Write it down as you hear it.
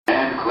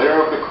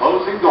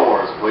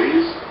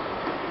please.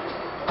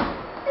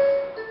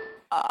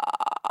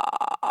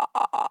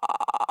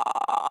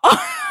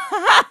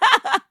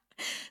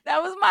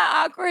 That was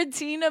my awkward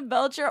Tina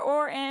Belcher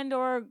or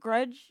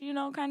Grudge,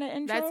 kind of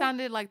intro. That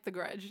sounded like The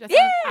Grudge. See,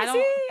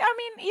 I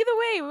mean, either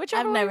way,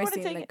 whichever I've way you never want to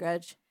seen take The it.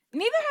 Grudge.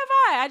 Neither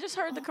have I. I just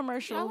heard the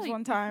commercials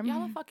one time.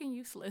 Y'all are fucking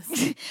useless.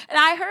 And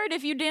I heard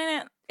if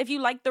you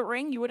liked The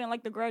Ring, you wouldn't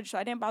like The Grudge, so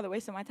I didn't bother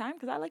wasting my time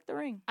because I like The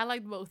Ring. I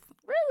liked both.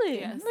 Really?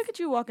 Yes. Look at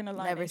you walking the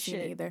line. Never and seen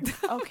shit. either.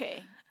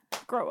 Okay,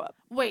 grow up.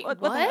 Wait,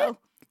 What the hell?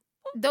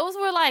 Those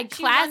were like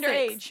She was classics.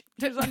 underage.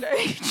 She was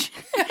underage.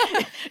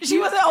 She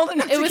wasn't old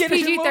enough. It to was get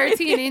in the movie.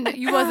 PG-13, and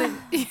you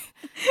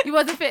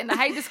wasn't fitting the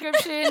height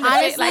description.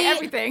 Honestly, like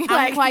everything. I'm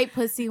Like, quite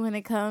pussy when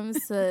it comes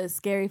to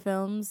scary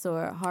films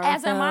or horror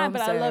As films am I,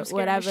 but I or love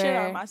scaring the whatever. shit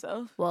out of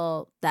myself.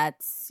 Well,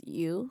 that's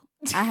you.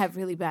 I have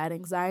really bad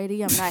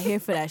anxiety. I'm not here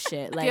for that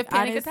shit. Like, have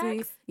panic honestly,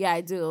 attacks? yeah,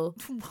 I do.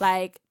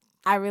 Like,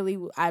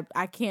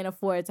 I can't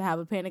afford to have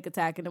a panic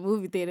attack in the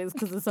movie theaters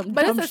because of some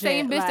but dumb it's the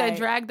same shit. bitch that Like,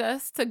 dragged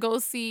us to go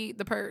see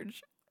The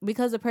Purge.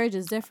 because The Purge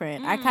is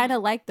different. I kind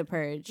of like The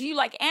Purge. You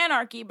like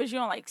anarchy, but you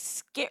don't like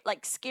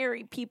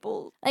scary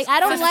people. Like,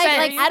 I don't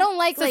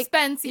like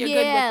Suspense, you're good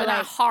yeah, with, but not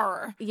like-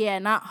 horror. yeah,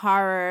 not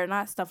horror,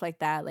 not stuff like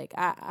that. Like,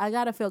 I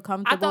gotta feel I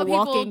comfortable thought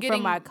people walking getting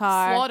from my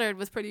car. slaughtered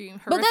was pretty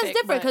horrific. But that's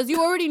different because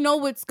you already know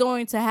what's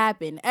going to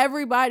happen.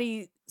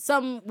 Everybody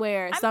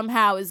somewhere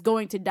somehow is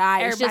going to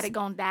die. everybody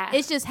gonna die.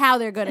 It's just how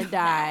they're gonna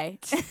die.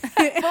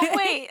 But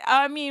wait,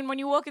 I mean, when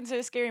you walk into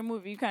a scary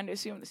movie, you kind of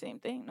assume the same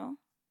thing, no?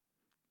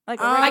 Like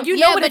you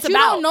know what but it's you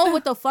about. don't know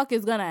what the fuck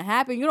is gonna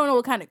happen. You don't know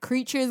what kind of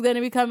creature is gonna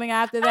be coming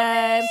after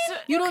them.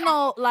 You don't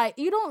know,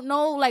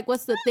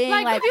 what's the thing.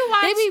 Like, Like, if you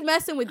watch- they be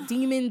messing with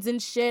demons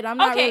and shit. I'm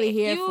not really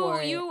here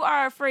for it. You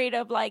are afraid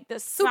of like the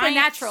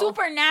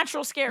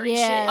supernatural scary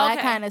yeah, shit. that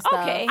Okay. kind of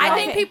stuff. Okay. I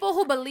think Okay. people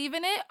who believe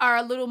in it are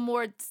a little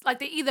more like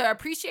they either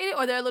appreciate it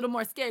or they're a little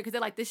more scared because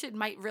they're like, this shit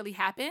might really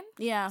happen.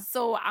 Yeah.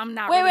 So I'm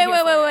not. Wait, really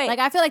here for it. wait. Like,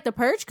 I feel like the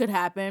purge could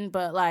happen,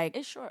 but like,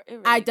 It's short. It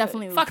really I could.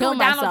 definitely would Fucking kill with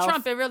myself. Donald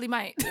Trump, it really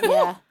might.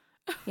 Yeah.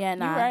 Yeah,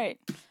 nah. You're right.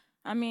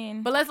 I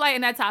mean, But let's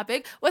lighten that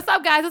topic. What's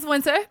up, guys? It's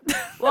Winter.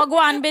 well, go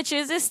on,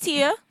 bitches. It's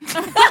Tia. She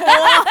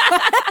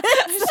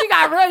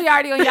got real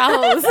yardy on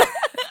y'all hoes.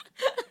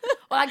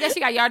 Well, I guess she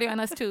got yardy on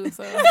us too.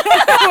 So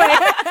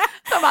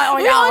somebody on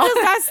We all y'all.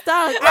 just got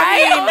stuck.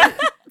 Right?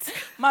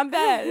 My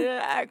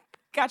bad. I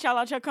got y'all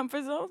out your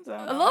comfort zone. So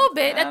A little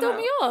bit. That threw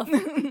me off.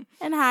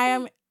 And hi,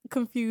 I'm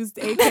confused,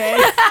 AK.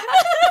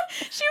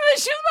 She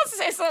was about to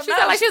say something. She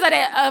sounded like she was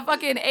at a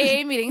fucking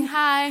AA meeting.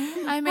 Hi,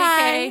 I'm AK.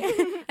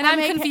 And I'm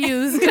AK.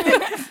 confused.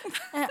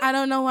 I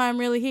don't know why I'm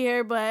really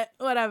here, but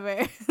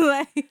whatever.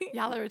 Like,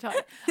 Y'all are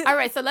retarded. All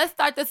right, so let's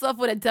start this off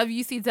with a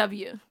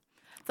WCW.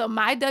 So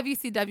my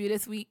WCW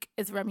this week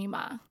is Remy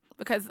Ma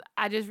because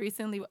I just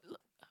recently.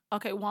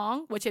 Okay,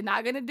 Wong, what you're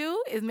not gonna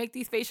do is make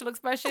these facial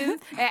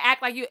expressions and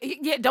act like you.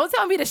 Yeah, don't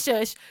tell me to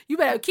shush. You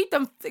better keep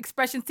them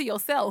expressions to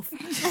yourself.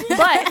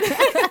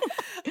 But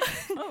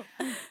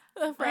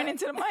ran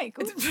into the mic.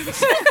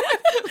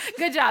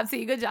 good job,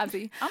 T. Good job,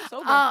 T. I'm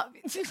sober.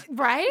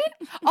 Right?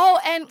 Oh,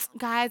 and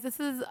guys, this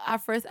is our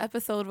first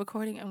episode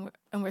recording,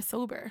 and we're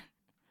sober.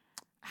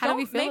 How do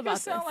we feel make about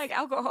us sound this? like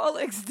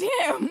alcoholics.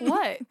 Damn.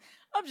 What?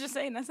 I'm just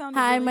saying that sounded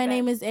hi, really my bad.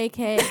 name is AK.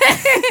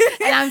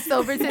 And I'm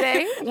sober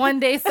today. One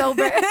day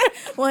sober.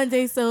 One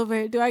day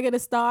sober. Do I get a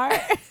star?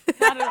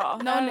 Not at all.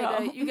 No, Not at all.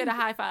 nigga, you get a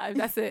high five.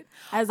 That's it.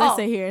 As I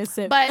sit here and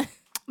sip. But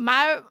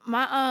my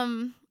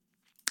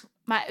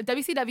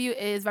WCW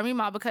is Remy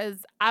Ma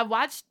because I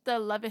watched the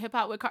Love and Hip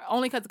Hop with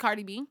only because of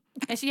Cardi B,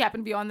 and she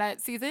happened to be on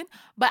that season.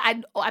 But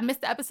I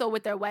missed the episode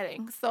with their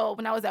wedding. So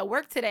when I was at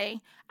work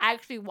today, I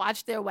actually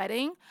watched their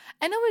wedding,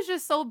 and it was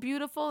just so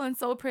beautiful and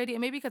so pretty.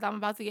 And maybe because I'm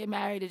about to get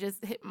married, it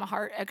just hit my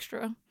heart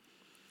extra.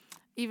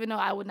 Even though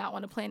I would not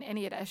want to plan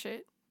any of that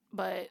shit.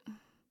 But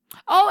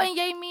and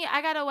yay me,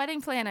 I got a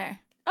wedding planner.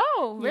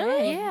 Oh,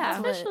 really? Yeah,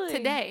 Officially.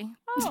 today.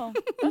 Oh,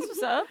 that's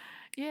what's up.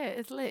 Yeah,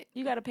 it's lit.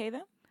 You got to pay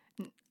them?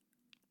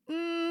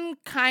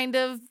 Kind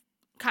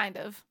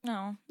of.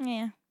 No.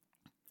 Yeah.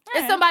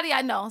 It's somebody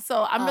I know,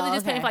 so I'm really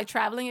just paying okay. for like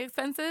traveling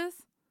expenses.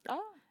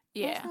 Oh.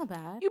 Yeah, That's not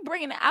bad. You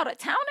bringing it out of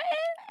town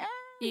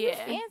in? You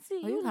Yeah. fancy.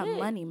 Well, you have lit.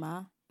 money,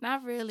 ma.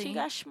 not really. She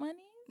got shmoney.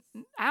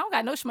 I don't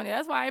got no money.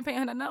 That's why I ain't paying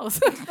her nothing else.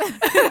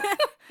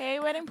 Hey,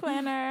 wedding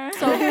planner.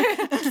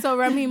 So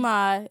Remy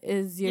Ma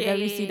is your Yeah.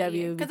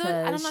 WCW 'Cause because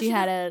I don't know, she she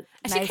had did-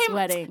 a nice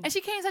wedding. And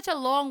she came such a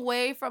long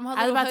way from her I was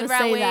little about to hood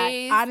rat say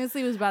ways. that.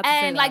 Honestly, was about to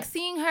say And that. like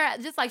seeing her,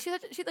 just like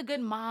she's a good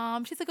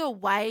mom. She's a good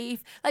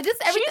wife. Like just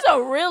everything. She's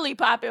a really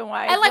popping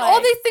wife. And like all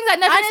these things I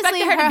never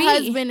honestly, expected her to be.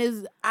 husband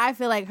is. I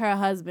feel like her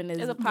husband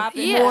is a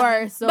poppin'. Yeah.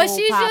 more so. But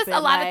she's just a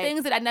poppin', lot like- of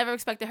things that I never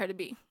expected her to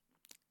be.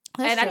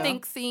 That's And I true.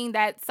 think seeing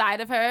that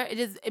side of her,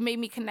 it made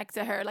me connect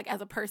to her like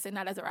as a person,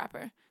 not as a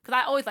rapper. Because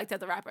I always liked her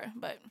as a rapper,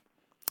 but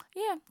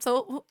yeah.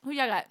 So who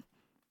y'all got?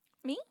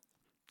 Me?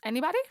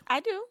 Anybody? I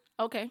do.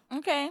 Okay.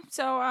 Okay.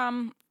 So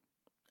I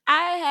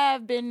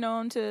have been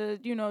known to,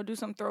 do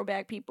some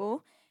throwback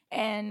people.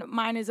 And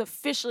mine is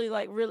officially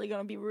like really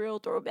gonna be real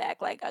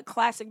throwback, like a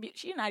classic.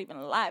 She's not even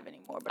alive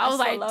anymore. But I was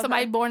still like, love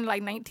somebody her. born in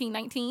like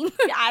 1919.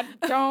 Yeah, I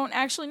don't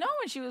actually know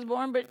when she was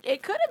born, but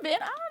it could have been. I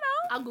don't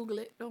know. I'll Google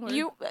it. Don't worry.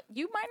 You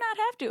might not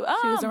have to.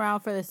 She was around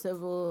for the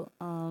civil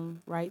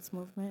rights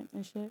movement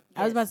and shit.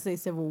 I was about to say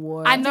Civil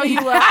War. I know you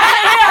were.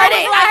 I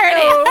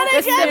heard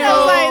it.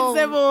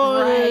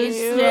 Civil rights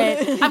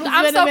shit.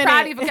 I'm so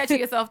proud of you for catching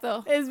yourself,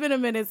 though. It's been a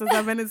minute since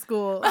I've been in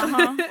school.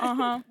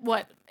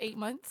 What, 8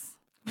 months?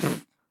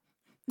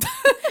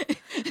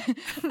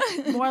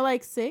 More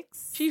like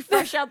 6. She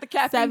fresh out the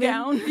cap and 7.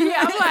 gown. Yeah,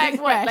 I'm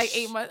like, what, Fresh. like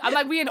 8 months? I'm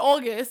like, we in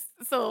August,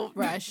 so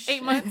Fresh.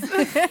 8 months.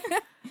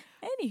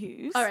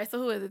 Anywho. All right, so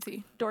who is it,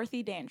 T?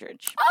 Dorothy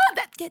Dandridge. Oh,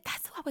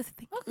 that's who I was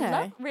thinking.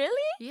 Okay.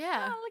 Really?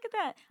 Yeah. Oh, look at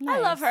that. Nice. I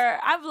love her.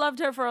 I've loved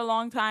her for a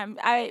long time.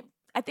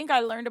 I think I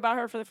learned about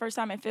her for the first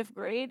time in 5th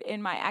grade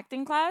in my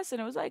acting class, and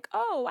it was like,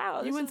 oh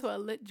wow. You went to a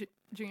lit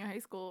junior high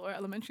school or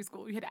elementary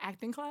school. You had an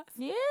acting class?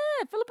 Yeah,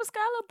 Philippa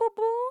Scala, boo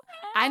boo.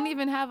 I didn't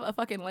even have a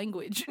fucking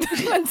language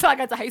until I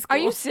got to high school. Are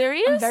you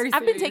serious? I'm very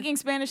I've been serious. taking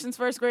Spanish since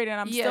 1st grade, and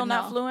I'm Yeah, still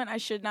not no. fluent. I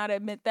should not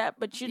admit that,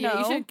 but you Yeah, know.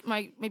 you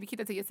should maybe keep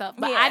that to yourself.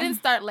 But Yeah. I didn't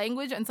start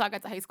language until I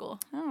got to high school.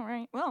 All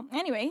right. Well,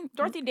 anyway,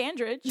 Dorothy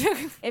Dandridge.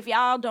 If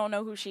y'all don't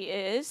know who she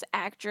is,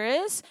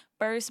 actress,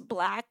 first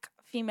Black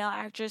female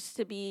actress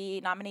to be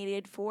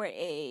nominated for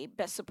a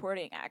Best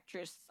Supporting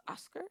Actress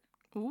Oscar.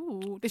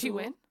 Ooh. Did she Cool.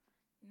 win?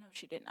 No,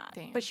 she did not.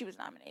 Damn. But she was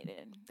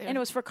nominated. There. And it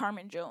was for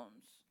Carmen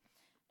Jones.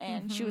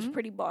 And she was Mhm.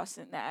 pretty boss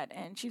in that.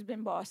 And she's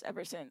been boss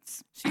ever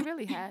since. She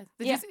really has.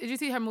 Yeah. Did you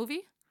see her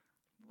movie?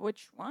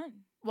 Which one?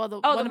 Well,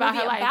 the Oh, one the about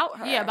movie her life. about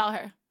her. Yeah, about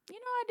her. You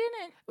know, I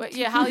didn't. But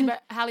yeah,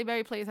 Halle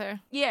Berry plays her.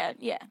 Yeah.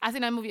 I've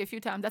seen that movie a few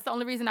times. That's the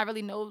only reason I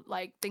really know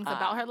like things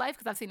about her life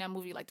because I've seen that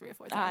movie like 3 or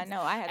 4 times.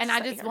 No, I had And to I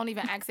study just her. won't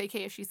even ask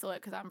AK if she saw it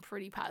because I'm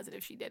pretty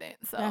positive she didn't.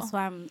 So That's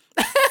why I'm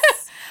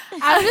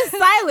just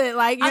silent.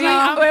 Like, you I'm know.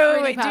 like, I'm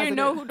Wait. pretty Do you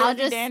know who positive. I'll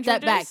Dorothy just Dandridge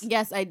step back. is?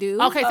 Yes, I do.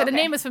 Okay, so the Okay.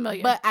 name is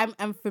familiar. But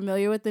I'm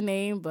familiar with the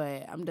name,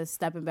 but I'm just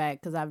stepping back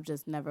because I've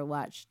just never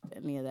watched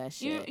any of that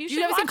shit. You You should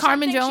never seen watch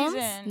Carmen something she's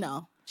Jones? in.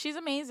 No. She's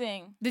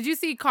amazing. did you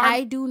see I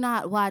Carmen? do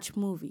not watch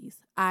movies.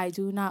 I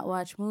do not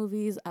watch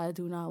movies.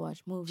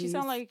 She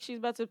sounds like she's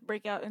about to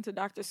break out into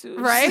Dr. Seuss.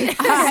 Right?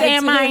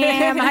 Sam, I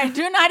am. I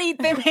do not eat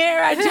them here.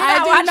 I do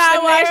not watch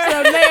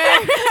them them there. there.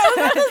 I was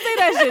about to say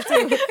that shit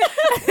too.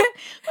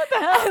 What the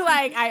hell?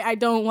 Like I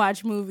don't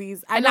watch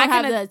movies. I And don't I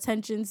have can- the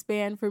attention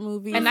span for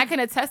movies. And I can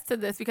attest to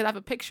this because I have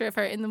a picture of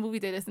her in the movie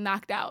that is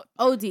knocked out.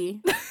 OD.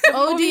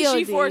 Movie OD.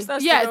 she forced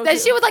us to Yes, go then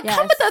to. she was like,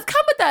 "Come Yes. with us,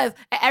 come with us,"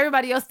 and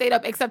everybody else stayed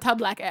up except her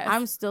black ass.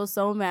 I'm still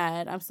so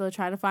mad. I'm still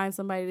trying to find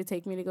somebody to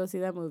take me to go see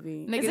that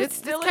movie. Nigga, Is it just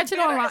still in catch it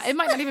online. theaters? It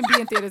might not even be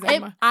in theaters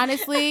anymore.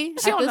 Honestly,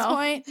 She at don't this know.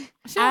 point,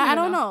 She I even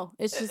don't know.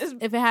 It's just It's-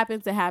 if it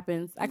happens, it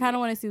happens. I kind of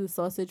want to see the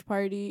Sausage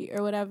Party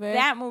or whatever.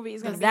 That movie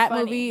is going to be that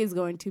funny. movie is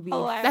going to be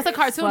Hilarious. That's a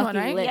cartoon one, fucking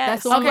right? lit. Yes.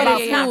 That's the one Okay, about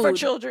yeah, It's yeah. not for food.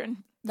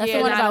 children. That's Yeah,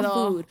 the one not about at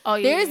all. food. Oh,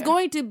 yeah, There's yeah.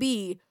 going to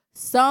be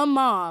some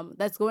mom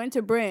that's going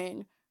to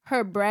bring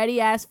her bratty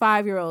ass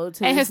 5-year-old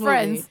to And this his movie.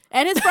 friends.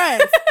 And his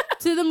friends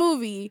to the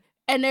movie.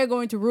 And they're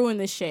going to ruin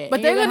this shit. But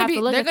And they're you're gonna have be-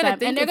 to look they're at gonna them.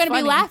 think And they're it's gonna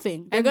be funny.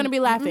 laughing. They're And- gonna be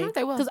laughing. Mhm,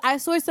 they will. Because I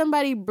saw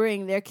somebody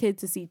bring their kid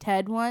to see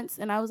Ted once,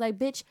 and I was like,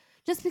 bitch,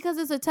 just because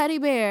it's a teddy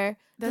bear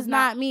does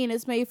not mean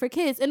it's made for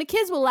kids. And the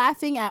kids were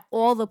laughing at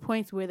all the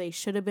points where they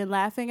should have been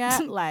laughing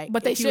at. Like,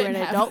 But they if you were an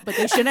shouldn't have. adult, but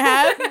they shouldn't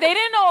have. They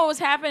didn't know what was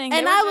happening.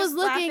 And They were I was just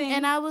looking, laughing.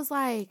 and I was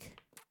like,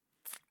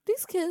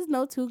 these kids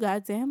know too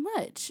goddamn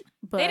much.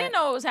 But They didn't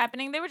know what was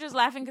happening. They were just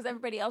laughing because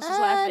everybody else was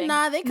laughing.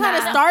 Nah, they kind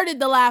of Nah. started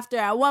the laughter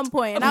at one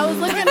point, and I was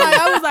looking like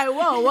I was like,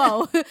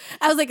 whoa.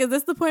 I was like, is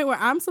this the point where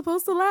I'm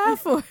supposed to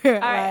laugh? Or All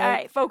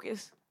right,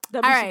 focus.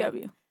 WCW.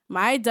 right.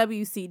 My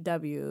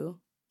WCW,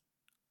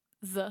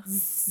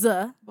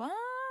 What?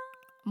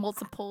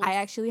 Multiple. I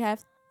actually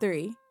have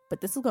 3, but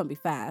this is gonna be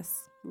fast,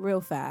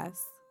 real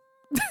fast.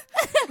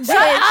 Shut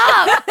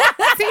up,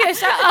 Tia.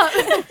 Shut up.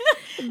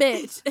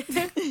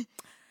 Bitch.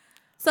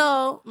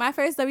 So my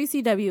first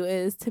WCW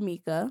is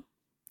Tamika.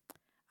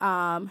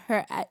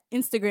 Her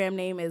Instagram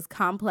name is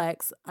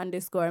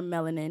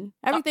complex_melanin.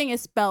 Everything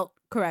is spelt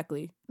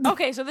correctly.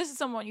 Okay, so this is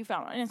someone you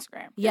found on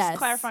Instagram. Yes. Just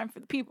clarifying for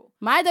the people.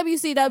 My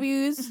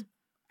WCWs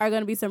are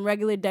gonna be some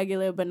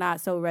regular, but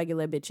not so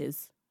regular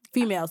bitches.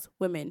 Females,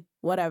 women,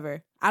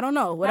 whatever. I don't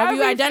know. Whatever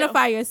However you you feel.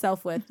 identify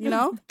yourself with, you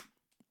know?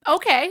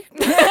 Okay.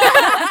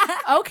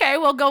 Okay,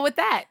 we'll go with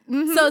that.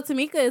 Mhm. So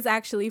Tamika is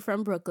actually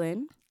from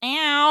Brooklyn,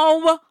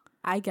 Ow.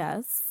 I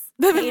guess.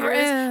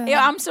 Haters.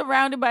 Yeah, I'm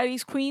surrounded by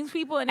these Queens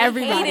people, and they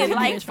Everybody hated here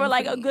like is for from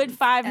like a good Queens.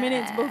 5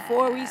 minutes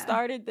before we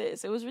started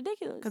this. It was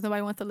ridiculous. Because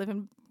nobody wants to live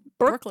in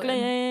Brooklyn.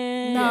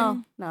 Brooklyn.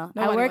 No. Nobody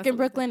I work wants to in live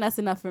Brooklyn. That's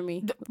enough for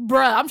me.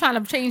 Bruh, I'm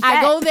trying to change that.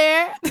 I go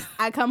there.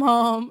 I come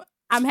home.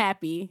 I'm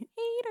happy.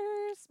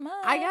 Haters,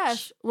 much. I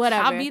guess.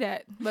 Whatever. I'll be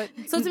that. But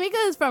So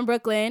Tamika is from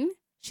Brooklyn.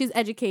 She's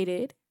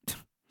educated.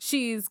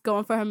 She's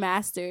going for her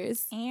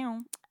master's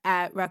Ow.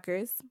 at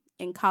Rutgers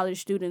in college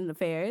student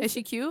affairs. is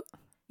she cute?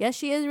 Yes,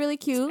 she is really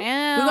cute.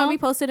 Damn. We're going to be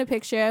posting a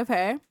picture of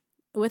her.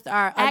 with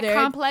our At other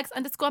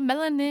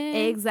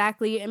complex_melanin.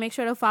 Exactly. And make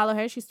sure to follow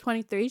her. She's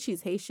 23.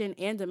 She's Haitian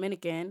and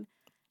Dominican.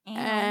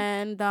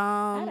 And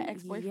I had an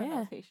ex-boyfriend that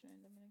was Haitian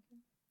and Dominican.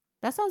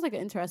 That sounds like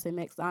an interesting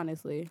mix,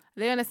 honestly.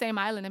 They're on the same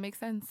island. It makes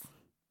sense.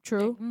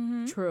 True.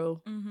 Mm-hmm.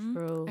 True. Mm-hmm.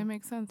 True. It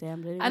makes sense.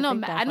 Damn,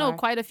 I know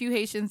quite a few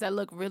Haitians that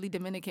look really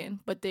Dominican,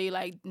 but they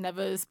like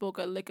never spoke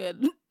a lick of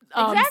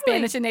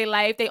Spanish in their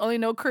life. They only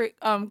know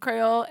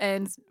Creole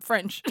and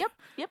French.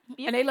 Yep.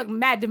 And they look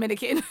mad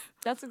Dominican.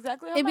 That's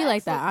exactly how It'd be my like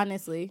ex that, looked.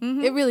 honestly.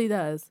 Mhm. It really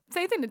does.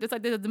 Same thing. Just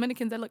like there's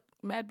Dominicans that look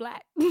mad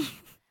black.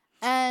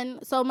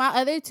 And so my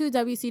other two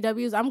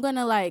WCWs, I'm going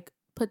to like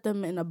put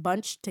them in a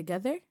bunch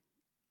together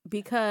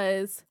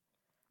because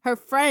her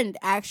friend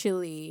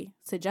actually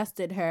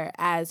suggested her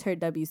as her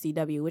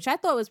WCW, which I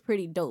thought was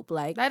pretty dope.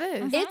 Like, That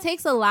is. it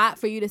takes a lot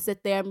for you to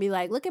sit there and be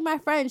like, look at my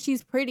friend,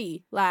 she's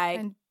pretty. Like,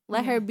 And-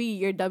 let her be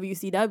your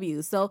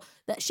WCW. So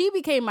that she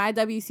became my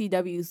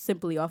WCW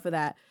simply off of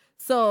that.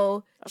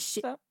 So That's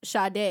what's up.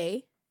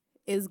 Sade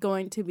is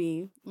going to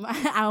be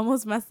I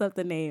almost messed up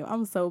the name.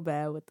 I'm so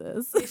bad with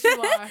this. Yes,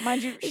 you are.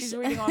 Mind you, she's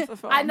reading off the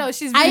phone. I know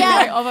she's I reading am.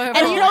 right over her And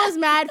phone. you know what's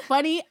mad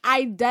funny?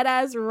 I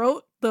deadass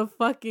wrote the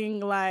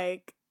fucking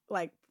like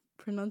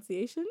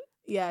pronunciation.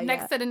 Yeah,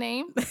 next to the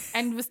name,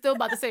 and was still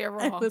about to say it I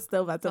wrong. was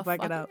still about to The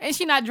fuck it up. And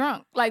she not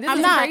drunk. Like, this I'm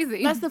is not.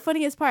 crazy. That's the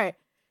funniest part.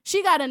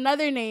 She got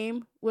another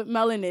name with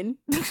melanin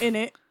in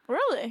it.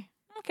 Really?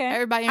 Okay.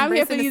 Everybody I'm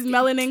here for embracing these the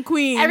melanin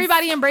queens.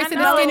 Everybody embracing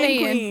I know. the skin Melanin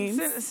they in.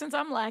 queens. Since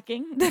I'm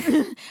lacking.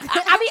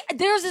 I mean,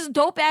 there's this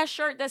dope ass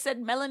shirt that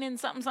said melanin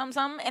something, something,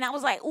 something. And I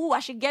was like, ooh, I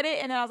should get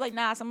it. And then I was like,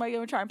 nah, somebody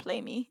gonna try and play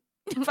me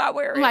if I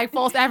wear it. Like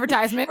false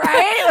advertisement.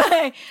 right? Like,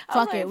 I was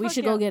Fuck like, it. We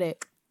should go get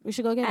it. We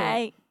should go get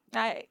it.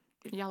 I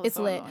Y'all are It's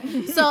so lit.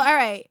 annoying. So, all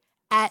right.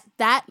 At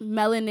that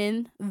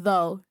melanin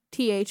though,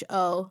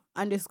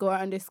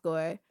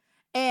 THO__.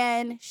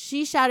 And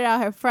she shouted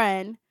out her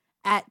friend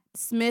at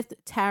Smith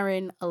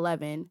Taryn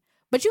 11.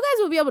 But you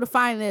guys will be able to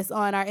find this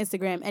on our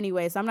Instagram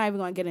anyway, so I'm not even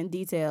going to get in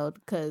detail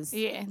because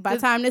Yeah. by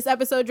the time this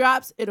episode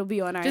drops, it'll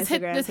be on our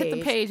Instagram page. hit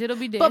the page. It'll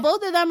be there. But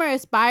both of them are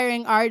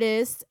aspiring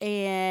artists,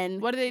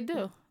 and What do they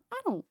do?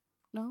 I don't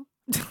know.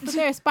 But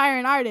they're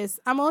aspiring artists.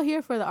 I'm all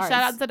here for the arts.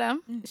 Shout out to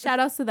them. Shout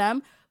outs to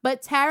them.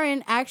 But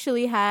Taryn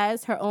actually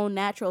has her own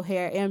natural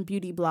hair and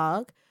beauty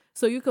blog.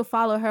 So you could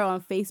follow her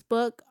on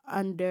Facebook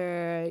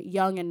under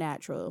Young and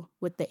Natural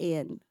with the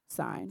 "and"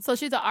 sign. So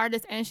she's an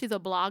artist and she's a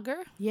blogger.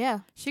 Yeah.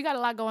 She got a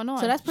lot going on.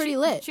 So that's pretty She-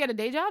 lit. She had a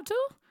day job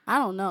too? I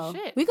don't know.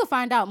 Shit. We could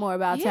find out more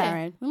about Yeah.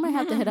 Taryn. We might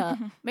have to hit up.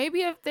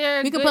 Maybe if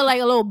they're We could good- put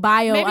like a little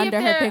bio maybe under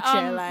if her they're,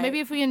 picture. Like maybe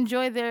if we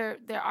enjoy their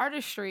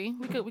artistry,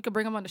 we could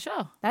bring them on the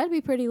show. that'd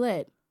be pretty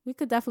lit. We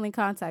could definitely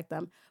contact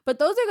them. But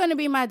those are going to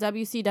be my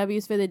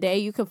WCWs for the day.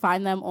 You can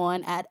find them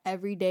on at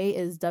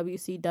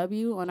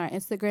everydayiswcw on our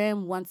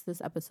Instagram once this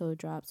episode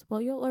drops.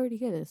 Well, you'll already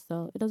hear this,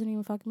 so it doesn't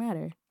even fucking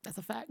matter. That's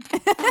a fact.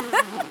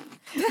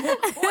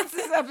 once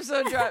this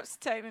episode drops,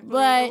 technically,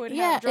 But, it would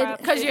yeah, have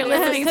dropped. 'Cause you're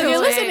listening to You're it.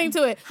 listening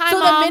to it. Hi, so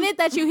Mom. the minute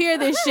that you hear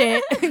this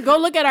shit, go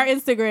look at our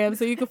Instagram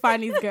so you can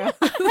find these girls.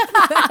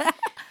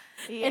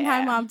 Yeah. And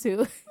hi, Mom,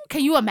 too.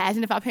 Can you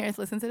imagine if our parents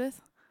listen to this?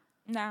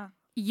 Nah.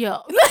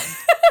 Yo.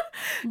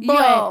 Boy,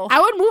 Yo. I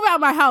would move out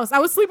my house. I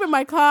would sleep in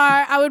my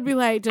car. I would be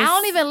like, just I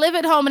don't even live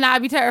at home and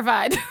I'd be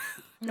terrified.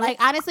 like,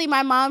 honestly,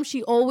 my mom,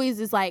 she always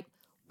is like,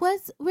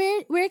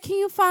 where can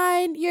you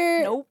find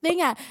your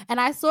thing at?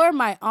 And I saw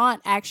my aunt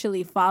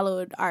actually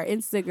followed our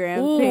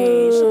Instagram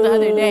page the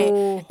other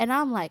day. And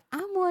I'm like,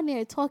 I'm on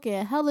there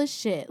talking hella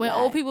shit. When like-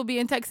 old people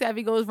being tech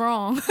savvy goes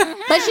wrong.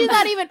 But she's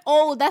not even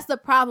old. That's the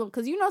problem.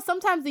 Because, you know,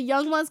 sometimes the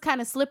young ones kind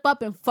of slip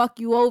up and fuck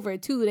you over,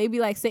 too. They be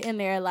like sitting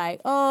there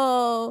like,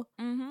 oh,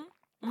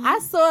 I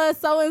saw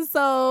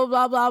so-and-so,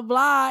 blah, blah,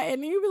 blah.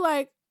 And you be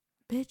like,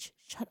 bitch,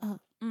 shut up.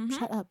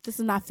 Shut up. This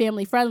is not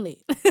family friendly.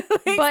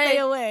 Like, stay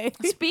away.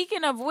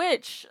 Speaking of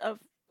which, of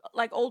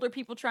like older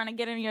people trying to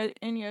get in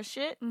your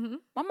shit,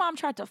 my mom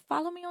tried to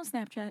follow me on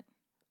Snapchat.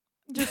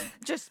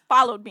 Just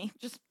followed me.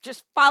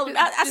 Just followed.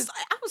 I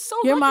was so.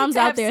 Your lucky mom's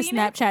to out have there seen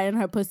it. Snapchatting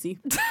her pussy.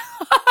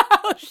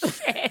 Oh,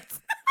 shit.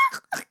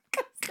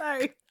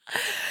 Sorry.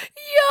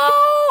 Yo,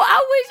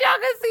 I wish y'all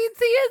could see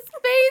Tia's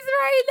face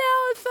right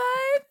now,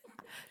 son.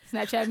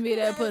 Snapchat me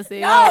that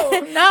pussy. No.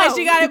 And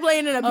she got it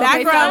playing in the Okay,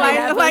 background sorry,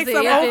 that like pussy.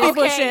 some Yeah, old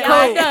people okay, shit. y'all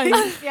Like, done.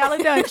 Y'all are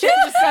done. Change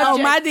the subject. oh,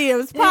 my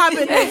DM's popping.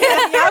 Y'all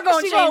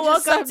gonna She change gonna the walk up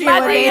to subject you My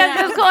like, right DM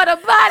now. just caught a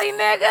body,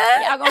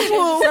 nigga. Y'all gonna change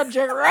the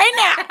subject right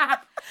now.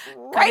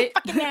 Right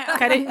fucking now.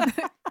 Cut it.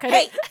 Cut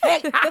Hey,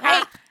 it.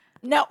 hey.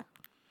 No.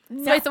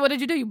 Wait, so what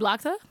did you do? You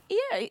blocked her?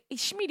 Yeah,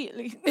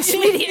 immediately.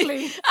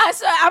 Immediately.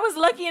 I was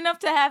lucky enough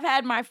to have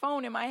had my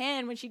phone in my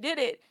hand when she did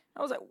it.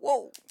 I was like,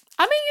 whoa.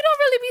 I mean, you don't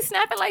really be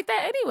snapping like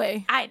that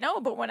anyway. I know,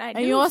 but when I do,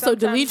 And you also sometimes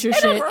delete your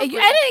it's shit. And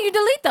inappropriate. then you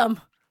delete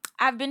them.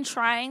 I've been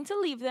trying to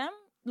leave them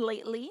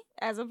lately,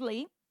 as of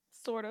late,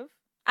 sort of.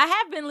 I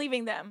have been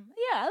leaving them.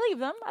 Yeah, I leave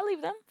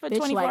them for Bitch,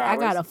 24 like, hours. I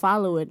gotta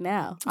follow it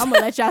now. I'm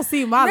gonna let y'all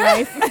see my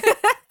life.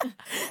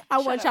 I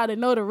want y'all to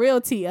know the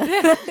real Tia.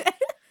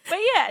 But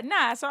yeah,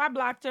 nah. So I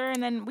blocked her,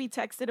 and then we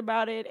texted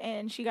about it,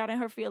 and she got in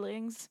her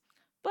feelings.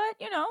 But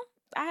you know,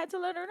 I had to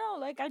let her know,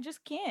 like, I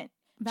just can't.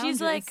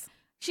 Boundaries.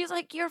 She's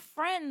like, your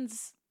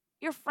friends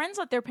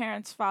let their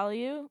parents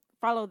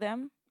follow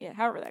them. Yeah,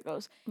 however that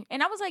goes.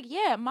 And I was like,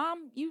 yeah,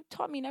 Mom, you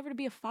taught me never to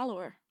be a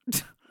follower.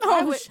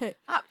 Shit.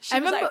 She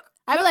was like,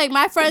 I'd be like,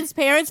 my friend's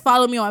parents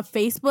follow me on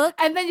Facebook.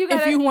 And then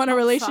if you want a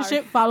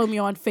relationship, follow me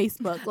on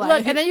Facebook. Like,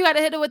 look, and then you got to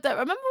hit it with the,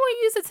 remember when you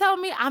used to tell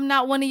me I'm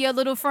not one of your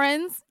little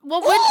friends?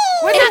 Well,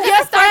 we're not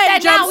going to start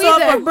that now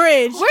either. Off a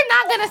bridge. We're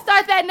not going to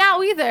start that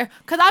now either.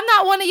 Because I'm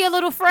not one of your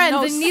little friends,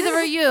 and neither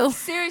are you.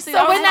 Seriously.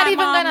 So we're not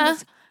even going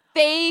to.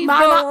 Favorite.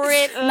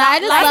 I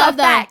just love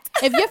that.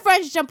 If your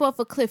friends jump off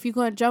a cliff, you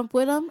gonna jump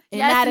with them? And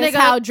yes, that is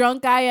how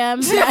drunk I am.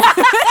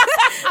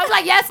 I'm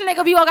like, yes,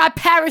 nigga, we all got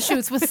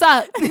parachutes. What's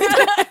up?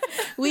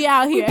 We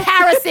out here. We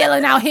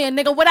parasailing out here,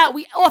 nigga. What up?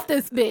 We off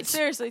this bitch.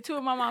 Seriously, 2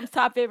 of my mom's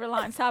top favorite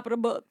lines, top of the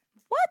book.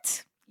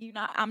 What?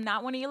 I'm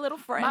not one of your little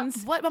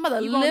friends. My mother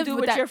you lived do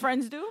with what that. Your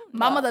friends do?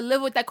 My mother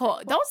lived with that call.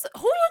 Who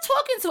you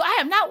talking to? I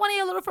am not one of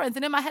your little friends.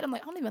 And in my head, I'm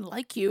like, I don't even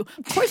like you.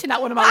 Of course you're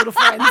not one of my little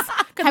friends.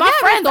 Because my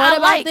friends thought I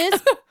about like.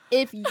 this?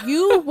 If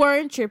you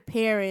weren't your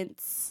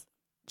parents'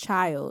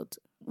 child,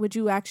 would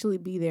you actually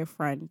be their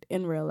friend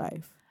in real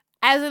life?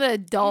 As an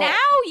adult. Now,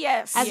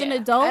 yes. As an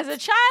adult? As a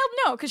child,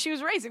 no, because she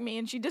was raising me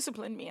and she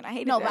disciplined me and I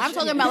hated that. No, but I'm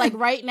talking about like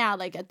right now,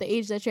 like at the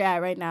age that you're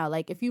at right now.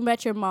 Like if you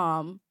met your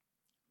mom,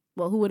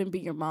 well, who wouldn't be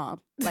your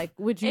mom? Like,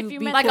 would you be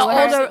like an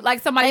older,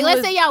 like somebody? Like,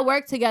 let's say y'all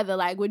work together.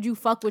 Like, would you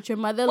fuck with your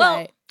mother? Well,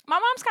 like, my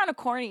mom's kind of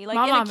corny,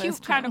 like in a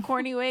cute kind of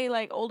corny way,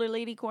 like older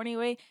lady corny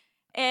way.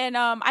 And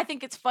I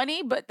think it's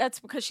funny, but that's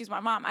because she's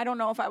my mom. I don't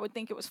know if I would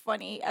think it was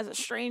funny as a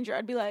stranger.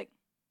 I'd be like,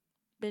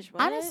 bitch,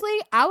 what? Honestly,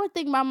 I would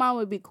think my mom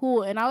would be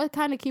cool, and I would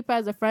kind of keep her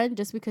as a friend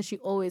just because she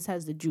always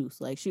has the juice.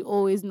 Like, she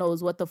always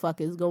knows what the fuck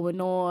is going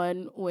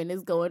on, when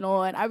it's going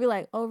on. I'd be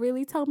like, oh,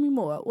 really? Tell me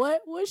more.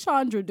 What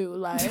Chandra do?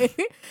 Like,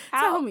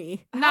 tell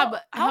me. How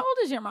old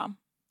is your mom,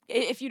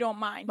 if you don't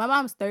mind? My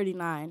mom's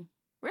 39.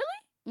 Really?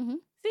 Mm-hmm.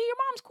 See, your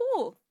mom's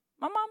cool.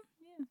 My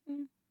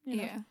mom,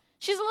 yeah.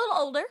 She's a little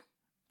older.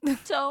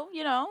 So,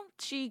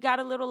 she got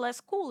a little less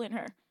cool in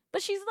her.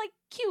 But she's, like,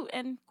 cute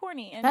and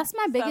corny. And that's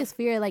my biggest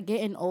fear, like,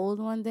 getting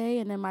old one day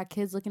and then my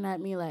kids looking at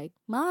me like,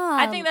 Mom,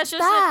 I think that's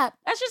just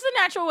a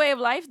natural way of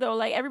life, though.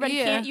 Like, everybody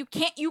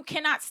you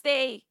cannot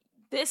stay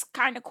this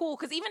kind of cool.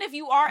 Because even if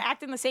you are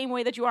acting the same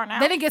way that you are now.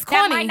 Then it gets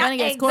corny.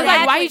 Exactly.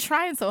 Like, why are you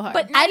trying so hard?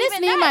 But I just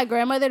need my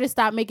grandmother to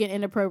stop making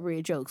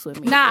inappropriate jokes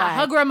with me. Nah, like,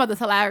 her grandmother's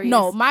hilarious.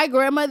 No, my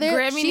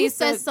grandmother, she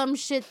said some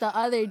shit the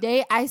other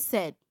day. I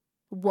said,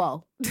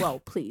 whoa,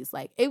 please.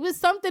 Like, it was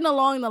something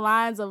along the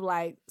lines of,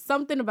 like,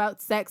 something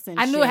about sex and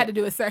I knew it had to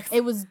do with sex.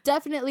 It was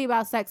definitely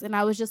about sex, and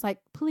I was just like,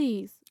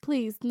 please,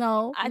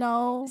 no.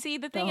 See,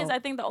 the thing is, I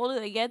think the older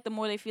they get, the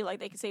more they feel like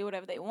they can say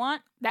whatever they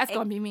want. That's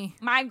going to be me.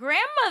 My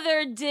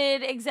grandmother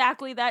did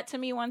exactly that to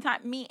me one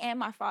time. Me and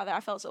my father, I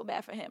felt so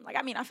bad for him. Like,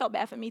 I mean, I felt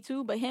bad for me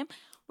too, but him.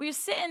 We were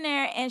sitting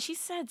there, and she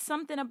said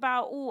something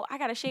about, ooh, I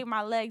got to shave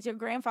my legs. Your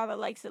grandfather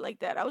likes it like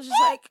that. I was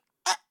just like...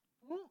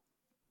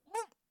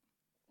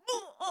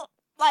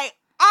 Like,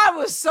 I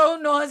was so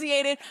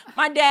nauseated.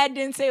 My dad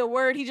didn't say a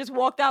word. He just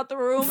walked out the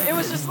room. It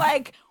was just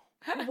like,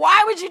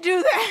 why would you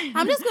do that?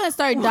 I'm just going to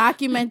start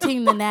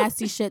documenting the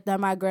nasty shit that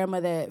my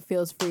grandmother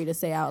feels free to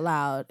say out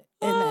loud.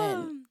 And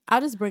then I'll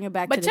just bring it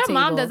back to the table. But your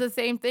mom does the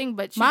same thing,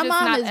 but my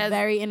mom is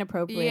very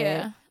inappropriate.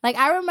 Yeah. Like,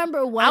 I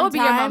remember one time. I would be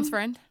your mom's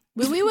friend.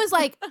 We was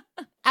like,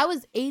 I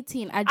was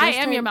 18. I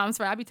am your mom's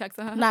friend. I be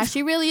texting her. Nah,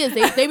 she really is.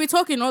 They be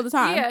talking all the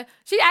time. Yeah.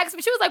 She asked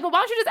me. She was like, well, why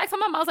don't you just ask my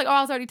mom? I was like, oh,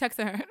 I was already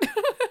texting her.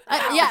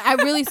 Yeah, I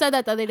really said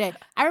that the other day.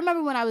 I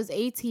remember when I was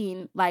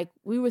 18, like,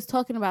 we was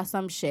talking about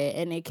some shit,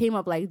 and it came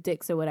up, like,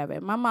 dicks or whatever.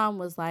 My mom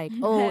was like,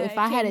 oh, if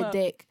I had a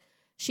dick,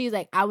 she's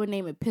like, I would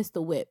name it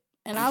Pistol Whip.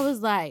 And I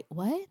was like,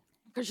 what?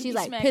 She's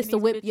like, Pistol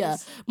Whip, yeah.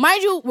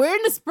 Mind you, we're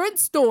in the Sprint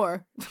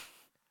store.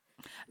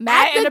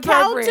 At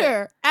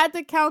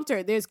the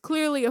counter, there's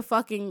clearly a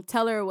fucking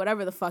teller or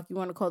whatever the fuck you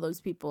want to call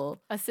those people.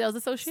 A sales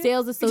associate?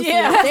 Sales associate.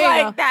 Yeah, there you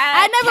like go.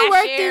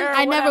 that.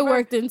 I never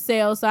worked in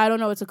sales, so I don't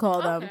know what to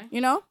call them,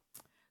 you know?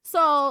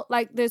 So,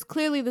 like, there's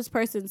clearly this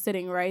person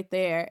sitting right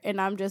there, and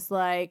I'm just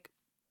like,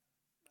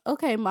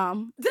 okay,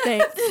 Mom,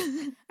 thanks.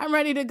 I'm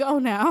ready to go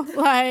now.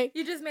 Like,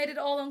 you just made it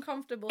all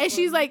uncomfortable. And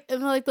she's like, the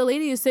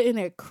lady is sitting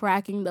there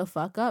cracking the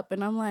fuck up,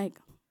 and I'm like,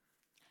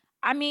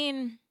 I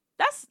mean...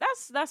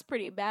 That's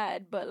pretty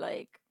bad, but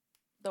like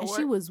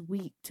she was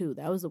weak too.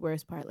 That was the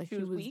worst part. Like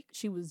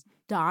she was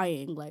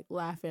dying, like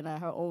laughing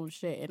at her own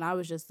shit, and I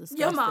was just disgusted.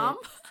 Your mom?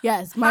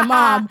 Yes, my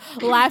mom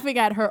laughing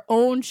at her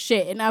own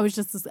shit, and I was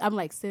just I'm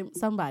like,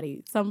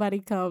 somebody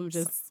come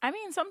just. I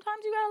mean, sometimes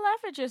you gotta laugh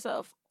at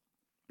yourself.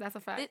 That's a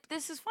fact.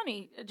 This is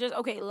funny. Just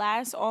okay.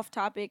 Last off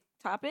topic.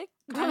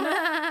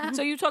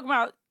 So you talking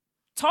about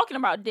talking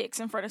about dicks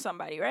in front of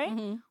somebody, right?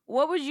 Mm-hmm.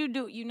 What would you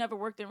do? You never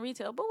worked in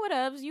retail, but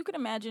whatever. You could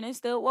imagine it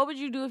still. What would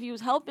you do if you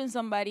was helping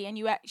somebody and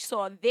you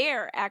saw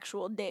their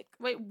actual dick?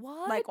 Wait,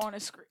 what? Like on a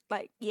screen.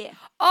 Like, yeah.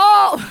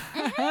 Oh!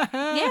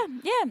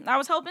 Yeah. I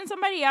was helping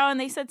somebody out and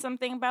they said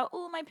something about,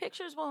 oh, my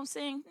pictures won't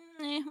sing.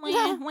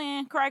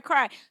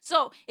 Cry.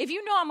 So if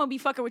you know I'm going to be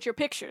fucking with your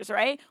pictures,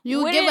 right?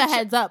 You give a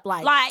heads up.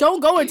 Like, don't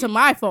go into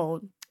my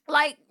phone.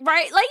 Like,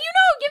 right? Like,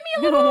 give me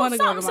a little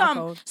something.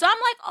 So I'm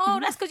like, oh,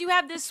 that's because you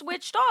have this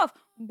switched off.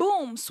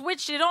 Boom,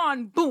 switched it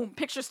on. Boom,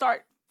 pictures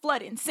start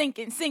flooding,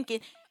 sinking.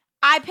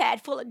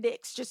 iPad full of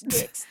dicks, just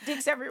dicks.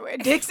 Dicks everywhere.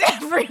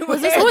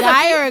 Was this a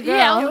guy or a girl?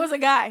 Yeah, it was a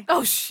guy.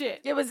 Oh,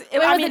 shit. I just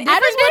want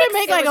to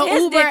make like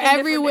an Uber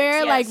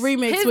everywhere, like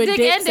remix his with dick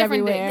dicks and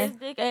different everywhere. His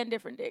dick and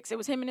different dicks. It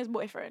was him and his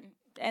boyfriend.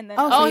 And then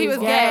he was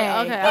gay.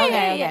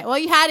 Okay. Well,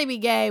 you had to be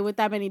gay with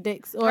that many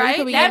dicks, or right? You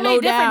could be that low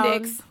many different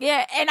down. dicks.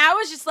 Yeah, and I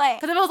was just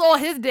like, because if it was all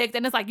his dick,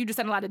 then it's like you just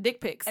sent a lot of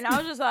dick pics. And I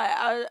was just like,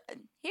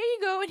 here you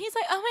go. And he's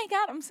like, oh my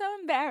God, I'm so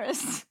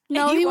embarrassed.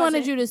 No, he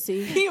wanted you to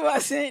see. He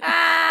wasn't. He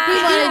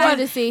wanted you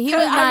to see. He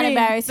was not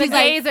embarrassed. The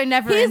gays are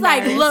never He's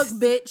embarrassed. like, look,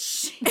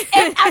 bitch.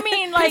 And, I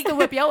mean, like, to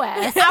whip your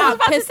ass. I was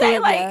about to say,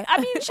 like, I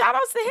mean, shout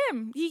outs to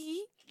him.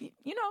 He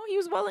he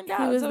was well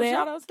endowed. He was so there?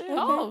 shout outs to him.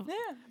 Oh. Yeah.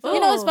 You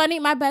know, it's funny.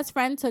 My best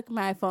friend took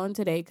my phone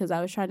today because I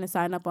was trying to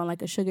sign up on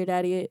like a sugar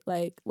daddy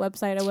like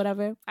website or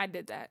whatever. I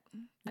did that.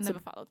 I never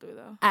followed through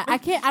though. I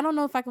can't. I don't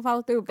know if I can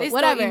follow through, but They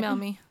whatever. Still email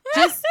me.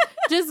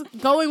 Just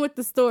going with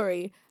the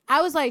story.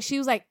 She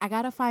was like, I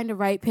gotta find the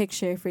right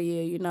picture for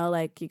you. You know,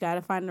 like you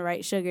gotta find the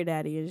right sugar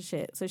daddy and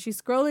shit. So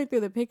she's scrolling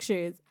through the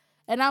pictures,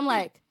 and I'm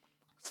like,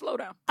 slow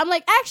down. I'm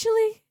like,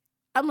 actually.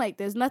 I'm like,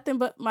 there's nothing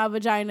but my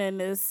vagina in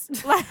this.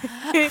 Like,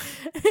 I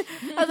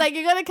was like,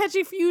 you're gonna catch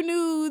a few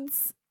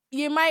nudes.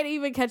 You might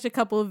even catch a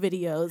couple of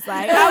videos.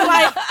 Like, I'm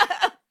like,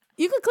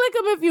 you can click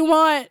them if you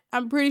want.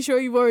 I'm pretty sure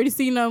you've already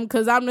seen them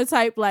because I'm the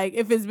type, like,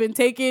 if it's been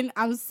taken,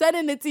 I'm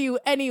sending it to you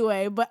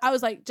anyway. But I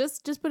was like,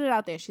 just put it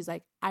out there. She's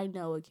like, I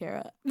know,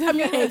 Akira. I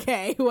mean,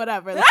 AK,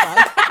 whatever the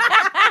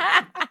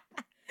fuck.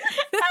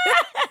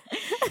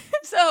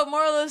 So,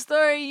 moral of the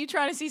story, you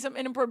trying to see some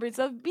inappropriate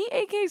stuff, be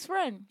AK's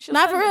friend.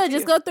 Not for real,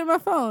 just go through my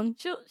phone.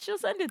 She'll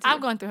send it to you.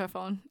 I'm going through her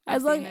phone.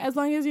 As long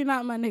as you're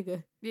not my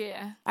nigga.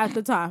 Yeah. At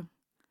the time.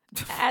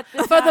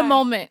 For the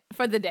moment,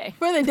 for the day.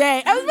 For the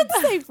day. I was about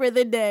to say for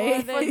the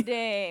day. For the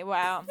day.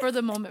 Wow. For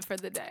the moment, for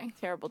the day.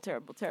 Terrible.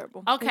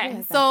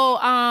 Okay. So,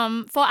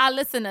 for our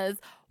listeners,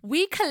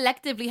 we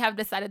collectively have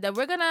decided that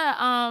we're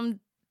gonna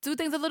do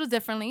things a little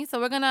differently. So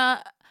we're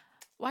gonna.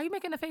 Why are you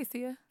making a face,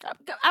 Tia?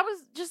 I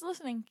was just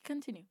listening.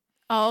 Continue.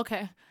 Oh,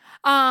 okay.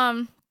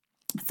 So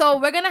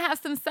we're gonna have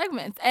some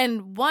segments,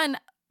 and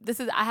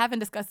I haven't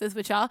discussed this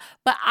with y'all,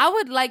 but I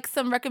would like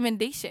some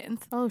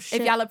recommendations. Oh shit!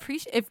 If y'all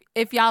appreciate,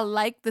 if y'all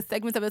like the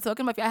segments that we're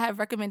talking about, if y'all have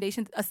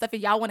recommendations of stuff that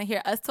y'all want to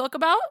hear us talk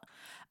about,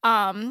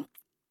 that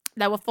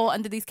will fall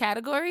under these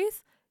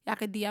categories, y'all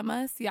can DM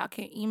us. Y'all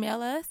can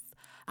email us.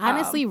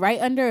 Honestly, right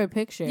under a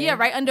picture. Yeah,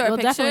 right under a picture.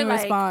 We'll definitely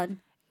respond.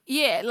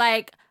 Yeah,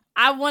 like.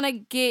 I want to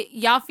get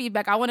y'all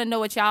feedback. I want to know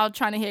what y'all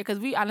trying to hear because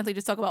we honestly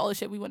just talk about all the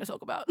shit we want to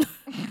talk about.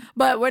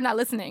 But we're not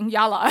listening.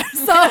 Y'all are.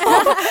 So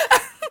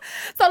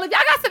if y'all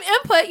got some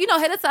input,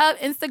 hit us up.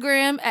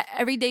 Instagram at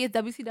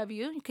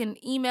everydayiswcw. You can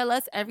email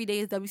us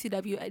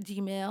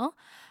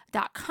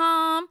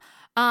everydayiswcw@gmail.com.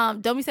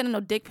 Don't be sending no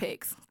dick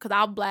pics because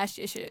I'll blast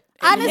your shit.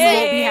 Honestly,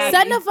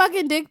 send a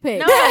fucking dick pic.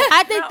 No,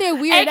 I think they're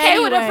weird. AK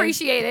would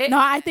appreciate it. No,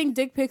 I think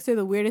dick pics are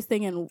the weirdest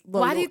thing in the world.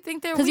 Why do you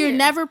think they're weird? Because you're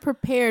never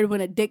prepared when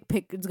a dick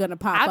pic is gonna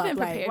pop up. I've been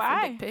prepared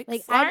for dick pics.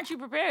 Like, why aren't you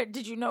prepared?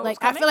 Did you know? Like,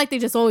 I feel like they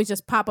just always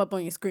just pop up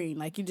on your screen.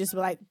 Like you just be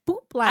like,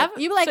 boop, like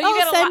you be like,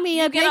 so send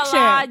me a picture.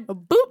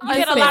 Boop. You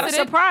get a lot of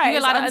surprise. You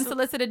get a lot of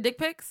unsolicited dick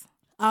pics.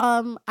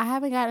 I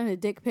haven't gotten a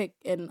dick pic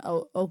in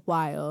a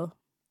while.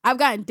 I've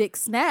gotten dick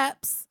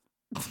snaps.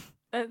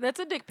 That's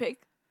a dick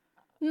pic.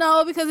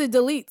 No, because it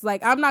deletes.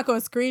 Like, I'm not going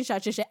to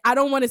screenshot your shit. I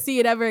don't want to see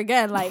it ever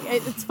again. Like,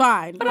 it's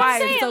fine. But I'm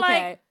saying, it's okay.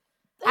 like,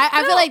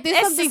 I feel like there's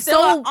something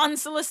so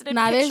unsolicited.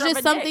 There's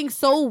just something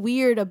so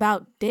weird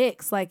about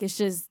dicks. Like, it's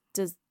just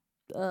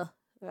I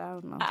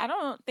don't know. I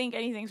don't think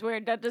anything's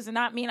weird. That does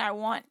not mean I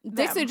want them.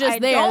 Dicks are just I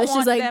there. don't It's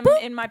want just like them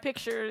boop. in my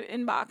picture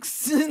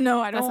inbox.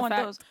 No, I don't want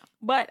those.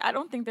 But I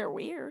don't think they're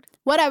weird.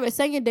 Whatever.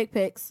 Send your dick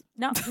pics.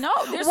 No.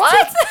 There's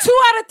What? Two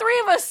out of three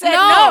of us said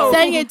no.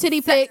 Send your titty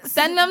pics.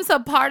 Send them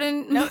to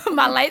Pardon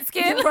My Light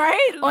Skin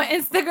right on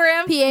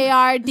Instagram.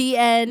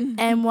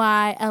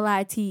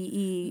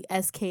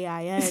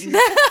 PARDNMYLITESKIN.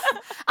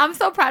 I'm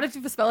so proud of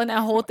you for spelling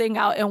that whole thing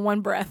out in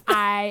one breath.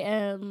 I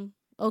am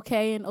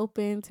okay and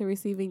open to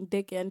receiving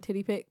dick and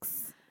titty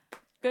pics.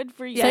 Good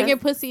for you. Send your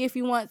pussy if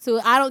you want to.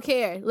 I don't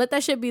care. Let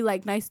that shit be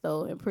like nice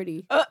though and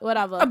pretty.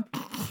 Whatever.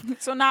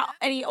 So not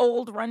any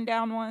old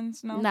rundown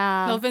ones. No.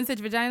 Nah. No vintage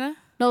vagina.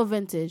 No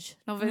vintage.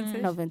 No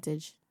vintage. No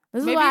vintage.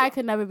 This is why I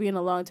could never be in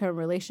a long-term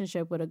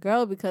relationship with a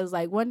girl because,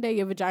 like, one day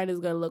your vagina is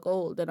gonna look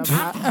old, and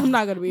I'm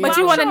not gonna be. But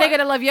you want a nigga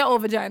to love your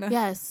old vagina.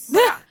 Yes.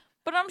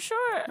 But I'm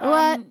sure.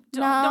 What?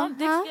 Don't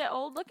dicks get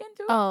old looking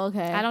too? Oh,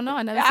 okay. I don't know.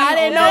 I never. I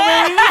didn't know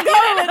where you were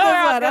going with this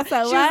one. I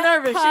said, She was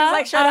nervous. She was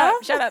like, "Shut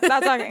up, shut up,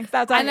 stop talking,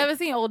 stop talking." I never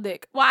seen old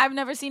dick. Well, I've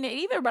never seen it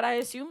either, but I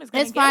assume it's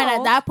gonna It's get fine.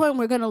 old. At that point,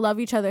 we're gonna love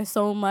each other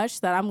so much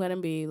that I'm gonna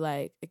be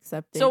like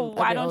accepting. So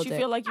why don't you dick.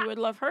 feel like you would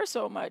love her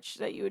so much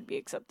that you would be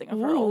accepting of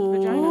her old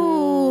vagina?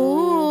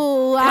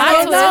 Ooh, I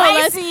That's don't know.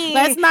 spicy.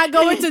 Let's not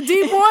go into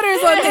deep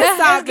waters on this It's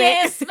topic.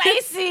 getting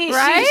spicy,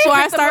 Right? Before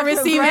I start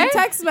receiving right?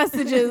 text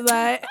messages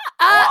like,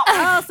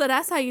 oh, so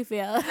that's how you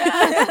feel.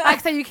 Like I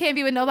said, you can't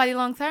be with nobody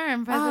long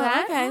term.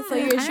 Oh, okay, so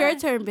it's your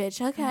turn,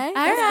 bitch. Okay, All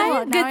that's right.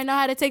 cool. Now Good. I know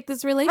how to take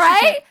this relationship.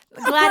 Right?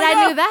 Glad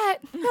I knew that.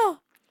 No.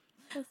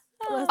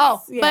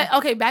 Oh, Yeah. but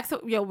okay, back to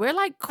we're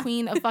like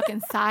queen of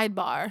fucking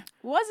sidebar.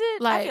 Was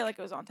it? I Like- feel like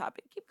it was on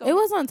topic. Keep going. It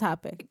was on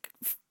topic,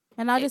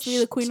 and I'll just be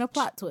the queen of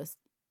plot twist.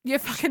 You're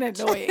fucking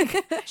annoying.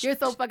 You're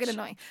so fucking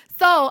annoying.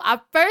 So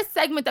our first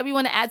segment that we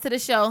want to add to the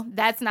show,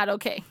 that's not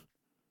okay.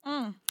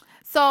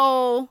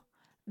 So,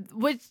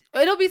 which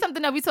it'll be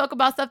something that we talk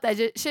about stuff that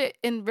just shit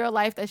in real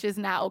life that's just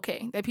not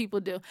okay that people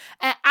do.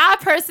 And I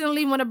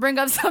personally want to bring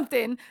up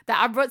something that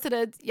I brought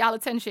to y'all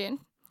attention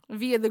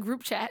via the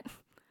group chat.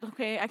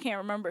 Okay, I can't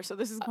remember. So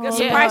this is a Oh,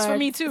 surprise for Lord.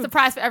 me too.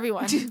 Surprise for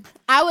everyone.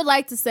 I would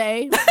like to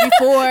say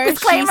before she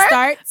Disclaimer.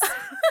 starts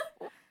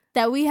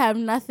that we have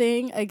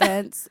nothing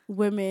against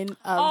women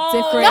of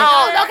different.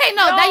 No, okay,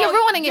 no, No, now you're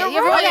ruining it.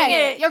 You're ruining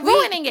it. You're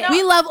ruining it.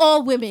 We love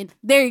all women.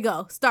 There you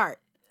go. Start.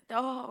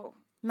 Oh,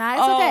 Nah,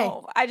 it's okay.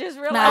 oh, I just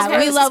realized Nah, where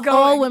we this love is going.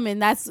 all women.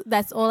 That's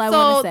all I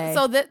want to say.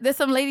 So there's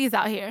some ladies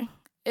out here.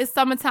 It's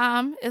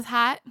summertime. It's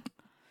hot.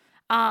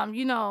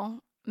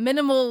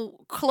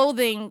 Minimal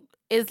clothing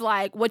is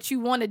like what you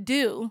want to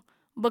do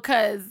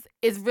because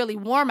it's really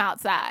warm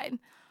outside.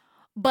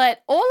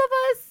 But all of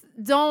us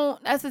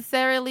don't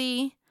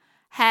necessarily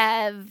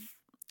have,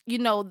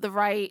 the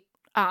right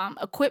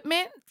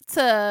equipment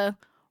to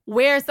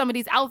wear some of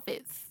these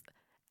outfits.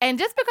 And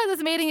just because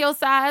it's made in your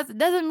size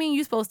doesn't mean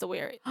you're supposed to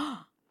wear it.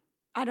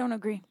 I don't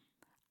agree.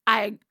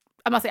 I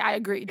must say I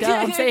agree. Duh,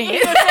 I'm saying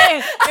it.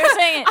 You're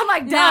saying it. I'm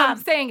like, duh, Nah. I'm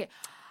saying it.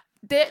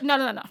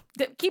 No.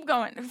 Keep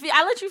going.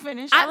 I'll let you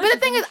finish. But the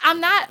thing is,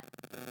 I'm not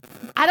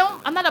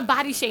a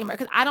body shamer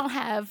because I don't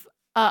have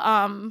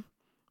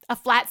a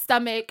flat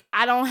stomach.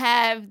 I don't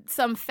have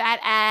some fat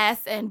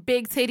ass and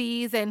big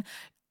titties and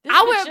This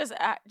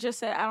bitch just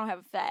said I don't have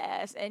a fat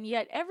ass, and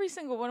yet every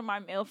single one of my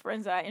male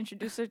friends that I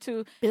introduce her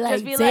to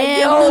just be like, damn,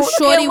 "Yo,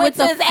 shorty look with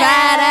the his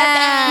fat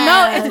ass.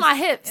 no, it's my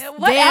hips. Damn,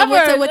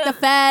 Whatever. with the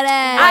fat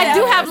ass. I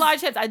do Whatever. have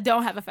large hips. I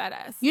don't have a fat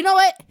ass. You know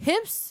what?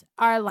 Hips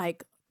are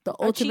like the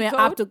ultimate code?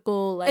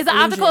 optical. Like, It's an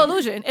optical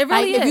illusion. It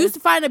really If you is.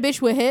 find a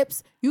bitch with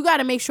hips, you got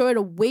to make sure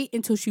to wait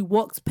until she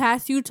walks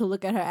past you to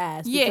look at her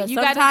ass. Yeah, Because you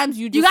sometimes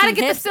gotta, you gotta see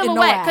get the hips and no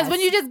silhouette because ass. when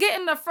you just get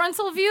in the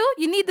frontal view,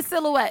 you need the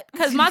silhouette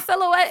because my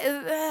silhouette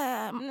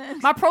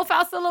is my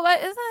profile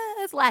silhouette is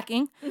it's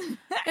lacking.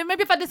 And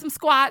maybe if I did some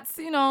squats,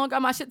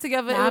 got my shit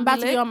together. Nah, I'm about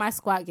to be on my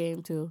squat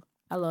game too.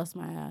 I lost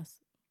my ass.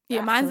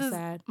 Yeah, That's so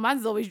sad.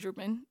 mine's always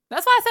drooping.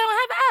 That's why I say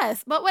I don't have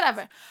ass. But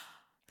whatever.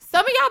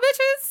 Some of y'all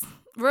bitches,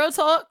 real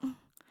talk,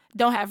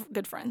 don't have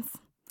good friends.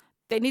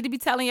 They need to be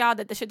telling y'all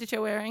that the shit that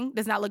you're wearing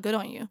does not look good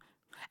on you.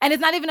 And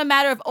it's not even a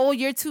matter of, oh,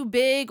 you're too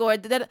big or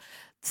that.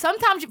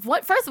 Sometimes,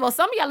 first of all,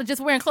 some of y'all are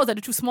just wearing clothes that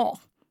are too small.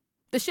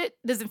 The shit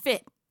doesn't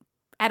fit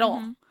at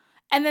all.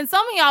 And then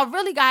some of y'all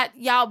really got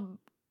y'all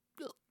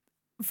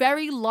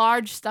very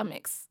large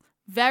stomachs.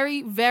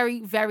 Very,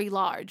 very, very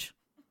large.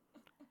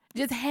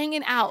 Just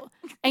hanging out.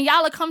 And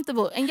y'all are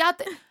comfortable. And y'all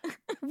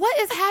what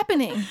is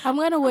happening? I'm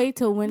going to wait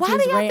till winter's Why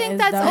do y'all rant think is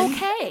that's done.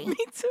 okay? Me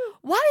too.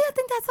 Why do y'all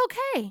think that's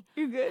okay?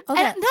 You good?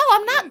 Okay. And, no,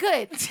 I'm not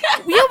good.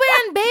 You're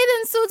wearing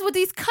bathing suits with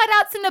these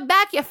cutouts in the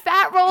back. Your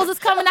fat rolls is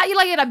coming out. You're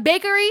like at a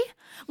bakery.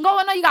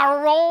 Going on, you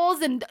got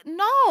rolls and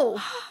no.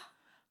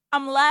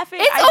 I'm laughing.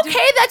 It's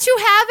okay that you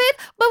have it,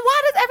 but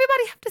why does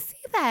everybody have to see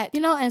that?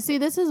 And see,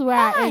 this is where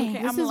Why?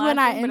 this is when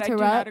I but I do not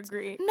interrupt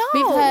agree. No.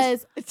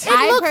 because It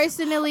I looks-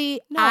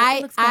 personally, No,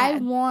 it looks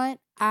bad.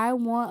 I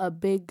want a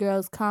big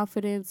girl's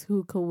confidence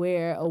who could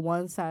wear a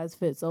one size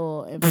fits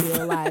all and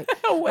feel like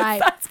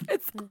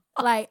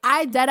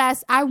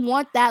I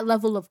want that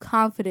level of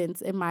confidence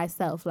in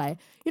myself. Like,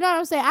 you know what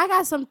I'm saying? I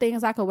got some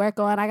things I could work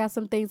on. I got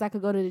some things I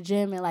could go to the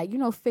gym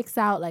and fix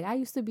out. Like, I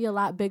used to be a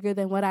lot bigger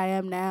than what I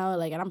am now.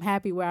 Like, and I'm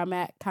happy where I'm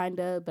at kind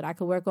of, but I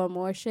could work on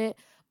more shit.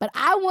 But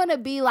I want to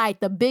be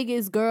like the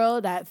biggest girl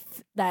that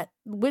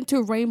went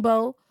to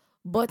Rainbow,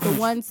 bought the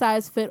one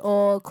size fit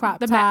all crop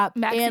The top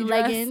maxi and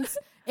dress. leggings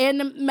and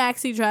the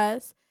maxi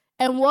dress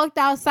and walked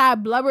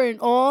outside blubber and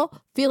all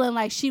feeling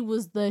like she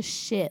was the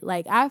shit.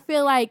 Like, I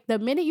feel like the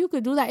minute you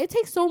could do that, it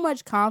takes so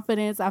much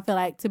confidence, I feel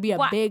like, to be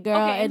a big girl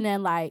and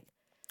then like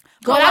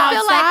go But I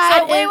feel like-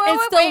 outside so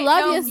and still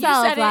love No,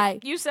 yourself. You said like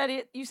it. You said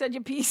it. You said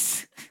your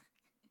piece.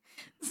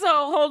 So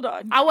hold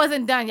on. I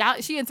wasn't done. Y'all,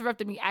 she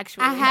interrupted me.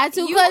 Actually, I had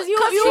to because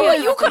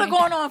you could have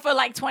gone on for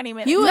like 20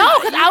 minutes.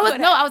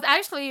 I was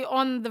actually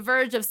on the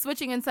verge of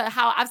switching into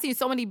how I've seen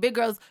so many big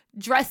girls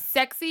dress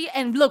sexy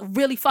and look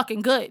really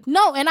fucking good.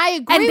 No, and I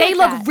agree. And they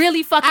look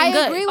really fucking good.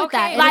 I agree with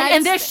that. Like,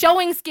 and they're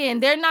showing skin.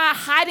 They're not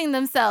hiding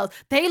themselves.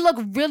 They look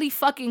really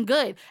fucking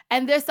good.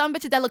 And there's some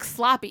bitches that look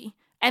sloppy.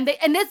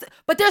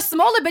 But there's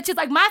smaller bitches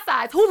like my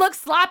size who look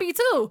sloppy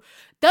too.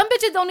 Them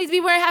bitches don't need to be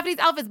wearing half of these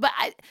outfits. But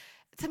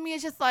to me,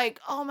 it's just like,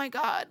 oh my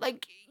God,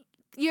 like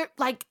you're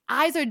like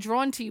eyes are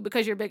drawn to you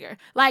because you're bigger.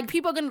 Like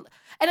people are gonna,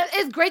 and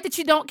it's great that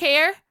you don't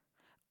care,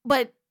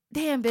 but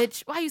damn,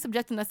 bitch, why are you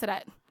subjecting us to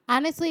that?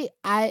 Honestly,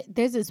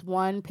 there's this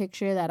one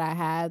picture that I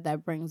have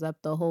that brings up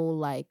the whole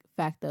like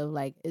fact of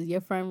like, is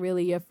your friend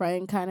really your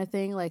friend kind of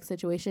thing, like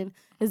situation.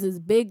 Is this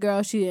big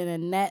girl, she in a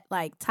net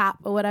like top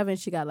or whatever, and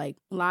she got like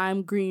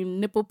lime green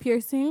nipple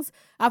piercings.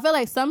 I feel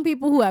like some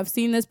people who have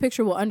seen this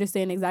picture will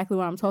understand exactly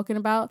what I'm talking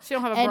about. She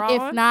don't have a bra on?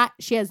 And if not,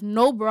 she has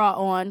no bra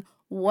on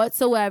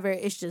whatsoever.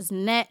 It's just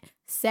net,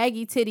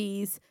 saggy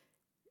titties,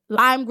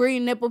 lime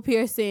green nipple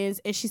piercings,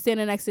 and she's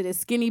standing next to this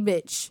skinny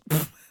bitch.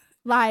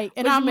 Like,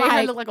 and I'm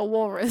like, look like a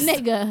walrus,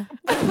 nigga.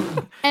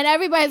 And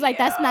everybody's like,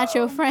 that's not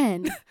your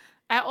friend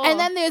at all. And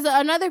then there's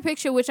another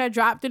picture which I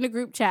dropped in the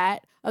group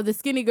chat of the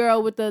skinny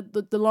girl with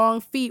the long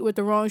feet with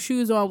the wrong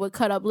shoes on with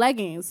cut up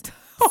leggings.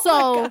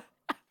 So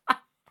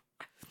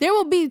there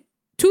will be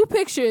 2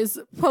 pictures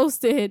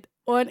posted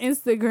on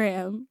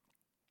Instagram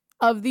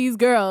of these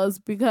girls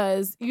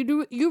because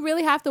you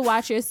really have to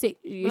watch your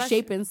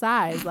shape and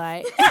size.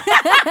 Like,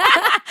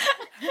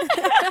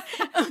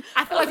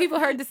 I feel like people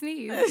heard the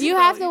sneeze. You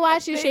have to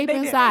watch your shape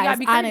and size,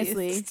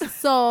 honestly.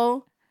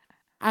 So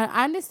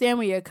I understand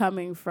where you're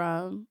coming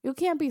from. You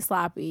can't be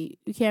sloppy.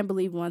 You can't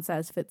believe one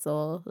size fits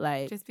all.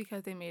 Like, just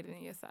because they made it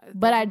in your size.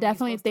 But I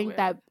definitely think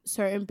that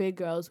certain big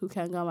girls who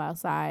can go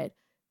outside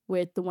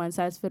with the one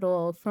size fit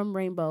all from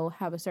Rainbow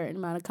have a certain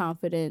amount of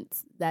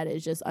confidence that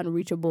is just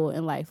unreachable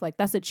in life. Like,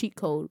 that's a cheat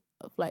code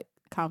of like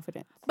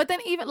confidence. But then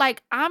even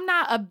like, I'm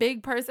not a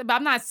big person, but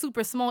I'm not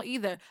super small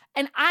either.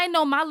 And I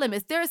know my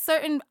limits. There are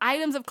certain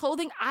items of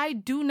clothing I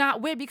do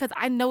not wear because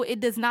I know it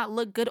does not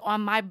look good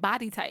on my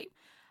body type.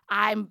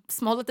 I'm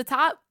small at the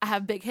top. I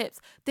have big hips.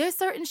 There's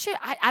certain shit.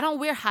 I don't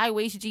wear high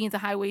waist jeans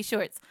and high waist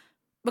shorts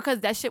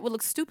because that shit would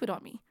look stupid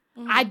on me.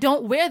 Mm-hmm. I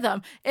don't wear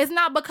them. It's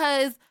not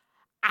because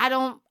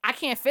I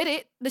can't fit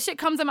it. The shit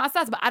comes in my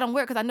size, but I don't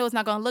wear it because I know it's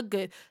not going to look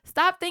good.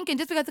 Stop thinking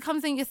just because it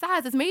comes in your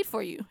size, it's made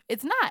for you.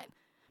 It's not.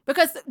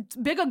 Because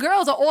bigger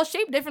girls are all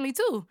shaped differently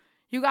too.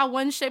 You got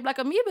one shaped like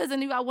amoebas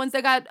and you got ones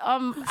that got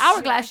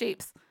hourglass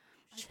shapes.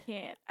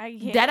 I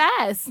can't. Dead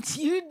ass.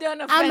 You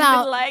done offended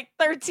like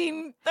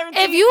 13.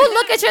 If you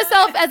look at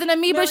yourself as an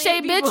amoeba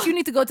shaped bitch, you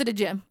need to go to the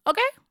gym.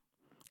 Okay?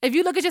 If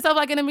you look at yourself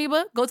like an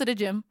amoeba, go to the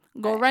gym.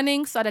 Go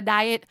running, start a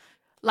diet,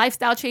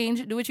 lifestyle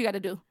change, do what you got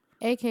to do.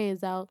 AK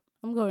is out.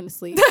 I'm going to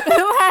sleep.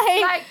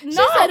 Like, no.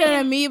 She said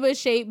an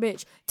amoeba-shaped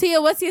bitch.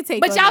 Tia, what's your take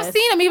but on y'all this?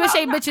 seen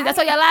amoeba-shaped bitches. That's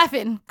why y'all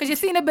laughing. Because you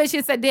seen a bitch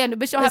and said, damn, the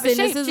bitch don't have a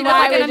shape. This is she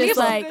why looks like an we're just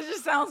amoeba. like... This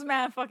just sounds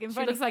mad fucking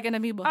funny. She looks like an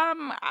amoeba.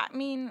 I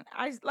mean,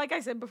 like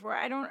I said before,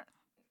 I don't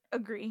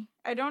agree.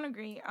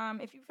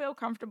 If you feel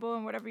comfortable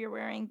in whatever you're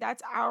wearing,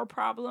 that's our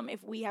problem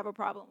if we have a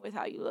problem with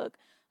how you look.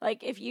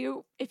 Like, if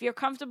you're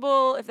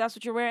comfortable, if that's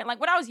what you're wearing. Like,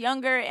 when I was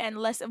younger and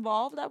less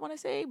evolved, I want to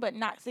say, but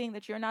not saying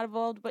that you're not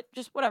evolved, but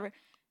just whatever.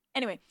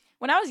 Anyway,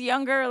 when I was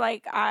younger,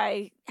 like,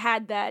 I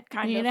had that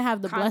kind of You didn't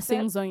have the concept.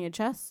 blessings on your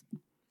chest?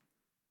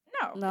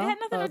 No, it had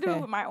nothing to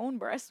do with my own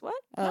breasts. What?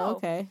 Oh, no.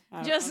 okay.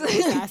 Just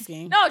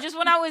asking. No, just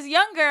when I was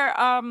younger,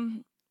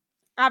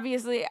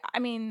 obviously, I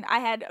mean, I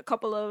had a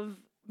couple of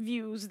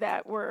views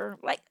that were,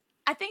 like,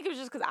 I think it was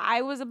just because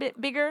I was a bit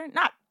bigger,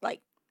 not,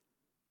 like,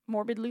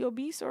 morbidly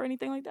obese or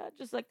anything like that.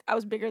 Just, like, I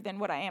was bigger than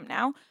what I am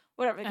now,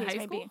 whatever the case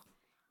may be.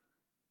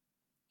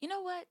 You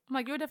know what? I'm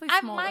like, you were definitely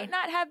smaller. I might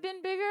not have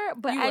been bigger,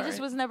 but I just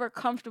was never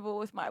comfortable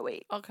with my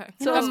weight. Okay.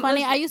 You know what's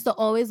funny? I used to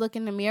always look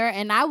in the mirror,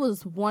 and I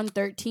was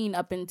 113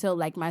 up until,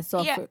 like, my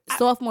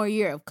sophomore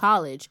year of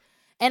college.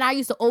 And I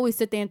used to always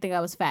sit there and think I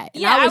was fat.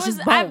 And I was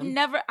just boned.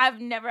 I've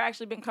never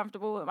actually been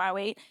comfortable with my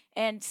weight.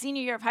 And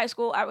senior year of high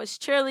school, I was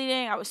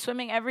cheerleading. I was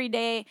swimming every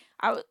day.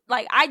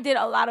 I did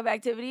a lot of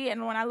activity.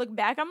 And when I look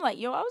back, I'm like,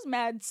 yo, I was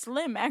mad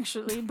slim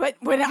actually. But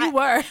when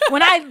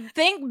I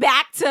think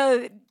back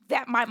to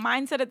that, my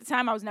mindset at the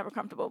time, I was never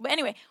comfortable. But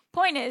anyway,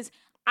 point is,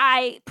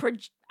 I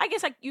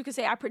guess like you could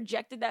say I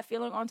projected that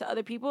feeling onto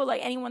other people.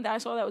 Like anyone that I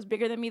saw that was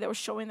bigger than me, that was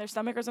showing their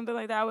stomach or something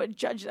like that, I would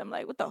judge them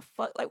like, what the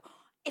fuck? Like,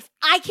 if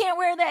I can't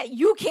wear that,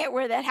 you can't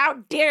wear that. How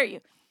dare you?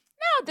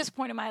 Now, at this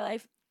point in my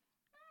life,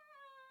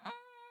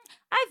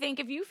 I think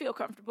if you feel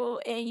comfortable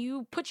and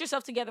you put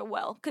yourself together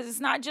well, because it's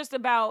not just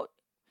about,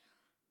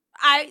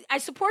 I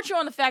support you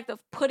on the fact of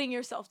putting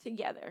yourself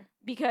together.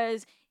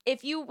 Because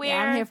if you wear...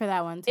 Yeah, I'm here for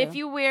that one, too. If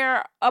you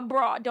wear a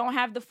bra, don't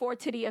have the 4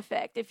 titty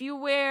effect. If you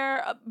wear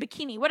a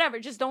bikini, whatever,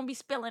 just don't be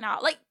spilling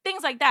out. Like,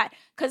 things like that.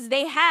 Because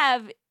they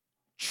have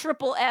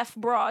triple F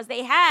bras.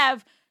 They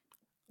have...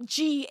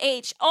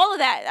 GH, all of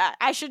that,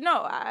 I should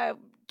know.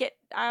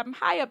 I'm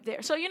high up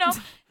there. So,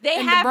 they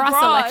In have the bra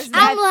bras selection.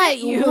 that I'm like,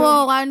 fit you.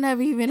 whoa, I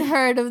never even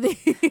heard of these.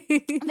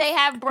 They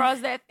have bras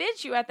that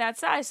fit you at that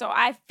size. So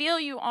I feel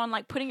you on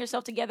like putting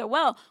yourself together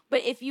well.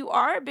 But if you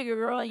are a bigger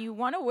girl and you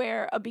want to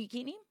wear a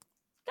bikini,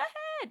 go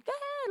ahead.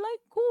 Like,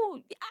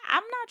 cool.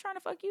 I'm not trying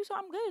to fuck you, so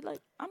I'm good. Like,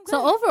 I'm good.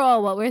 So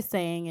overall, what we're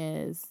saying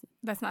is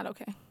That's not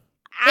okay.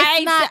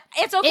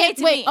 It's okay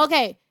to me.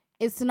 Okay.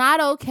 It's not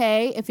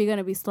okay if you're going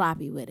to be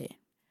sloppy with it.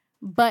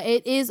 But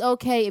it is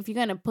okay if you're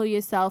going to pull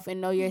yourself and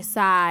know your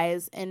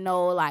size and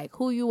know, like,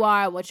 who you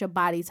are, what your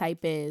body type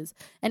is.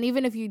 And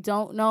even if you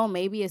don't know,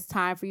 maybe it's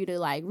time for you to,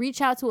 like,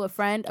 reach out to a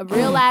friend, a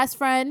real-ass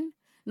friend,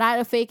 not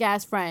a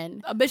fake-ass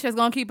friend. A bitch that's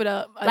going to keep it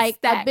up. Like,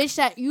 stack. a bitch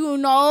that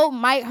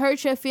might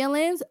hurt your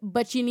feelings,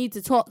 but you need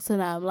to talk to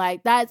them.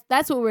 Like,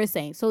 that's what we're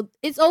saying. So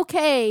it's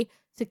okay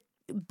to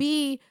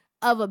be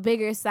of a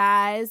bigger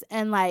size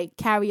and like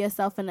carry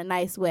yourself in a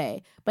nice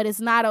way, but it's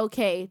not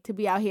okay to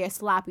be out here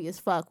sloppy as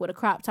fuck with a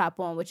crop top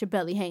on with your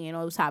belly hanging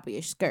on the top of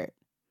your skirt.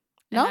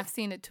 No, And I've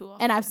seen it too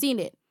often. And I've seen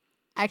it.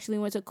 Actually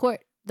went to court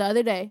the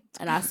other day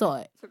and I saw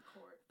it.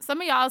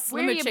 Some of y'all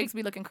slimmer you chicks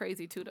be looking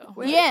crazy too though.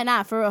 Yeah,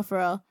 nah, for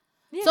real.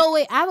 Yeah. So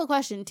wait, I have a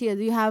question, Tia.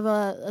 Do you have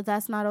a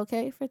that's not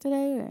okay for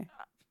today? Or?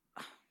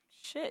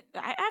 Shit.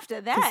 After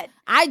that,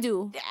 I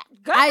do.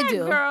 go I ahead,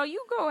 do. girl.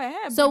 You go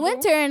ahead. So boo-boo.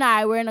 Winter and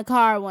I were in a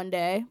car one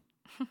day.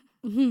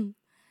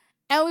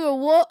 And we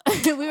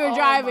were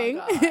driving.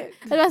 Oh my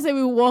God. I say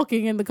we were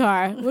walking in the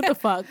car. What the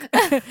fuck?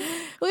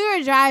 We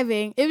were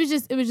driving. It was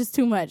just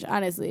too much,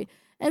 honestly.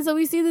 And so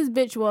we see this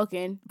bitch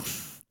walking.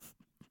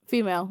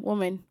 Female,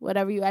 woman,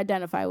 whatever you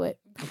identify with.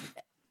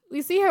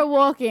 We see her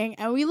walking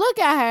and we look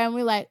at her and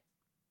we're like,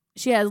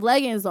 she has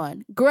leggings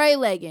on, gray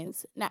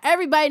leggings. Now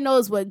everybody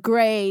knows what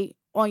gray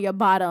on your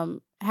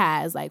bottom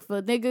has. Like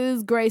for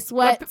niggas, gray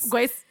sweats.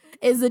 Grace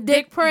is a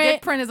dick print.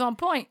 Dick print is on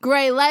point.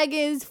 Gray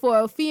leggings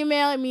for a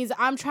female. It means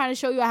I'm trying to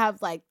show you I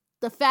have like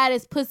the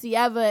fattest pussy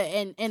ever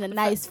in a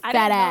nice I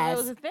fat didn't know ass. that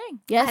was a thing.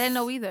 Yes. I didn't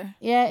know either.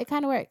 Yeah, it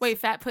kind of works. Wait,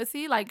 fat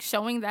pussy? Like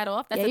showing that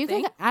off? That's yeah, a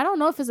thing? I don't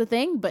know if it's a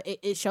thing, but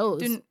it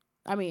shows. Dude,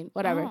 I mean,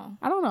 whatever. Oh.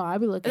 I don't know. I'll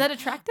be is looking. that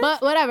attractive?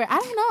 But whatever. I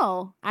don't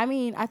know. I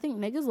mean, I think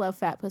niggas love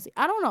fat pussy.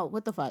 I don't know.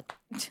 What the fuck?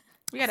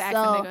 we gotta ask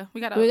So, a nigga. We're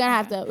gonna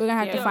have to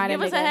Yo, find a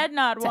give us nigga a head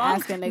nod, to Wong.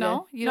 ask a nigga.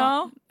 No, you No?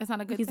 don't. That's not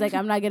a good He's thing. like,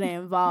 I'm not getting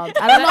involved.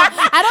 I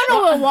don't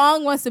know when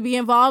Wong wants to be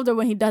involved or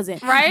when he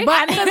doesn't. Right?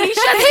 But he should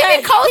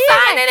be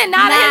co-signing and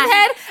nodding Nah. his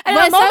head. And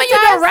But the moment you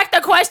sometimes- direct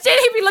the question,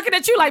 he be looking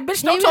at you like,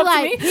 bitch, He don't be talk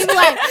like, to me. he be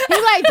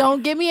like,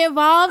 don't get me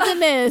involved in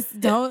this.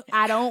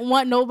 I don't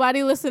want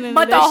nobody listening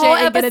But to the this whole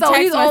shit and get a episode,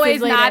 text he's message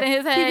always later. nodding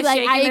his head, He be like,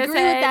 I shaking his agree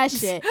with head. that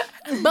shit.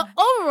 But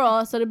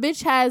overall, so the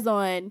bitch has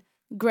on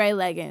gray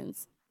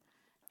leggings.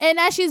 And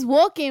as she's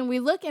walking, we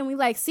look and we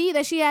like see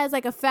that she has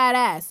like a fat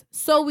ass.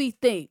 So we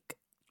think.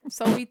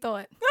 So we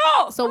thought.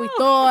 No. So we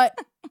thought.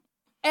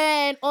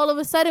 And all of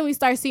a sudden we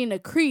start seeing a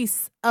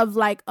crease of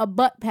like a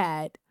butt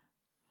pad.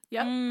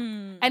 Yep.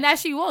 Mm. And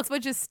as she walks, we're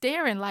just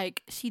staring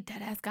like, she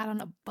dead ass got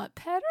on a butt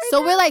pad right So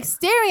now? we're like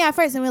staring at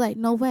first and we're like,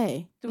 no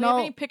way. Do we have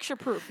any picture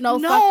proof? No,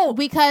 No.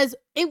 because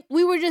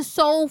we were just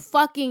so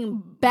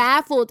fucking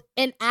baffled.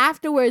 And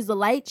afterwards, the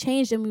light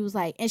changed, and we was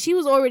like, and she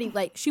was already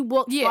like, she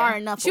walked far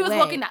enough. She was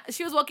away.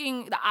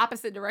 walking the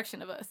opposite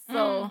direction of us. So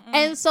Mm-mm.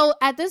 And so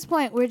at this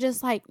point, we're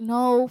just like,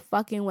 no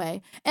fucking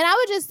way. And I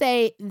would just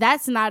say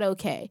that's not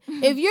okay.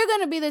 If you're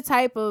gonna be the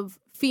type of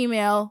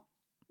female,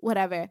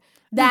 whatever,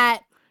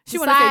 that she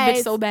wanted to say bitch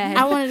decides- so bad.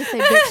 I wanted to say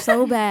bitch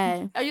so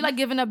bad. Are you like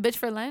giving up bitch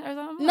for Lent or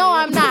something? No,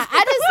 I'm not.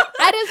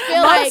 I just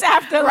feel Months like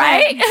after,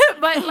 Right?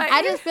 But like,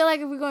 I just feel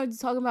like if we're going to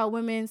talk about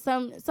women,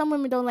 some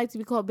women don't like to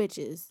be called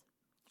bitches.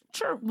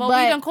 True. well,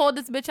 but- we done called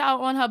this bitch out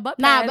on her butt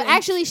Nah, pad but and-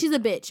 actually she's a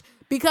bitch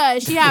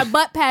because she had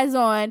butt pads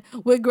on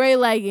with gray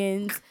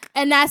leggings,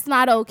 and that's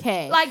not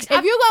okay. Like, if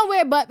you're gonna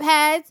wear butt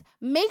pads,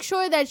 make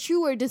sure that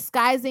you are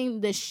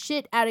disguising the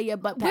shit out of your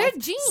butt pads. Wear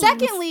jeans.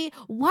 Secondly,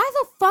 why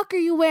the fuck are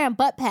you wearing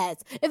butt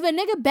pads? If a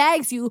nigga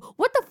bags you,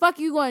 what the fuck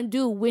are you gonna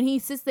do when he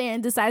sits there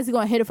and decides he's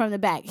gonna hit it from the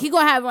back? He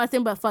gonna have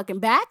nothing but fucking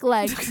back?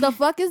 Like, the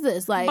fuck is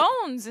this? Like,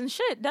 Bones and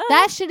shit. Duh.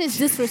 that shit is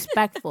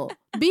disrespectful.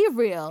 Be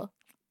real.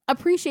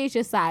 Appreciate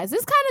your size.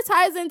 This kind of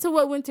ties into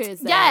what Winter is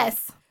saying.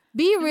 yes.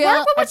 Be real.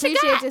 Work with what you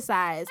Appreciate got. your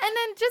size. And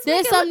then just There's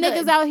make it some look niggas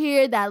good. out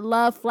here that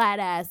love flat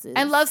asses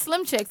and love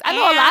slim chicks. I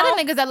know a lot of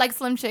niggas that like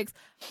slim chicks.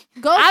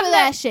 Go I've for met-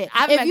 that shit.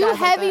 I've If met you guys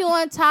like heavy that.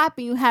 on top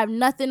and you have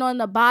nothing on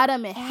the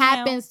bottom, it Damn.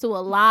 happens to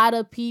a lot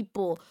of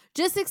people.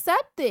 Just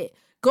accept it.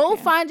 Go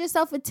find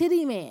yourself a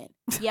titty man.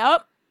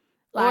 Yep.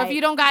 Or if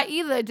you don't got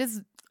either,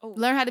 just Oh.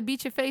 learn how to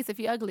beat your face if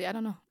you're ugly. I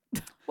don't know.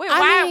 Wait,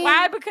 I mean,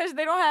 why? Because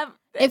they don't have.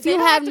 if they you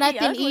don't have to be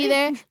nothing ugly.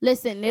 either,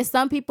 listen, there's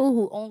some people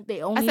who only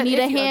said need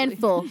a if you're ugly.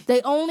 handful.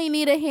 They only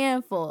need a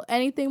handful.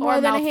 Anything Or more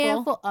a than mouthful. a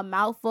handful, a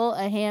mouthful,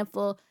 a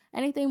handful,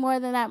 anything more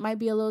than that might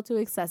be a little too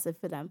excessive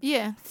for them.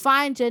 Yeah.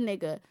 Find your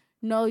nigga.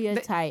 Know your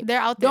type. They're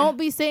out there. Don't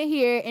be sitting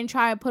here and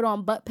try and put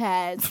on butt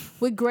pads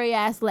with gray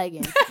ass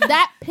leggings.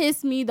 That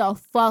pissed me the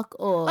fuck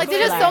off. Like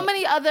there's just so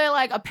many other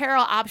like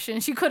apparel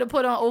options she could have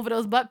put on over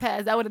those butt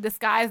pads that would have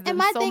disguised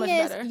them so much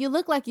better. And you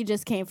look like you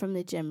just came from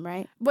the gym,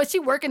 right? But she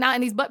working out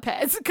in these butt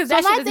pads because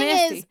that shit is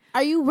nasty.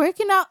 Are you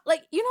working out?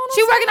 Like, you know what I'm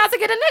saying? She working out to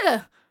get a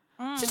nigga.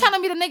 She's trying to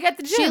meet a nigga at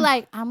the gym. She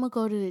like, I'm gonna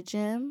go to the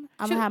gym.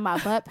 I'm gonna have my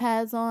butt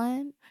pads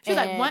on. She's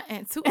like 1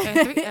 and 2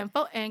 and 3 and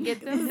 4 and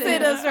get them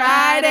sit-ups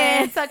right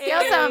and tuck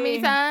your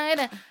tummy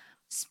tight.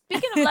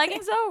 Speaking of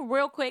leggings, though,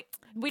 real quick,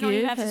 we don't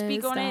even have to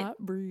speak on it.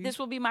 Breathe. This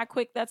will be my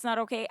quick. That's not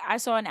okay. I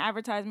saw an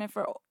advertisement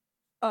for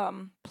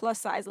plus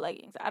size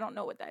leggings. I don't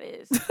know what that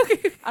is.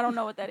 I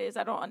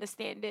don't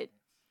understand it.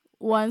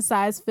 One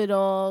size fit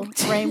all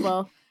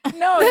rainbow.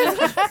 No.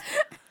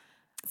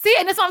 See,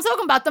 and that's what I'm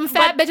talking about. Them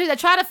fat bitches that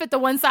try to fit the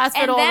one size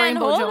fit all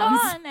rainbow Jones.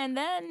 And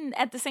then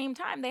at the same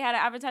time, they had an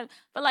advertisement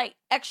for like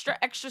extra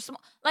small.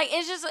 Like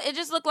it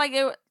just looked like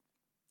they were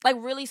like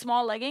really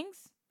small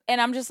leggings. And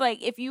I'm just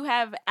like, if you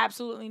have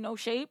absolutely no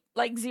shape,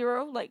 like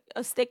zero, like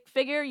a stick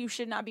figure, you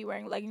should not be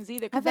wearing leggings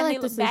either. Because then they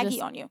look baggy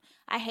on you.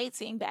 I hate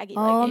seeing baggy leggings.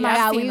 Oh my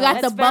God, when you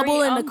got the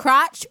bubble in the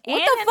crotch. What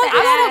the fuck?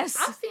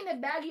 I've seen it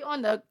baggy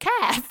on the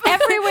calf.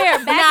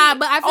 Everywhere. Baggy. Nah,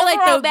 but I feel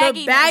like the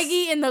bagginess.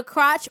 baggy in the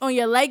crotch on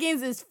your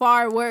leggings is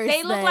far worse.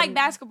 They look like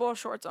basketball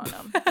shorts on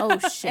them. Oh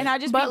shit. And I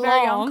just be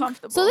very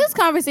uncomfortable. So this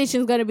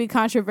conversation is going to be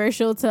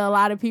controversial to a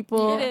lot of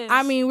people. It is.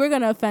 I mean, we're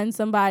going to offend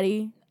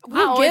somebody.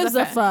 Who gives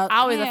a fuck? I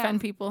always offend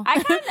people. I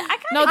kind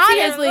no, of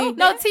honestly,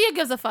 no, Tia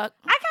gives a fuck.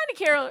 I kind of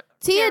care.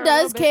 Tia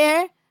does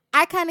care.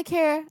 I kind of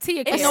care.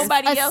 Tia cares. And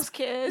nobody else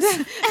cares.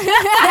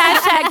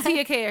 Hashtag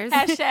Tia cares.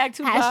 Hashtag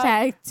Tupac.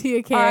 Hashtag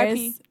Tia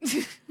cares.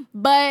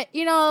 But,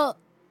 you know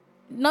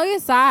your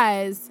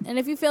size. And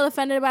if you feel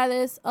offended by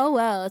this, oh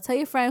well. Tell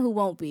your friend who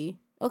won't be.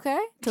 Okay?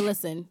 To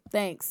listen.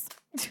 Thanks.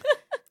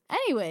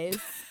 Anyways.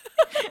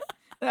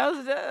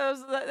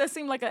 That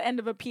seemed like an end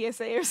of a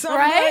PSA or something.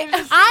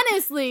 Right?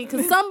 Honestly,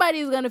 because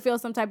somebody's going to feel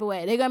some type of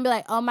way. They're going to be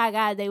like, oh my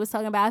God, they was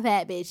talking about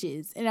fat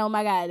bitches. And oh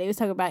my God, they was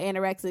talking about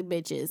anorexic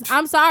bitches.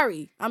 I'm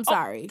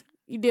sorry.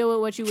 You deal with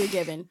what you were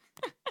given.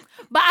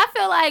 But I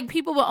feel like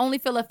people will only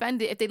feel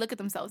offended if they look at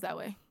themselves that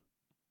way.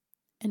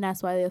 And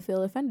that's why they'll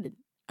feel offended.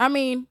 I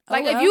mean,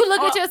 like if you look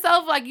at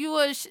yourself like you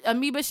a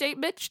amoeba-shaped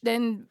bitch,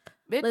 then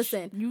bitch,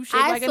 listen, you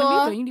shaped like an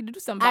amoeba. You need to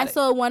do something about it. I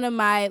saw one of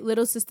my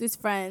little sister's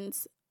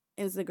friends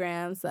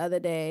Instagrams the other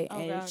day,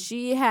 and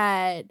she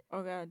had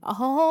a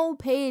whole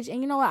page,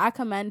 and you know what, I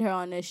commend her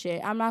on this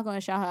shit. I'm not gonna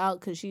shout her out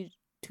because she's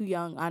too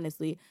young,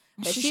 honestly,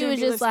 but she was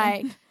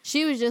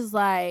just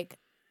like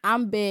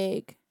I'm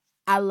big,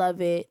 I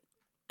love it,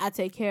 I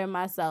take care of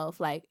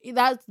myself. Like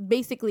that's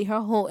basically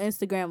her whole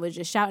Instagram was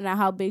just shouting out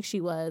how big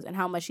she was and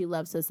how much she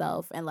loves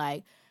herself, and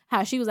like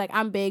how she was like,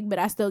 I'm big, but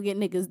I still get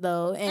niggas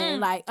though, and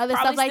like other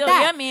stuff like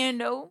that. Yeah, man,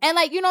 though. And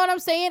like, you know what I'm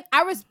saying?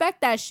 I respect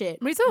that shit.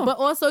 Me too. But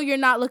also, you're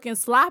not looking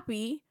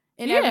sloppy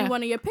in every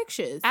one of your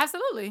pictures.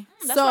 Absolutely.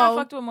 That's why I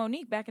fucked with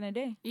Monique back in the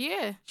day.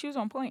 Yeah, she was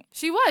on point.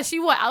 She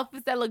wore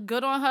outfits that looked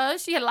good on her.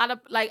 She had a lot of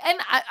like, and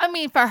I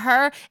mean, for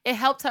her, it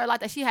helped her a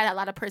lot that she had a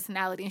lot of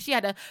personality, and she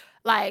had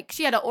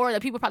an aura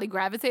that people probably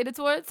gravitated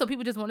towards. So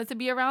people just wanted to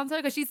be around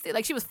her because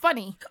she was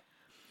funny,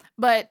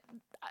 but.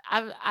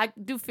 I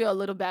do feel a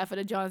little bad for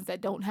the Johns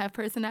that don't have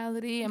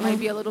personality and might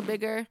be a little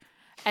bigger.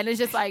 And it's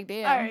just like,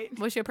 damn, right.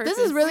 What's your purpose?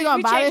 This is really going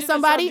to bother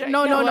somebody.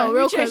 No,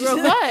 real quick.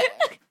 What?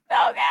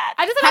 Oh, God.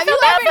 Have you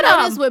ever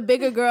noticed with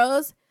bigger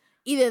girls,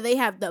 either they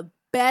have the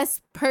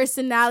best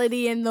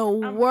personality in the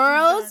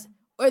world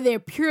or they're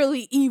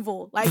purely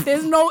evil. Like,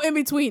 there's no in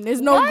between.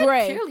 There's no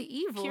gray. Purely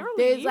evil?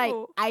 There's like,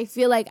 I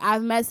feel like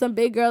I've met some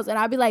big girls and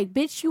I'll be like,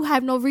 bitch, you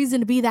have no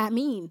reason to be that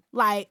mean.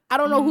 Like, I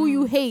don't know who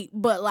you hate,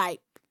 but like,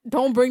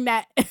 don't bring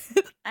that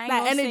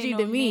that energy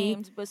to me.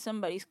 Names, but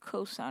somebody's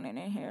co-signing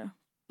in here.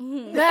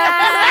 And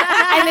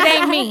it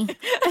ain't me.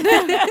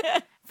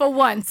 For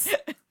once.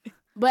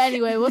 But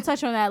anyway, we'll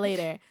touch on that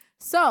later.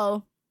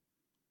 So,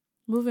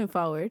 moving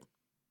forward.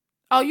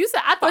 Oh, you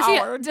said, I thought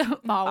Forward.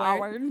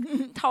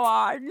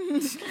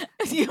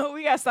 Yo,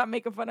 we gotta stop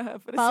making fun of her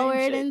for the same shit.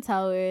 Forward and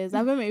towers.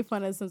 I've been made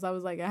fun of since I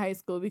was like in high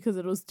school because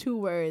of those 2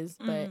 words,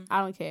 but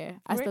I don't care.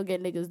 I still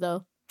get niggas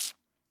though.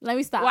 Let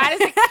me stop.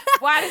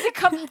 Why does it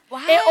come?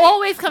 It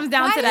always comes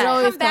down to that. It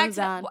always comes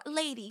down.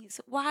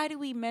 Ladies, why do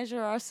we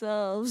measure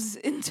ourselves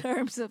in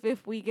terms of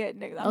if we get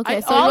niggas?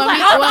 Okay, so you want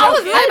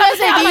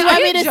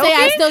me to say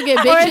I still get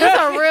bitches?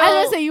 I was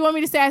gonna say you want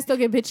me to say I still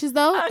get bitches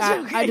though?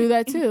 I do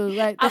that too.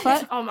 Like the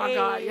fuck? Oh my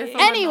God. You're so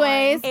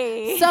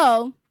anyways,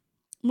 so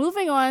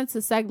moving on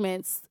to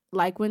segments,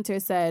 like Winter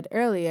said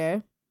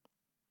earlier,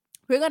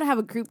 we're gonna have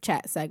a group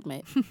chat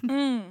segment.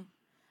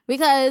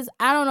 Because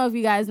I don't know if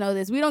you guys know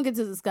this, we don't get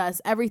to discuss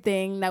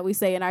everything that we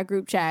say in our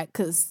group chat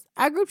because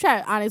our group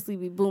chat honestly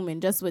be booming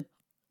just with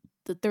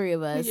the 3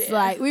 of us. Yeah.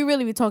 Like, we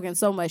really be talking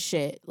so much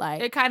shit.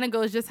 Like, it kind of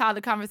goes just how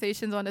the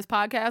conversations on this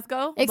podcast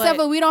go. Except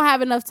for we don't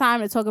have enough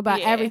time to talk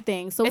about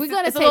everything. So we're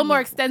going to It's a little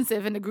more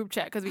extensive in the group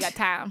chat because we got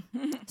time.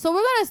 So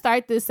we're going to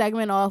start this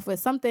segment off with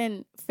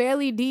something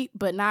fairly deep,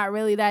 but not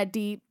really that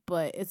deep.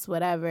 but it's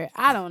whatever.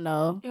 I don't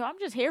know. Yo, I'm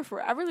just here for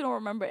it. I really don't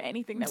remember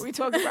anything that we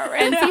talk about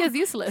right And now. T is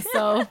useless,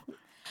 so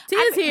T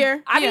is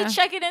here. I be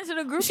checking into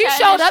the group she chat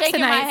showed and up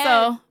shaking my tonight, head.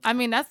 so I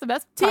mean that's the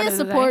best T part is of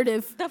the day.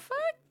 supportive. The fuck?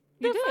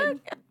 You The did.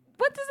 fuck?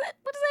 What does that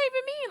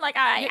even mean? Like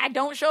I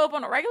don't show up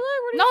on a regular?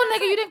 What are No, you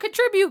nigga, you didn't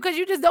contribute because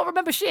you just don't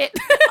remember shit.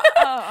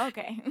 Oh,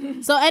 okay.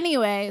 So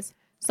anyways,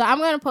 so I'm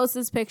going to post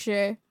this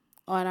picture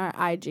on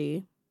our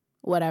IG.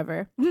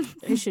 Whatever.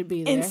 It should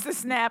be there. Insta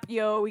snap,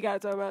 yo. We gotta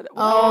talk about that.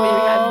 Oh,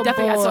 yeah, we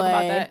definitely gotta talk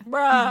about that.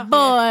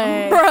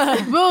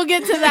 Bruh. Boy. We'll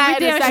get to that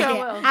We in a damn sure second.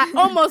 will. I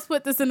almost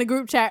put this in the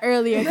group chat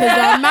earlier because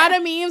the amount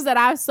of memes that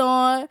I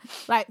saw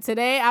like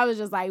today, I was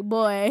just like,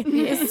 boy,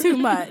 it's too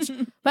much.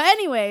 But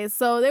anyways,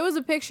 so there was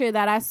a picture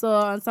that I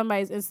saw on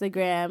somebody's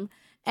Instagram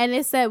and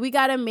it said, we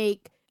gotta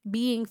make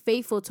being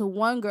faithful to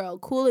one girl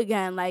cool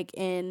again, like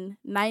in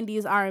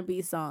 90s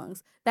R&B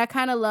songs. That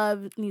kind of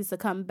love needs to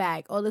come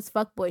back. All this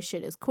fuckboy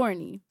shit is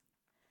corny.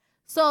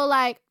 So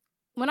like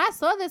when I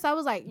saw this, I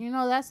was like, you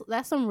know,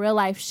 that's some real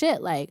life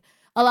shit. Like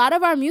a lot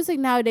of our music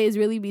nowadays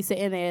really be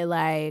sitting there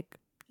like,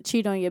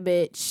 cheat on your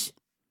bitch.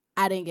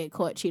 I didn't get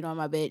caught cheating on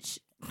my bitch.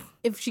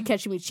 If she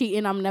catch me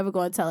cheating, I'm never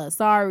going to tell her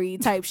sorry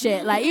type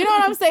shit. Like, you know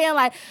what I'm saying?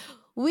 Like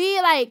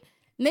we like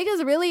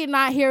niggas really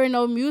not hearing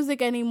no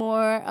music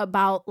anymore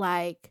about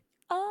like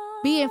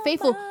being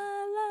faithful.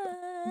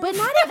 But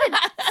not even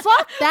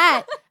fuck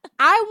that.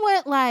 I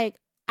want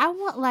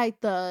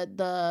like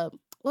the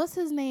what's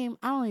his name?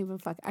 I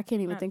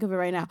can't even think of it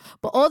right now.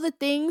 But all the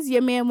things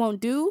your man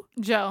won't do.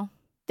 Joe.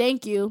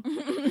 Thank you.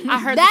 I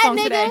heard that the song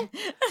nigga, today.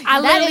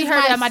 I literally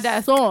heard it at my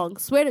desk. Song,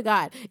 swear to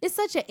God, it's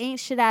such an ain't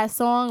shit ass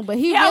song, but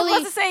he I was really.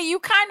 about to say you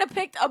kind of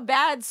picked a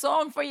bad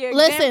song for your.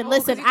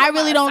 Listen. I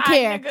really don't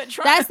care.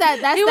 That's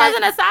he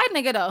wasn't a side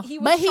nigga though. He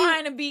was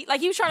trying to be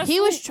like he was trying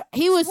to.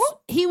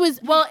 He was.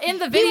 Well, in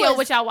the video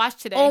which I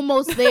watched today,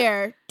 almost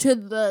there to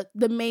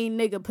the main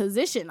nigga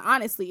position.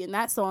 Honestly, in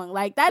that song,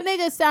 like that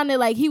nigga sounded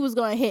like he was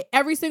gonna hit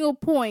every single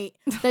point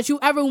that you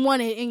ever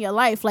wanted in your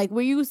life. Like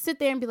where you sit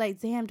there and be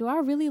like, damn, do I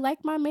really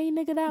like my main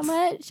nigga that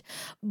much?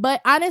 But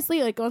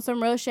honestly, like on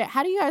some real shit,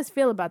 how do you guys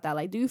feel about that?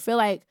 Like, do you feel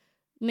like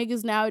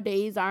niggas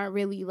nowadays aren't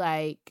really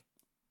like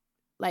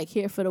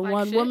here for the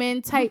one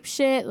woman type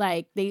shit?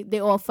 Like they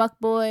all fuck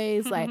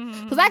boys. Like,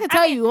 cause I can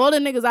tell you all the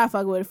niggas I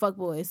fuck with are fuck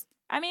boys.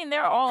 I mean,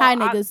 they're all hi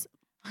niggas.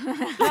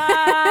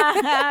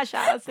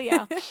 Shout out to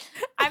y'all.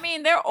 I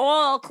mean, they're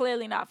all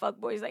clearly not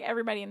fuckboys. Like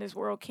everybody in this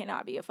world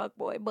cannot be a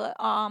fuckboy, but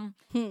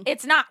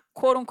it's not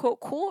quote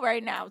unquote cool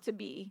right now to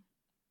be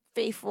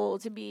faithful,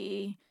 to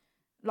be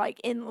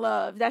like in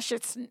love. That's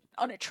just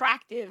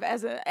unattractive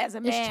as a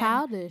man. It's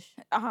childish.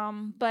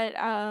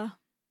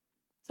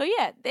 So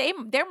yeah, they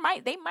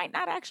might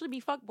not actually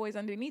be fuckboys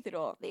underneath it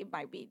all. They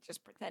might be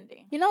just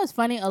pretending. You know, it's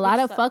funny. A lot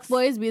of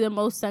fuckboys be the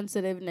most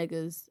sensitive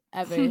niggas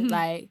ever.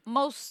 Like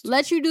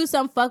let you do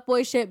some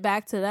fuckboy shit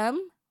back to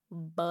them,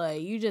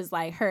 but you just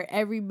like hurt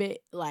every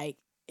bit like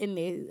in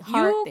their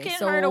heart. You can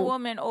hurt a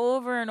woman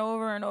over and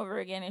over and over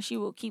again, and she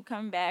will keep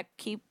coming back,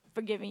 keep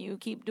forgiving you,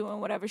 keep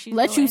doing whatever she's doing.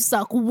 Let you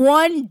suck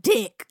one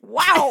dick.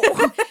 Wow.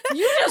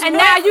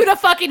 Now you the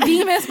fucking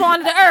demon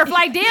spawned to the earth.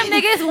 Like, damn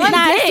niggas, one dick.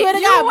 I swear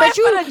to God, but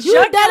you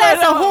dead as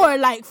a whore.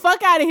 Like,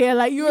 fuck out of here.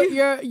 Like, you're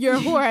a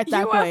whore at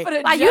that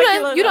point. Like,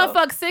 you done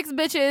fuck 6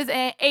 bitches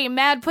and ate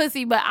mad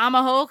pussy, but I'm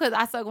a hoe because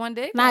I suck one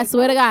dick. Nah, I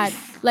swear to God.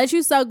 Let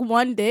you suck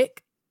one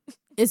dick.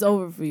 It's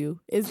over for you.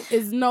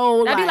 It's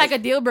no. That'd be like a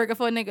deal breaker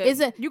for a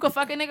nigga. You could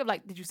fuck a nigga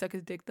like, did you suck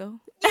his dick though?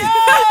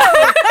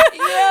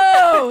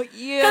 Yo. Because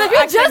if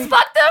you just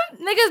fucked them,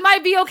 niggas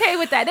might be okay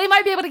with that. They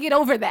might be able to get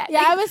over that.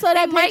 Yeah, I ever saw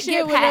that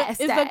picture past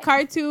it's a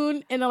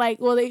cartoon and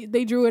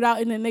they drew it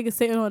out and the nigga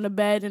sitting on the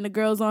bed and the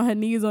girl's on her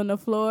knees on the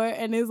floor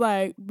and it's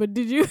like, but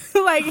did you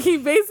like he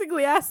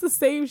basically asked the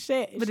same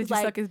shit. But did you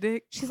suck his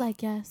dick? She's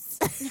like, yes.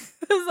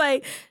 It's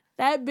like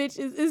that bitch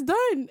is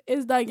done.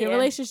 It's done. Your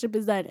relationship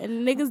is done.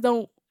 And niggas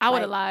don't. I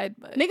would have lied.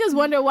 But. Niggas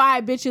wonder why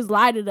bitches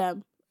lie to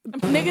them.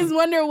 Niggas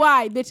wonder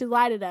why bitches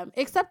lie to them.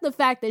 Except the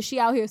fact that she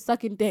out here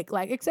sucking dick.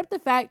 Like, except the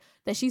fact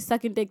that she's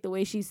sucking dick the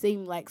way she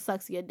seemed like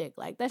sucks your dick.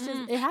 Like, that's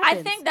just, it happens.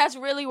 I think that's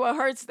really what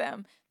hurts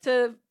them.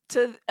 To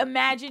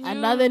imagine you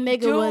another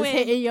nigga was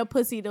hitting your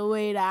pussy the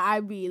way that I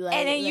be like.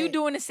 And then you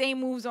doing the same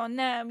moves on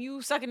them.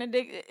 You sucking the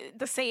dick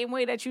the same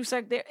way that you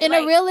suck their. In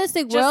a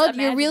realistic world,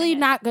 you're really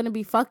not going to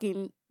be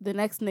fucking the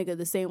next nigga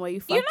the same way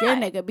you fuck your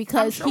nigga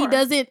because he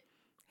doesn't.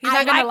 He's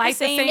not gonna like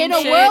the same shit. In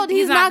a world,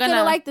 he's not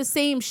gonna like the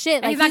same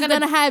shit. Like he's not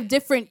gonna have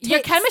different tits.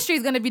 Your chemistry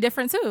is gonna be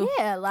different too.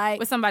 Yeah, like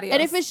with somebody else.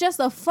 And if it's just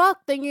a fuck,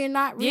 then you're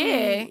not really.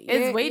 Yeah,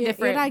 it's way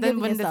different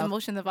than when there's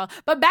emotions involved.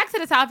 But back to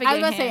the topic. I was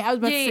about to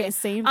say the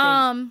same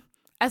thing.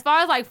 As far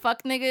as like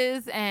fuck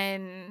niggas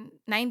and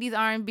 90s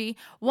R&B,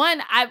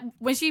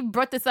 when she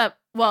brought this up,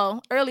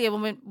 well, earlier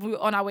when we were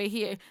on our way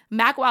here,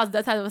 Mac Wiles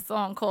does have a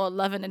song called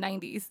 "Love in the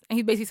 90s," and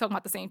he's basically talking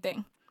about the same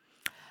thing.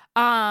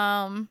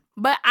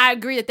 But I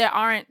agree that there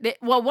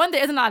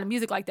isn't a lot of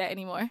music like that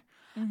anymore.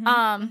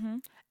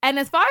 And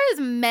as far as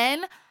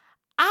men,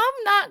 I'm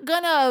not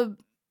gonna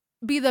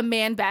be the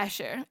man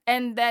basher,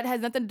 and that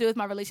has nothing to do with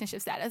my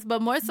relationship status,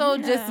 but more so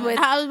just with.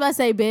 I was about to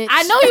say, bitch.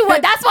 I know you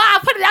would. That's why I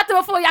put it out there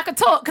before y'all could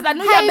talk, because I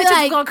knew y'all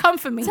bitches was gonna come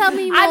for me. Tell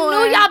me more. I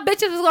knew y'all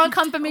bitches was gonna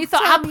come for me, so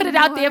I put it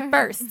out there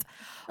first.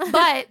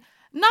 But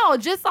no,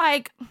 just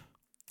like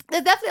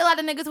there's definitely a lot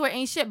of niggas who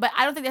ain't shit, but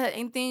I don't think that has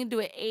anything to do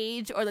with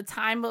age or the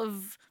time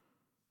of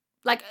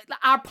like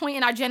our point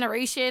in our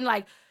generation.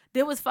 Like,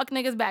 there was fuck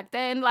niggas back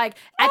then. Like,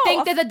 I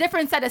think there's a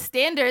different set of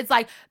standards.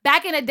 Like,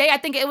 back in the day, I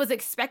think it was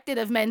expected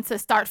of men to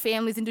start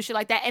families and do shit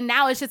like that. And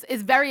now it's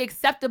very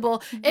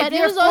acceptable. If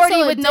you're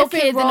 40 with no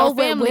kids and no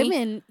family.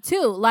 Women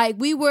too. Like,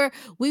 we were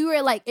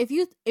like, if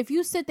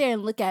you sit there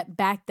and look at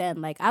back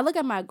then, like, I look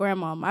at my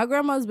grandma. My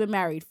grandma's been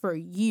married for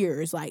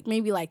years, like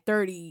maybe like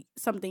 30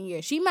 something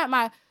years. She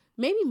met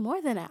maybe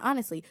more than that,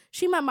 honestly.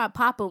 She met my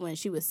papa when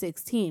she was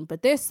 16,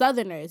 but they're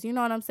Southerners, you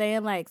know what I'm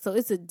saying? Like, so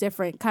it's a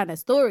different kind of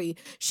story.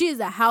 She is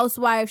a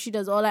housewife. She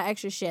does all that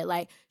extra shit.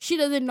 Like, she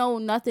doesn't know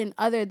nothing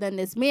other than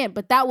this man,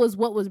 but that was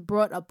what was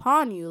brought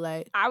upon you.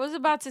 Like, I was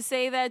about to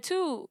say that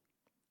too.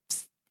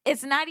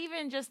 It's not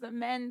even just the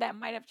men that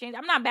might have changed.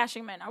 I'm not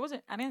bashing men.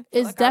 I didn't.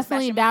 It's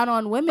definitely down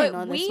on women. But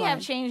on this we one. have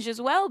changed as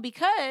well,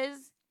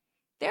 because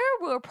there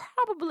were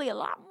probably a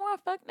lot more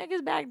fuck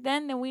niggas back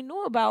then than we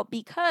knew about,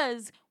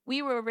 because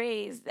we were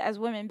raised as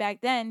women back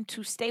then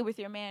to stay with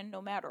your man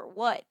no matter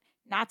what,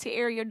 not to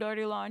air your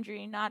dirty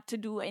laundry, not to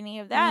do any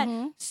of that.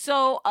 Mm-hmm.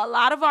 So a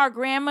lot of our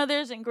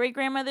grandmothers and great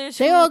grandmothers,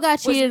 they all got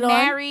cheated on,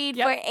 married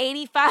for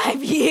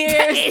 85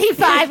 years,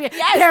 85 years,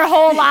 yes. Their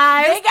whole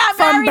lives. They got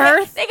from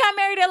married. Birth. They got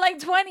married at like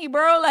 20,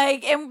 bro.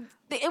 Like, and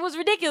it was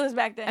ridiculous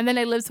back then. And then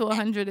they lived to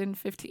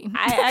 115.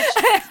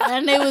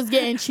 And they was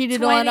getting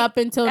cheated on up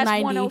until 90.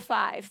 That's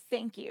 105.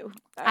 Thank you.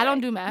 I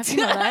don't do math. You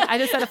know that. I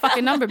just said a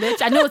fucking number,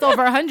 bitch. I knew it's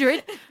over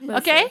 100.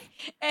 Okay?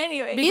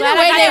 Anyway. Either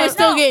way, they were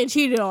still getting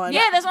cheated on.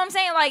 Yeah, that's what I'm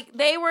saying. Like,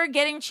 they were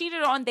getting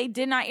cheated on. They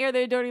did not air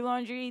their dirty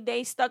laundry.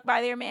 They stuck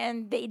by their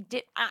man. They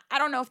did. I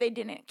don't know if they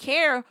didn't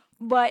care,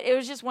 but it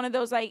was just one of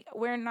those, like,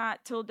 we're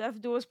not till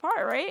death do us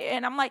part, right?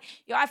 And I'm like,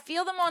 yo, I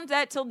feel them on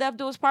that till death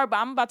do us part, but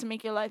I'm about to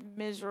make your life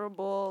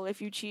miserable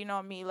if you cheat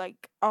on me,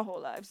 like, our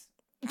whole lives.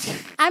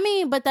 I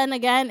mean, but then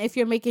again, if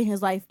you're making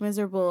his life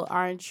miserable,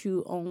 aren't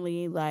you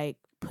only, like,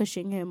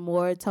 pushing him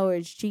more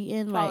towards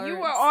cheating? Like, you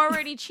were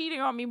already cheating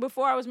on me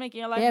before I was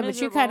making your life miserable. Yeah,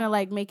 but you're kind of,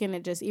 like, making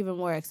it just even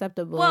more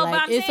acceptable. Well,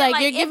 like, but it's saying,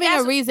 like you're giving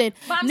a reason.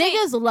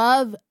 Niggas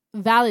love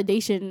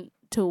validation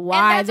to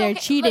why they're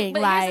cheating.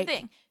 But like, here's the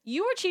thing.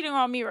 You were cheating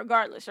on me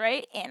regardless,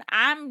 right? And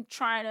I'm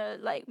trying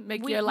to, like,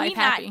 make your life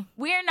happy.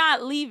 We're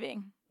not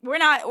leaving. We're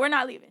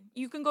not leaving.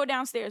 You can go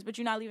downstairs, but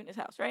you're not leaving this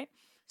house, right?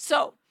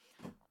 So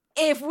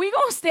if we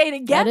gonna stay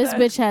together, this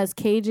bitch has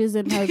cages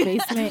in her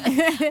basement.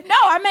 No,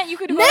 I meant you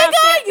could go downstairs.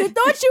 Nigga, you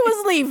thought she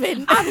was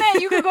leaving. I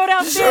meant you could go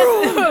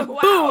downstairs.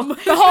 Wow.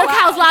 The whole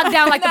house locked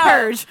down like the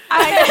purge.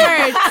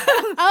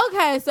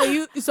 Okay,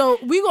 so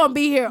we gonna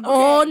be here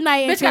all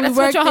night until we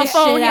work on her this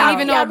phone. shit You out. don't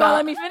even know about.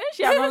 Let me finish.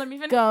 Y'all gonna let me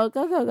finish?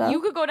 Go.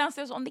 You could go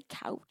downstairs on the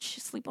couch,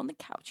 sleep on the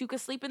couch. You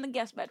could sleep in the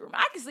guest bedroom.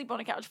 I could sleep on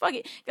the couch. Fuck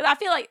it, because I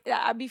feel like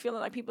I be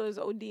feeling like people is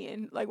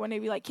ODing, like when they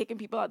be like kicking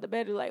people out the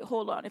bed. They're like,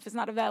 hold on, if it's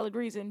not a valid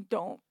reason,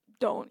 don't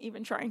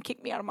even try and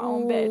kick me out of my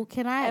own bed.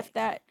 Can I? F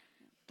that.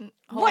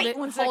 Hold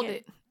Hold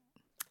it.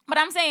 But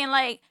I'm saying,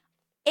 like,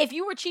 if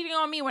you were cheating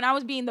on me when I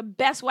was being the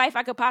best wife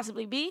I could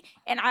possibly be,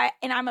 and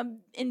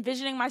I'm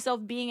envisioning myself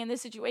being in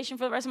this situation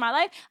for the rest of my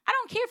life, I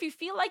don't care if you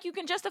feel like you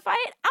can justify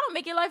it. I don't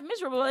make your life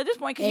miserable at this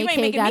point, because you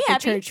ain't making me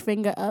happy. Church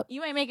finger up.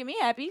 You ain't making me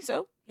happy,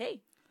 so hey,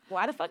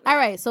 why the fuck not? All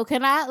right, so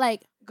can I,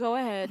 like, go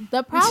ahead.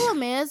 The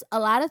problem is, a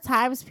lot of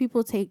times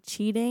people take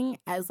cheating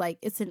as, like,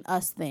 it's an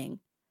us thing.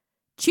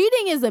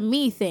 Cheating is a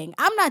me thing.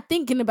 I'm not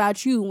thinking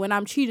about you when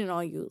I'm cheating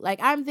on you. Like,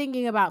 I'm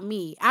thinking about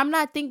me. I'm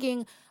not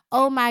thinking,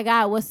 oh my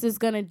God, what's this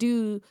gonna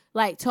do,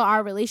 like, to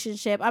our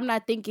relationship? I'm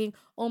not thinking,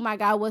 oh my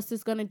God, what's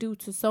this gonna do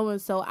to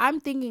so-and-so? I'm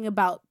thinking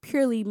about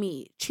purely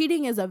me.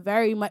 Cheating is a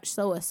very much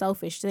so a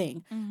selfish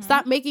thing. Mm-hmm.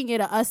 Stop making it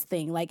a us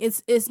thing. Like,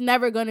 it's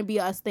never gonna be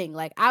a us thing.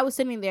 Like, I was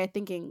sitting there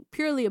thinking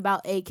purely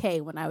about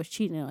AK when I was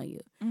cheating on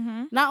you.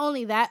 Mm-hmm. Not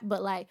only that,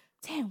 but, like,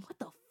 damn, what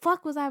the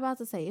fuck was I about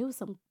to say? It was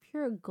some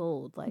pure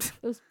gold. Like, it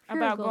was pure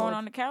about gold. going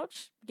on the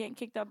couch, getting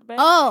kicked out the bed.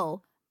 Oh,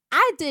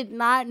 I did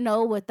not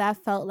know what that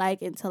felt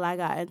like until I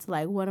got into,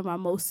 like, one of my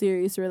most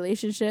serious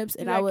relationships,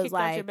 and I was kicked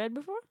like, out your bed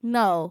before?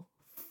 No,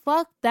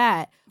 fuck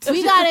that.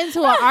 We got into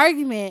an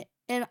argument,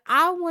 and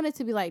I wanted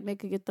to be like,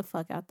 nigga, get the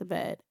fuck out the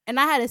bed, and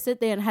I had to sit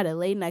there and had to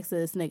lay next to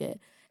this nigga,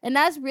 and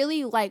that's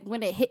really, like,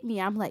 when it hit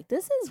me. I'm like,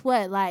 this is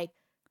what, like,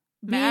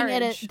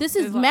 marriage. This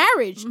is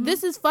marriage. Mm-hmm.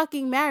 This is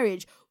fucking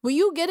marriage. When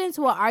you get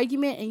into an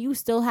argument and you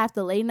still have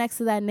to lay next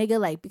to that nigga,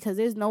 like, because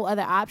there's no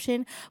other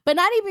option, but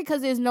not even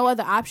because there's no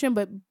other option,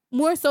 but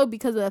more so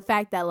because of the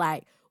fact that,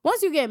 like,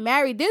 once you get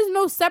married, there's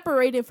no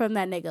separating from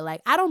that nigga.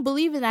 Like, I don't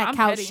believe in that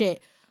couch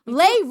shit.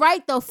 lay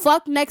right the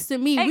fuck next to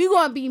me. We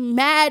gonna be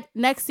mad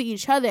next to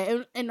each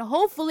other, and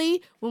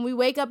hopefully when we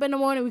wake up in the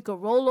morning, we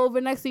could roll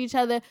over next to each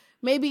other.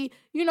 Maybe,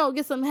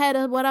 get some head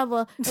or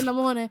whatever in the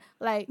morning.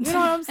 Like, you know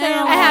what I'm saying?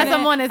 It has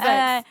some morning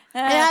sex. It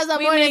has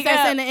some morning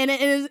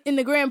sex in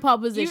the grandpa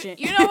position.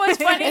 You know what's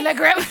funny? In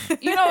the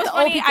You know what's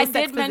funny? I did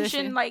position.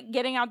 mention, like,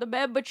 getting out the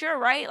bed, but you're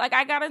right. Like,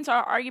 I got into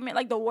an argument,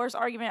 like, the worst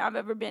argument I've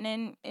ever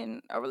been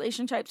in a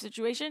relationship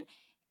situation.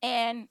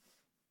 And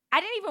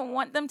I didn't even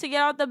want them to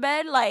get out the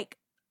bed. Like,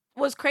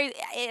 was crazy.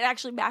 It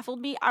actually baffled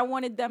me. I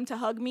wanted them to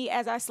hug me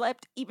as I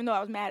slept, even though I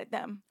was mad at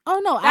them.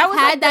 Oh no, I've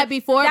had that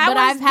before, but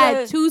I've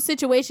had 2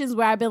 situations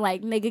where I've been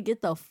like, "Nigga,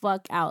 get the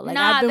fuck out!" Like,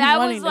 I've been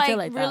wanting to feel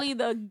like really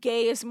the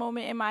gayest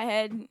moment in my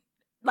head.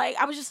 Like,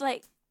 I was just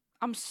like,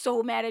 "I'm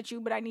so mad at you,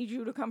 but I need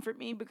you to comfort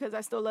me because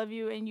I still love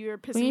you, and you're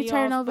pissing me off." When you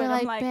turn over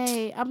like,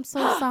 "Babe, I'm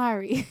so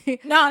sorry."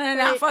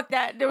 No, fuck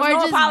that. There was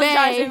no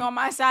apologizing on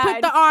my side.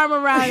 Put the arm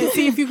around and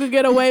see if you could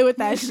get away with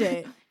that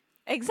shit.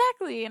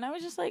 Exactly, and I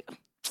was just like.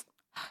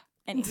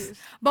 Anywho.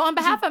 But on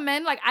behalf of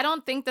men, like, I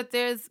don't think that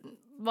there's,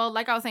 well,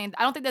 like I was saying,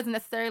 I don't think there's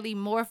necessarily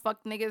more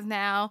fuck niggas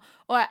now.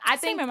 Or I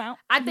think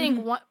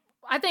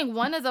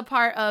one is a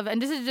part of,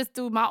 and this is just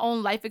through my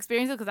own life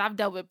experiences because I've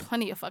dealt with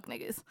plenty of fuck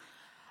niggas.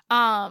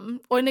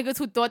 Or niggas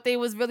who thought they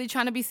was really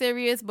trying to be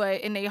serious,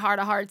 but in their heart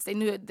of hearts, they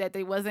knew that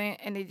they wasn't,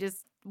 and they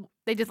just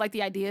like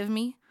the idea of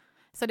me.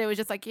 So they was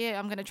just like, yeah,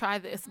 I'm gonna try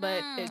this,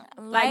 but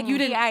you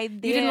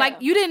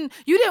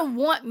didn't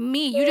want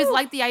me. You just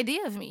liked the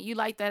idea of me. You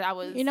liked that I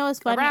was. You know, it's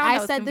funny.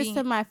 I said this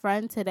to my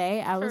friend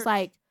today. I was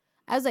like,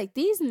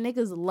 these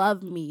niggas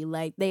love me.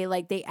 Like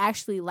they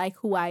actually like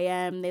who I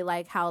am. They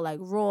like how like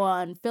raw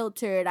and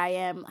filtered I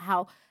am.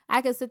 How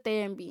I can sit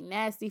there and be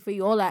nasty for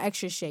you, all that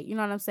extra shit. You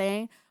know what I'm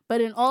saying?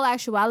 But in all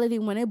actuality,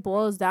 when it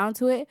boils down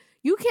to it,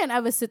 you can't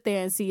ever sit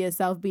there and see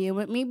yourself being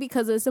with me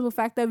because of the simple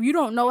fact that you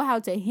don't know how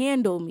to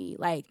handle me.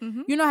 Like,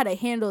 you know how to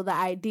handle the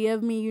idea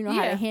of me. You know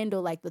how to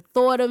handle, like, the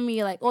thought of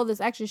me. Like, all this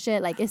extra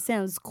shit. Like, it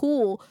sounds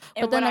cool.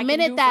 And but then the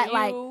minute that,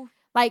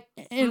 like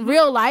in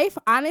real life,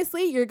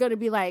 honestly, you're going to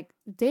be like,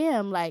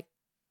 damn, like,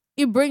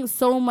 it brings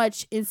so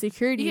much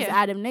insecurities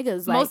out of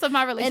niggas. Like, most of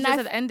my relationships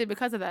have ended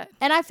because of that.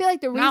 And I feel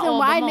like the reason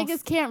why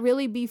niggas can't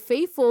really be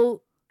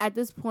faithful at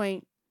this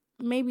point,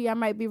 maybe I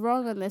might be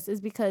wrong on this,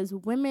 is because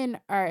women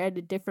are at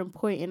a different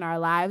point in our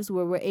lives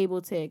where we're able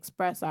to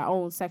express our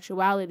own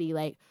sexuality.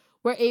 Like,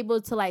 we're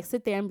able to, like,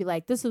 sit there and be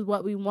like, this is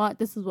what we want,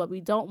 this is what we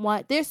don't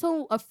want. They're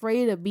so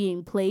afraid of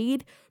being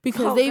played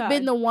because they've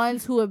been the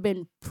ones who have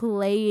been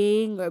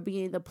playing or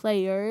being the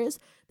players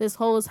this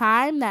whole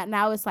time, that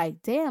now it's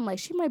like, damn, like,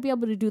 she might be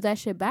able to do that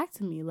shit back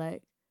to me.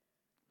 Like,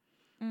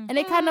 and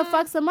it kind of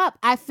fucks them up.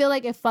 I feel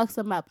like it fucks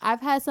them up.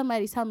 I've had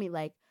somebody tell me,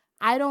 like,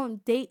 I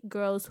don't date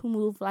girls who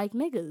move like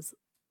niggas.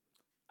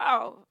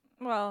 Oh,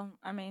 well,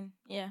 I mean,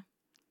 yeah.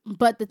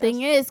 But the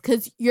thing is,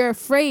 because you're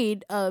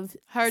afraid of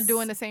her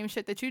doing the same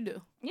shit that you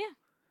do. Yeah.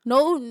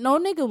 No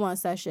nigga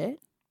wants that shit.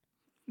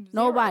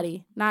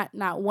 Nobody.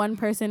 Not one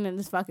person in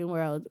this fucking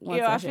world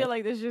wants that I shit. feel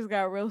like this just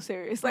got real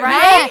serious. Like,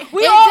 right?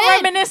 We all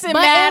reminiscing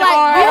mad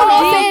hard. We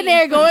all sitting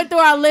there going through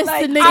our list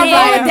of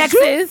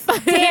niggas.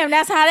 Rolodexes. Damn,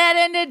 that's how that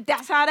ended.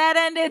 That's how that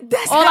ended.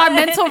 All our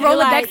mental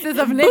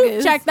Rolodexes of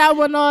niggas. Check that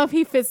one off.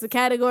 He fits the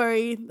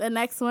category. The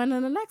next one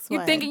and the next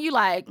one. You thinking you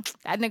like,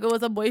 that nigga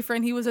was a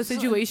boyfriend. He was a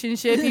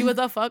situationship. He was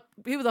a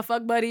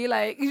fuck buddy.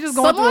 Like, you just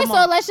going through them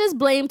all. So let's just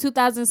blame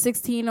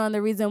 2016 on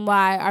the reason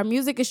why our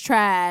music is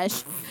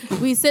trash.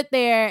 We sit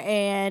there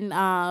and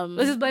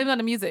let's just blame it on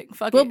the music.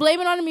 We'll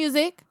blame it on the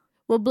music.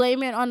 We'll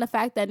blame it on the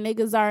fact that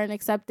niggas aren't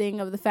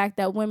accepting of the fact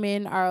that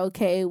women are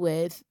okay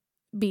with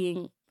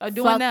being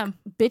doing them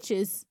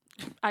bitches.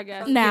 I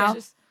guess now,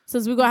 bitches.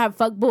 Since we're gonna have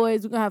fuck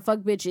boys, we're gonna have fuck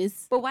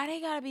bitches. But why they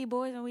gotta be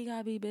boys and we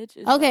gotta be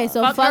bitches? Okay,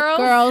 so fuck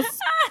girls.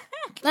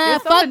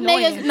 Fuck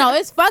niggas. No,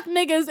 it's fuck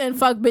niggas and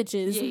fuck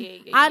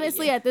bitches. Yeah,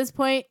 honestly, at this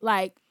point,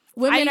 like,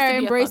 women are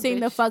embracing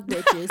the fuck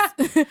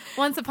bitches.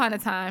 Once upon a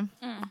time.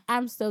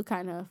 I'm still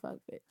kind of a fuck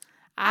bitch.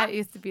 I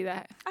used to be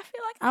that. I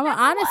feel like I'm an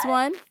honest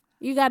one.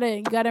 You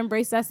gotta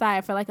embrace that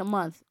side for like a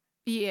month.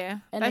 Yeah,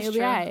 and then you'll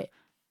be all right.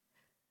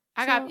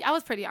 I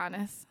was pretty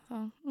honest.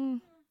 So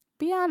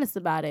be honest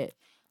about it.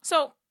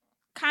 So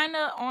kind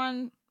of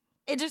on.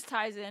 It just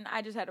ties in.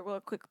 I just had a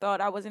real quick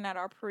thought. I wasn't at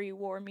our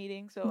pre-war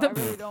meeting, so I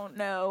really don't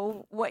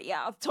know what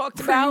y'all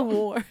talked about.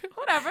 Pre-war.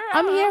 Whatever.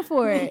 I'm here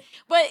for it.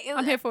 But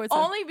I'm here for it too.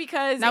 Only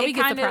because now we it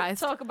get kind of surprised.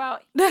 talk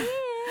about.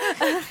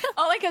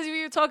 Only because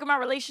we were talking about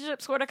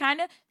relationships, sort of, kind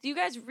of. Do you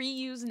guys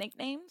reuse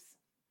nicknames?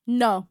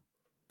 No.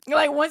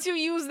 Like, once you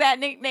use that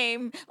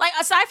nickname, like,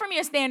 aside from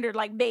your standard,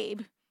 like,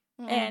 babe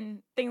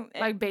and things.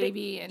 Like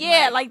baby.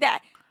 And like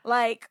that.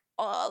 Like,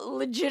 a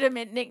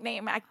legitimate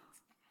nickname.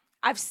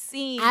 I've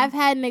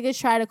had niggas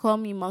try to call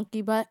me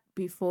monkey butt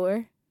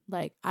before.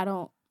 Like,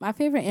 my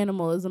favorite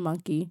animal is a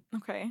monkey.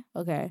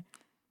 Okay.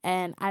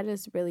 And I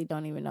just really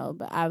don't even know.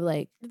 But I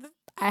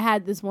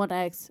had this one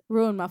ex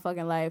ruin my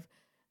fucking life.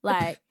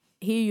 Like,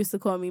 he used to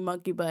call me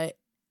monkey butt.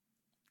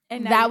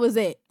 And that was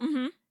it.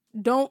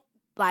 Don't,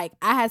 like,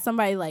 I had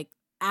somebody, like,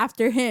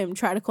 after him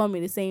try to call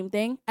me the same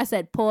thing. I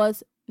said,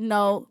 pause.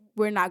 No,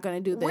 we're not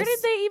gonna do this. Where did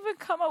they even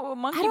come up with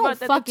monkey I don't butt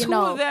that fucking the two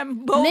know. of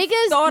them both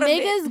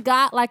Niggas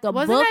got like a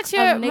book of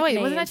nicknames. Wait,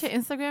 wasn't that your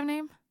Instagram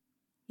name?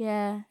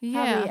 Yeah.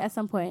 Yeah. Probably at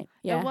some point.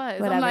 Yeah. It was.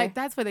 Whatever. I'm like,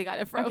 that's where they got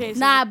it from. Okay, so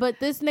nah, but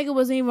this nigga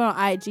wasn't even on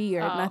IG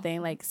or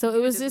nothing. Like, so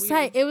it was just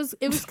like, it was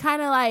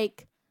kind of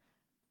like,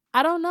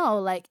 I don't know.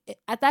 Like,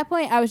 at that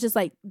point, I was just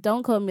like,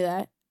 don't call me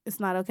that. It's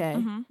not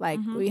okay. Like,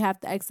 we have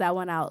to X that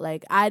one out.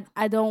 Like, I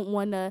don't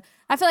want to.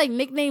 I feel like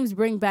nicknames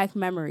bring back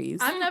memories.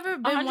 I've never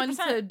been 100%. one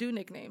to do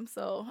nicknames,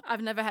 so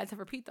I've never had to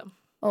repeat them.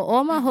 Oh,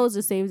 all my hoes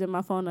are saved in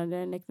my phone under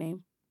a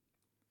nickname.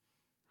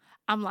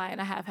 I'm lying.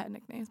 I have had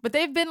nicknames, but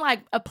they've been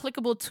like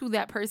applicable to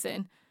that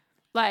person.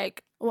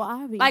 Like, well,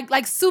 obviously.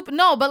 like super.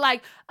 No, but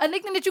like a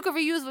nickname that you could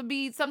reuse would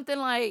be something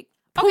like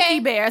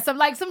Pookie Bear, some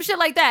shit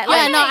like that. Yeah,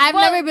 Like, no, I've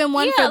never been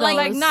one for those.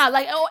 Like nah,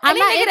 like I'm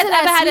not into that's ever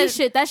that had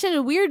sweet shit. That shit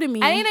is weird to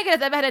me. Any nigga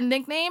that's ever had a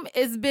nickname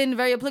has been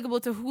very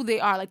applicable to who they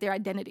are, like their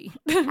identity.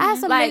 I had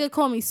some like, nigga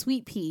call me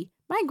Sweet Pea.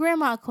 My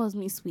grandma calls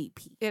me Sweet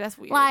Pea. Yeah, that's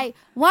weird. Like,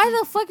 why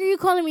the fuck are you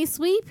calling me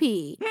Sweet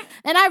Pea?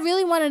 And I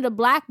really wanted a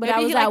black, but maybe I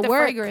was he at liked the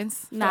work.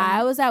 fragrance. Nah,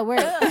 I was at work.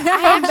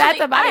 I hate Bath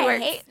and Body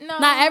Works.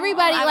 Not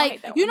everybody I like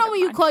hate that you one. know Never when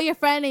you mind. call your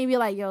friend and you be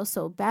like, yo,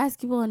 so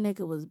basketball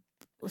nigga was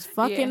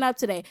fucking up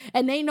today,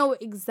 and they know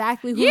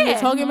exactly who you're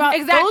talking about.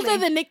 Exactly. Those are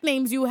the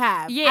nicknames you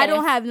have. Yeah. I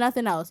don't have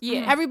nothing else.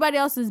 Yeah. Everybody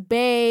else is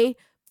babe.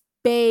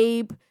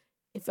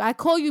 If I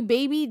call you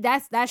baby,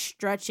 that's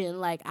stretching.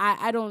 Like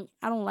I don't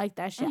like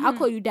that shit. I'll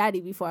call you daddy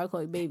before I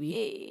call you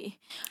baby.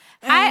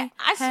 I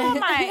saw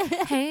my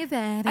Hey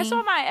daddy. I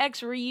saw my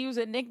ex reuse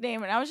a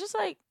nickname, and I was just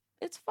like,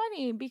 it's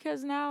funny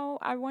because now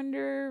I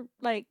wonder,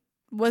 like,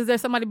 was there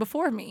somebody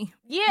before me?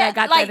 yeah, that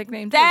got like that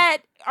nickname too? that.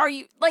 Are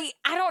you like?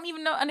 I don't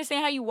even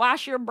understand how you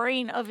wash your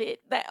brain of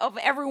it, that of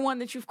everyone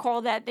that you've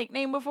called that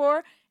nickname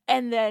before,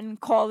 and then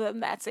call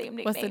them that same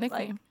nickname. What's the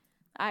nickname? Like,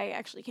 I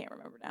actually can't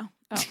remember now.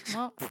 Oh,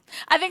 well.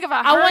 I think if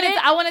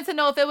I wanted to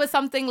know if it was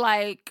something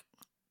like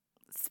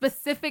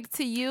specific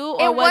to you,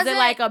 or It was it wasn't-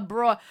 like a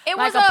broad, it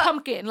like was a a-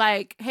 pumpkin,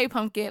 like hey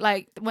pumpkin,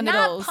 like one of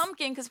not those.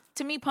 pumpkin, because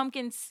to me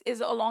pumpkin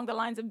is along the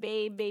lines of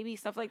baby,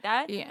 stuff like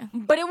that. Yeah.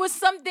 But it was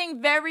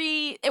something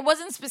very. It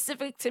wasn't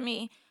specific to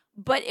me,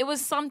 but it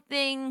was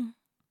something.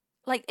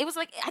 Like it was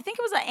like I think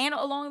it was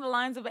along the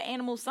lines of an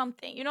animal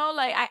something. You know,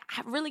 like I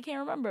really can't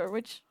remember,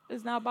 which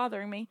is now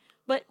bothering me.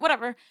 But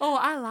whatever. Oh,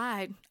 I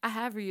lied. I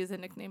have reused a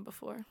nickname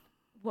before.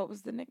 What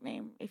was the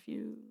nickname, if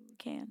you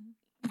can?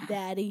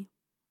 Daddy.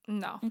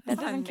 No, That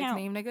that's not a doesn't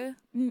count. nickname, nigga.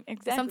 Exactly.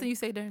 It's something you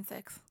say during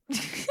sex.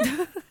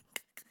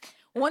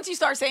 Once you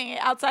start saying it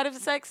outside of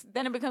sex,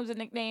 then it becomes a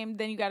nickname.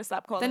 Then you got to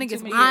stop calling. Then it too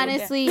gets many weird. people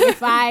Honestly, if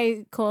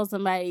I call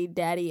somebody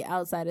daddy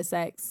outside of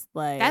sex,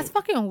 like That's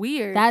fucking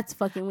weird. that's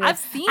fucking weird. I've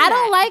seen I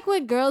don't that. like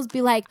when girls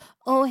be like,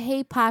 "Oh,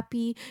 hey,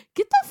 poppy,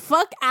 get the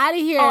fuck out of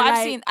here." Oh,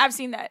 like, I've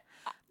seen that.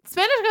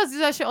 Spanish girls do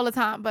that shit all the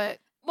time, but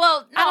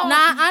Well, no,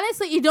 Nah,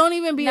 honestly, you don't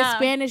even be a Nah.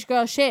 Spanish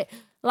girl shit.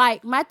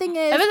 Like, my thing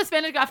is, if it's a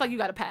Spanish girl, I feel like you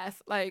gotta pass.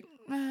 Like,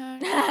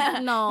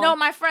 no,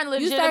 my friend you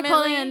legitimately. start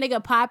calling a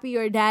nigga poppy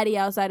or daddy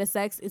outside of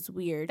sex, it's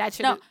weird. that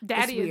shit. No,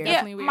 Daddy it's is weird.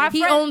 definitely Yeah, weird. my He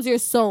friend- owns your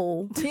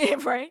soul. Yeah,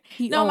 right.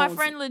 He No, my owns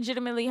friend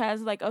legitimately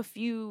has like a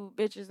few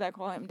bitches that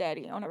call him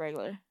daddy on a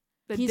regular.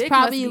 The He's dick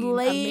probably must be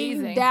laying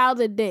amazing. down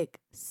the dick.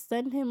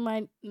 Send him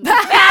my.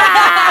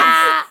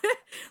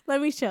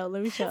 Let me show.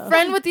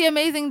 Friend with the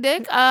amazing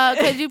dick.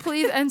 Could you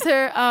please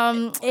enter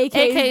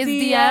AK's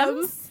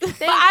DMs?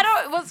 But I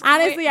don't. What's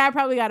Honestly, I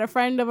probably got a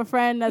friend of a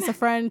friend that's a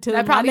friend to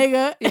That my probably-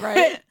 nigga You're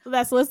right.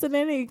 that's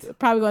listening. He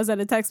probably gonna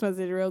send a text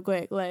message real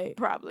quick. Like,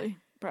 probably.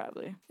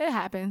 It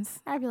happens.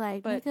 I'd be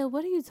like, But- nigga,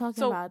 what are you talking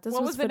so about? This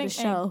what was was for the the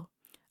nickname? show.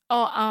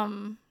 Oh,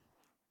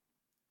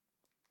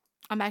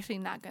 I'm actually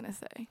not gonna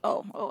say.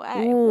 Oh,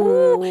 hey.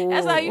 Ooh.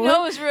 That's how you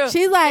know it's real.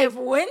 She's like, if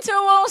winter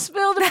won't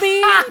spill the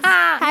beans,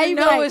 how you you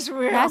know like, it's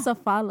real. That's a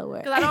follower.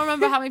 Because I don't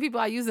remember how many people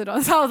I used it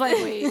on. So I was like,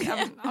 wait,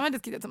 I'm gonna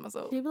just keep that to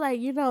myself. She'd be like,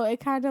 it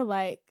kind of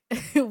like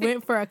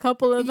went for a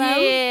couple of them.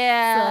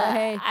 Yeah. So,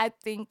 hey. I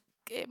think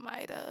it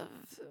might have.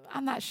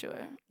 I'm not sure.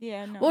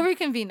 Yeah, no. We'll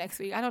reconvene next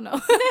week. I don't know.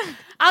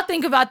 I'll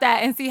think about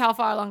that and see how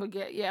far along we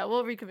get. Yeah,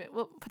 we'll reconvene.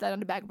 We'll put that on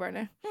the back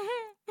burner.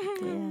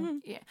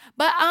 Yeah.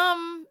 But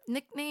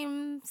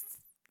nicknames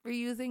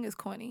reusing is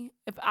corny.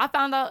 If I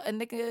found out a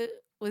nigga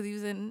was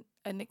using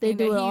a nickname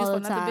that do he it used all for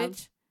the another time.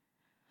 bitch.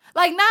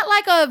 Like not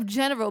like a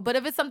general, but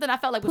if it's something I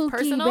felt like was Pookie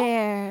personal.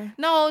 Bear,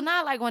 No,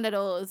 not like one of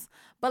those.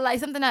 But like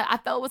something that I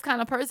felt was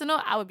kind of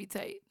personal, I would be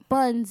tight.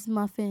 Buns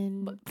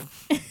Muffin.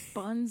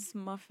 Buns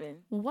muffin.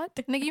 What?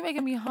 Nigga, you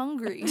making me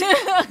hungry.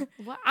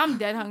 What? I'm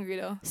dead hungry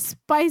though.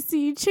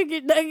 Spicy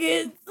chicken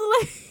nuggets.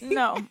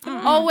 No.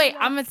 Oh wait,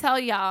 I'm gonna tell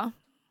y'all.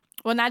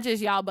 Well, not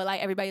just y'all, but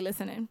like everybody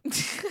listening.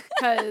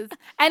 And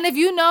if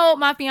you know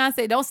my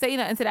fiance, don't say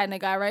nothing to that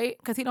nigga, right?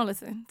 Because he don't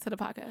listen to the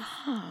podcast.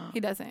 He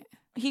doesn't.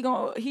 He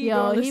gonna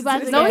Yo, he listen about to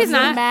to this. No, get he's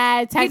not.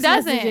 mad text He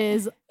doesn't.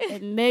 messages.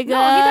 Nigga.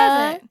 No, he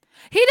doesn't.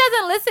 He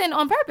doesn't listen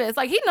on purpose.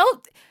 Like he knows.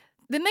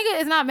 The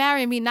nigga is not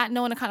marrying me, not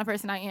knowing the kind of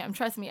person I am.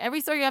 Trust me. Every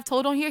story I've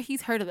told on here,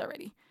 he's heard it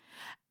already.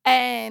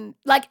 And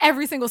like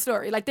every single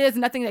story. Like there's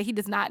nothing that he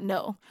does not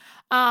know.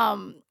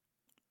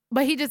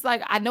 But he just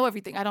like, I know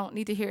everything. I don't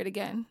need to hear it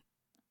again.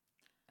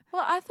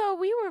 Well, I thought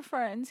we were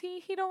friends.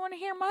 He don't want to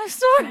hear my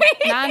story.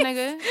 Nah,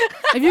 nigga.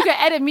 If you could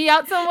edit me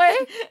out some way,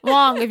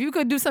 Wong, if you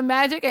could do some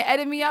magic and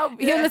edit me out,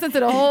 he'll listen to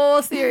the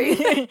whole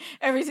series.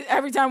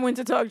 every time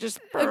Winter talk, just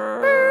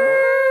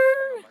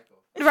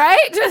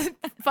right? Just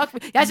fuck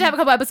me. Y'all should have a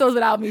couple episodes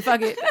without me.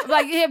 Fuck it.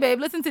 Like, here, babe,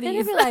 listen to And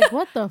these. he'd be like,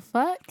 what the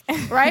fuck?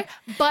 Right?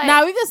 But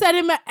now we can send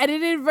him an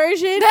edited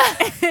version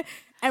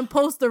and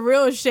post the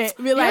real shit.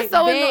 Be like,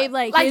 so babe,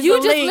 like here's you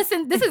the just link.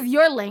 listen. This is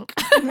your link.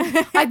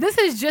 Like, this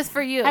is just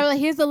for you. I'd be like,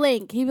 here's the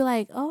link. He'd be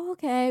like, oh,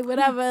 okay,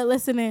 whatever,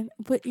 listening.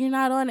 But you're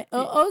not on it.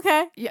 Oh,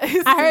 okay. Yeah,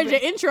 I heard your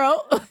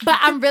intro. But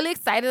I'm really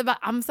excited about,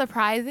 I'm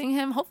surprising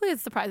him. Hopefully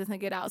it's surprising to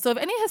get out. So if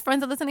any of his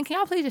friends are listening, can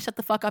y'all please just shut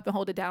the fuck up and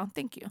hold it down?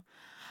 Thank you.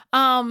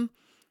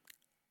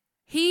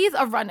 He's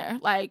a runner,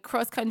 like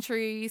cross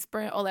country,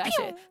 sprint, all that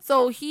shit.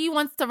 So he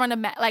wants to run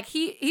like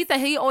he said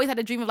he always had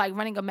a dream of like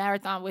running a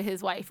marathon with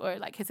his wife or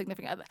like his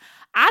significant other.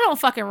 I don't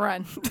fucking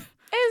run. Is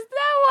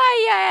that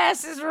why your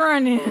ass is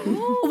running?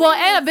 Well,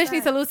 and a bitch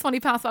needs to lose 20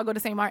 pounds so I go to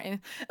St. Martin.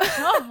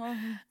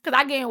 Because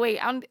I gain weight.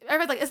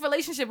 Everyone's like, it's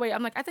relationship weight.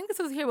 I'm like, I think this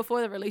was here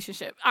before the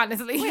relationship,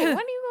 honestly. Wait, when are you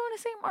going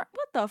to St. Martin?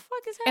 What the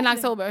fuck is happening? In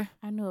October.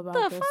 I knew about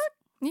The this. fuck?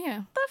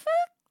 Yeah. The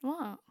fuck?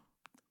 Wow.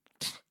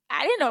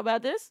 I didn't know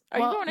about this. Are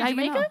you going to now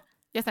Jamaica? You know.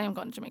 Yes, I am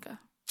going to Jamaica.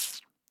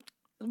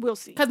 We'll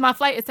see. Because my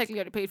flight is technically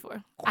already paid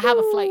for. I have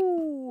a flight.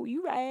 Ooh,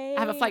 you right.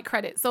 I have a flight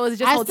credit. So it's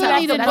just I hotel. still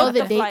need to So know that's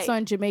the the dates flight.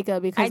 on Jamaica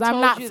because I I'm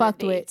told not you the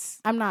fucked with.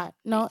 dates. I'm not.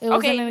 No, it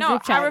wasn't in a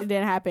group chat. It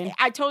didn't happen.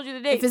 I told you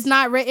the dates. If it's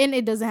not written,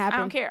 it doesn't happen.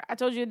 I don't care. I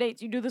told you the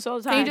dates. You do this all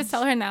the time. Can you just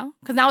tell her now?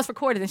 Because now it's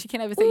recorded and she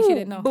can't ever say she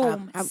didn't know.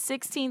 Boom.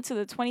 16th to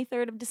the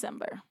 23rd of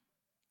December.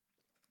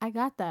 I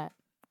got that.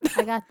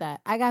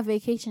 I got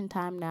vacation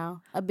time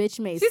now. A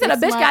bitch made. She said a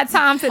bitch got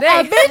time today.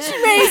 A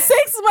bitch made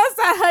 6 months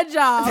at her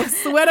job.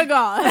 Swear to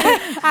God,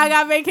 I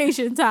got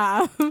vacation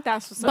time.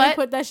 That's what's But up.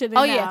 put that shit in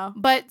Oh now. yeah,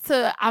 but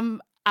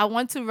I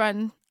want to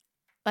run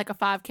like a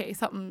 5K,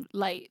 something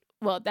light.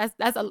 Well,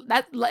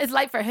 it's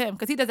light for him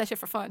because he does that shit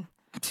for fun.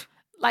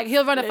 Like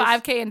he'll run a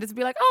 5K and just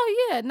be like,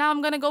 oh yeah, now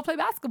I'm gonna go play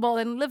basketball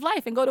and live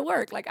life and go to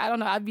work. Like I don't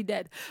know, I'd be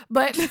dead.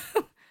 But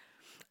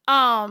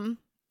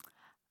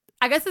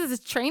I guess this is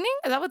training.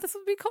 Is that what this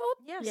would be called?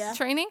 Yes. Yeah.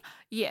 Training.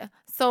 Yeah.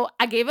 So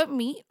I gave up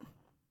meat,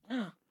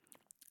 but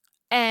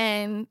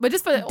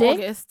just for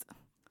August.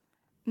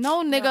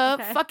 No, nigga,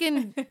 okay.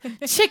 fucking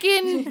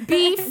chicken,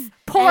 beef,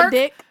 pork, And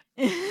dick.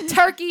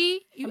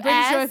 turkey. You I'm pretty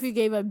ass. sure if you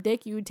gave up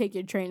dick, you would take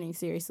your training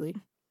seriously.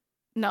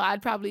 No,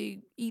 I'd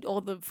probably eat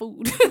all the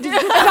food if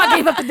I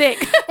gave up the dick.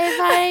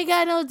 If I ain't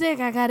got no dick,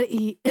 I gotta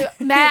eat.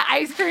 Mad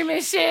ice cream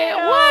and shit.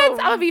 No. What?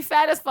 I would be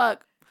fat as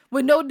fuck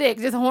with no dick,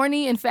 just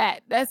horny and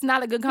fat. That's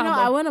not a good combo.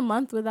 I went a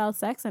month without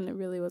sex and it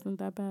really wasn't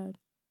that bad.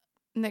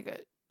 Nigga,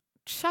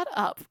 shut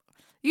up.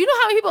 You know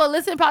how many people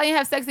listen probably ain't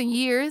have sex in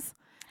years?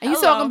 And you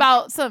Hello. talking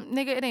about some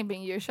nigga, it ain't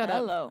been years. Shut up.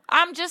 Hello.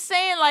 I'm just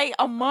saying, like,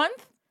 a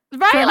month?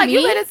 Right? For Like you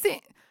me? let it see.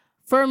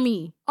 For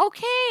me.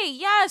 Okay,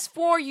 yes,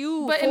 for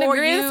you. But for in the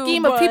grand you,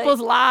 scheme of but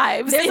people's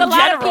lives, there's in a lot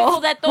general, of people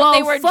that thought Well,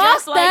 they were fuck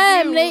just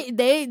them. like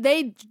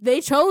you.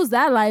 They chose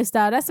that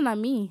lifestyle. That's not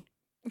me.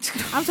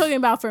 I'm talking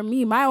about for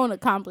me, my own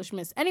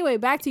accomplishments. Anyway,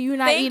 back to you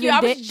not Thank eating you.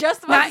 I dick. was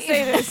just about to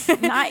say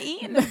this. Not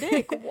eating the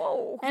dick.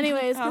 Whoa.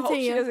 Anyways, I hope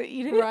she continue. doesn't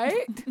eat it.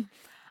 right?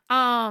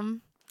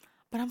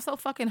 But I'm so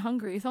fucking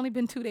hungry. It's only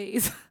been 2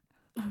 days.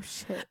 Oh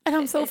shit. And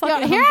I'm so Yo,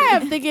 fucking here hungry. I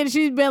am thinking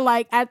she's been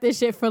like at this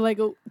shit for like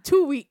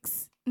 2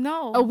 weeks.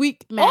 No. A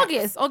week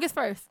max. August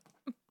 1st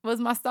was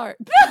my start.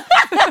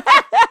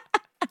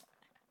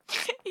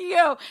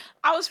 Yo,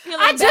 I was feeling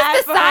I bad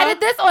just for decided her.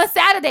 this on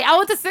Saturday. I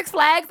went to Six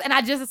Flags and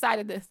I just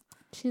decided this.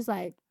 She's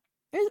like,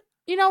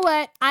 you know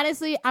what?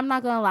 Honestly, I'm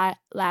not gonna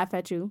laugh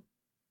at you.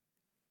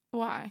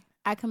 Why?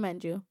 I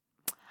commend you.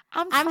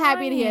 I'm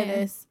happy to hear trying.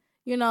 this.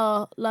 You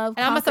know, love.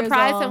 And I'm gonna conquers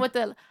surprise all. him with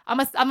I'm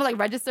gonna like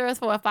register us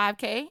for a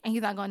 5K and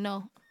he's not gonna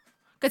know.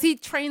 Cause he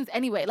trains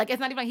anyway. Like it's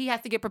not even like he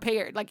has to get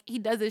prepared. Like he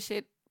does this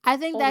shit. I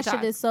think all that the shit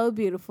time. is so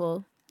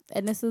beautiful,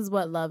 and this is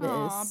what love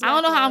Aw, is. I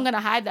don't know how I'm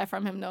gonna hide that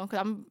from him though, cause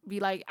I'm be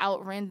like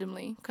out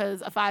randomly.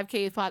 Cause a 5K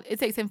is probably it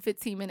takes him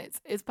 15 minutes.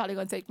 It's probably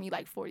gonna take me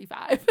like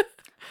 45. But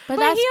But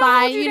that's he'll hold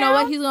fine. you You know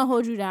what? down. He's gonna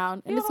hold you down,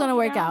 and He'll it's gonna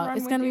hold you work down, out. run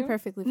It's with gonna be you.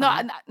 perfectly No,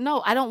 fine.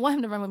 no, I don't want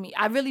him to run with me.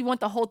 I really want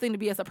the whole thing to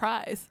be a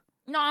surprise.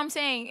 No, I'm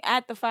saying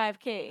at the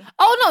 5K.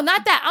 Oh no,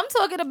 not that. I'm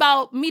talking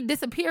about me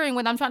disappearing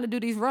when I'm trying to do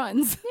these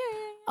runs.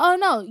 Oh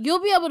no,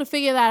 you'll be able to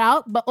figure that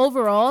out. But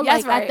overall,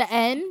 Yes, like right. at the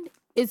end,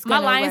 it's My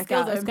gonna lion work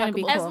skills out. are It's gonna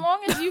be impeccable. As cool.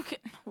 long as you can,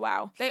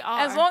 wow. They are.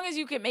 As long as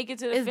you can make it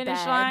to the It's finish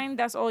bad. line,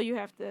 that's all you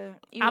have to.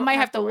 I might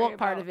have to worry walk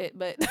part about. of it,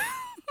 but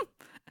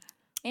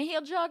And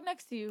he'll jog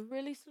next to you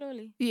really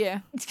slowly. yeah,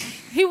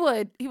 he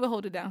would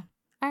hold it down.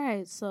 All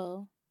right,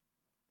 so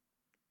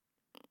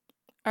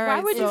All Why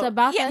right, would so, it's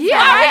about that. Yeah,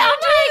 time. all right, I'll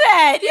do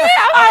that. Yeah,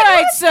 all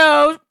right,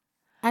 so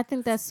I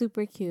think that's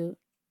super cute,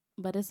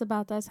 but it's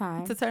about that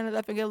time to turn it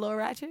up and get a little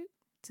ratchet.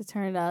 to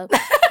turn it up,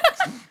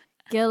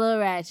 get a little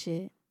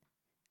ratchet,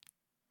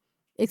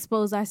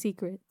 expose our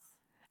secrets.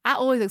 I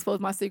always expose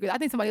my secret. I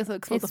think somebody else will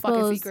expose the fucking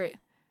Expose. secret.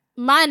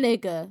 My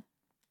nigga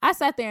I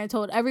sat there and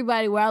told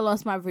everybody where I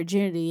lost my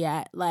virginity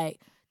at. Like,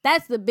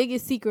 that's the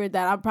biggest secret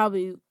that I'm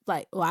probably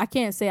like, well, I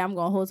can't say I'm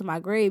going to hold to my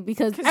grave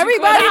because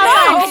everybody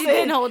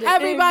knows.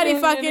 Everybody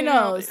fucking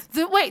knows.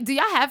 So, wait, do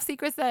y'all have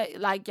secrets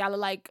that like y'all are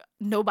like,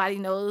 nobody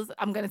knows?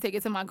 I'm going to take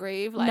it to my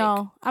grave? Like,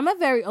 no, I'm a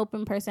very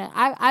open person.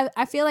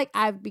 I feel like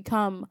I've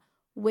become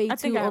way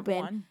too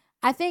open.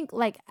 I think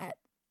like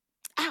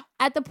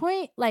at the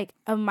point like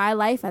of my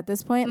life at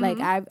this point, like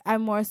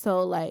I'm more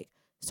so like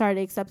started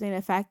accepting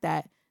the fact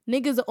that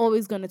niggas are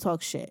always going to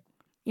talk shit.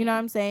 You know what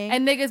I'm saying?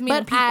 And niggas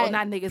meaning people,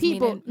 not niggas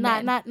meaning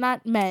men.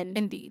 Not men.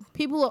 Indeed.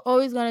 People are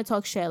always going to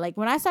talk shit. Like,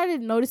 when I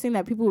started noticing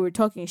that people were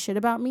talking shit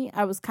about me,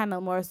 I was kind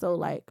of more so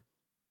like,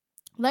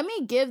 let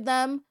me give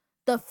them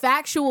the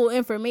factual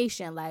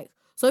information. Like,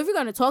 so if you're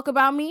going to talk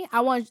about me, I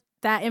want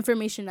that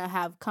information to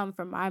have come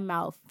from my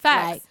mouth.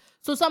 Facts. Like,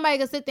 so somebody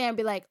can sit there and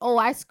be like, oh,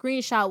 I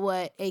screenshot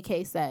what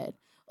AK said.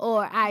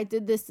 Or I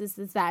did this,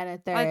 that, and a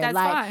third. That's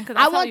like, fine,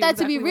 I want that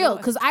to be real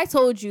because I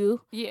told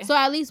you. Yeah. So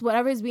at least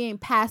whatever is being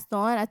passed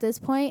on at this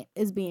point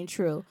is being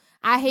true.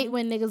 I hate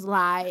when niggas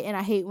lie, and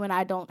I hate when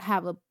I don't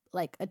have a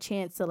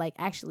chance to like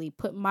actually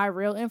put my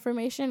real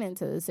information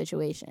into the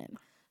situation.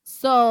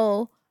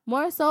 So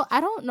more so, I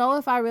don't know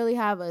if I really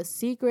have a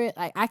secret.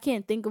 Like, I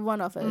can't think of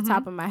one off the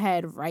top of my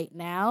head right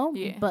now.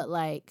 Yeah. But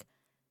like,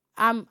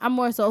 I'm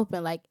more so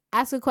open. Like,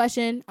 ask a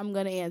question, I'm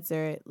gonna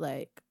answer it.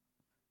 Like,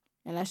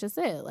 and that's just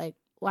it. Like,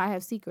 why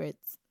have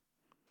secrets?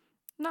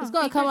 No, it's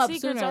gonna come up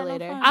sooner or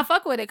later. I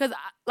fuck with it because,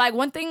 like,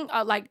 one thing,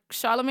 like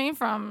Charlemagne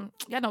from,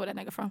 y'all know where that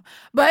nigga from,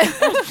 but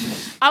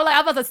I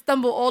was about to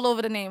stumble all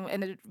over the name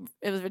and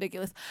it was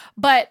ridiculous.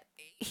 But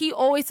he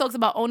always talks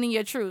about owning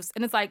your truths,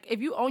 and it's like,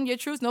 if you own your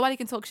truths, nobody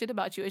can talk shit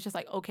about you. It's just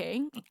like,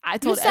 okay, I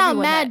told you sound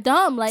everyone mad that.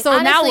 dumb. Like, so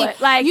honestly, now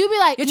what? Like, you be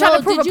like, you're trying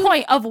to prove a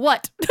point of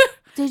what?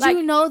 Did like,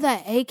 you know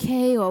that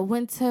AK or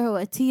Winter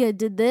or Tia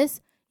did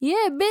this?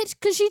 Yeah, bitch,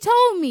 because she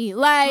told me.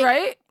 Like,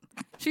 right?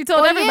 She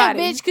told everybody.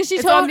 Yeah, bitch, because she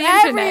told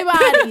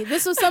everybody.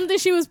 This was something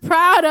she was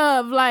proud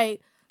of.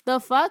 Like, the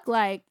fuck?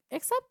 Like,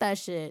 accept that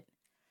shit.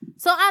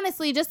 So,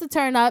 honestly, just to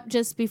turn up,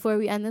 just before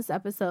we end this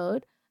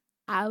episode,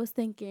 I was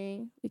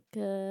thinking we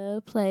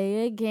could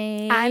play a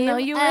game. I know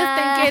you was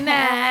thinking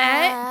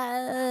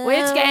that.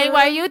 Which game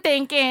were you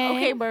thinking?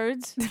 Okay,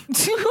 birds.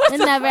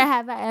 Never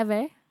have I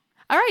ever.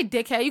 All right,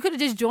 dickhead. You could have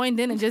just joined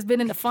in and just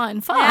been in the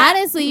fun. Fuck.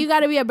 Honestly, you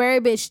got to be a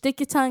bird bitch. Stick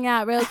your tongue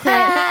out real quick.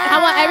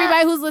 I want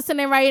everybody who's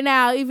listening right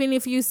now, even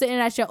if you sitting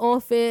at your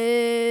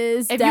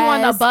office, if you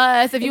on a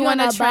bus, if you on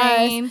a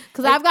train.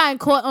 Because I've gotten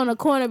caught on a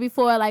corner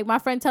before. Like, my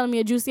friend telling me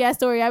a juicy ass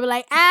story. I'd be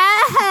like,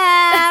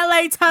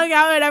 like tongue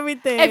out and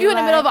everything. If you in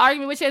the middle of an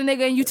argument with your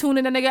nigga and you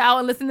tuning the nigga out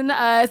and listening to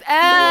us,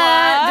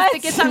 just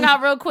stick your tongue out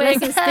real quick.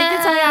 Listen, stick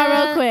your tongue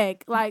out real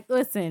quick. Like,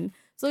 listen.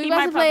 So he about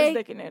might to pop play. his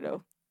dick in there,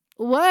 though.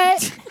 What?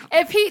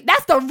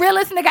 That's the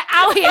realest nigga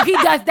out here if he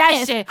does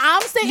that shit.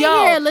 I'm sitting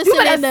here listening.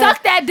 You better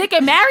suck that dick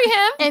and marry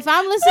him. If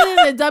I'm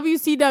listening to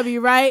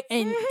WCW, right,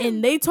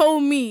 and they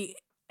told me,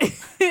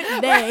 listen,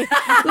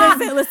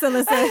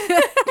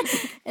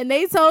 and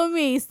they told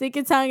me stick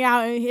your tongue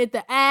out and hit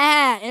the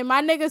and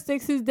my nigga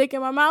sticks his dick in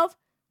my mouth,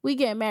 we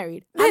get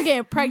married. I'm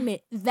getting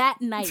pregnant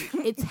that night.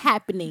 It's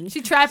happening.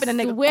 She trapping a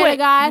nigga. Swear to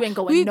God, you ain't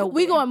going nowhere.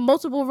 We going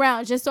multiple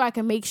rounds just so I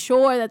can make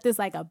sure that there's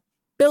like a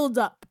build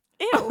up.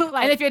 Ew.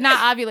 Like, and if you're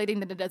not ovulating,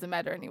 then it doesn't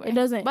matter anyway. It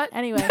doesn't. But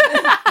anyway,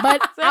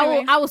 but so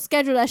I will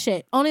schedule that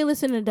shit. Only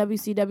listen to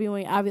WCW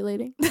when you're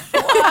ovulating.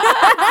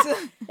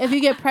 If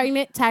you get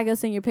pregnant, tag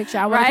us in your picture.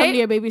 I want to come to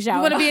your baby shower.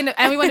 We want to be in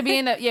the, and we want to be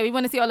in the. Yeah, we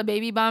want to see all the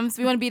baby bumps.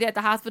 We want to be there at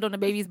the hospital when the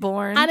baby's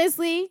born.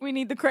 Honestly, we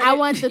need the credit. I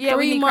want the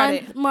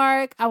 3-month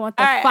mark. I want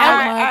the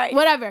 5-month.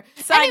 Whatever.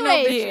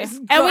 Anyways,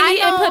 and we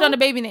need input on the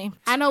baby name.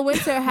 I know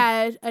Winter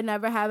had a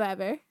never have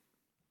ever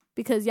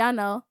because y'all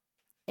know.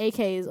 AK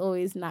is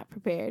always not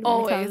prepared.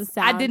 Always.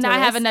 I did not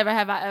have a never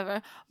have I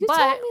ever. You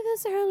told me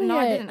this earlier. No,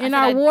 I didn't. In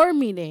our war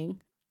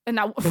meeting. And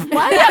now,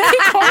 why do you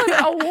keep calling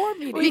it a war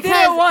meeting?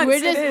 Because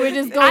we're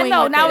just going. I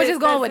know. With now it. we're just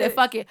going with it.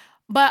 Fuck it.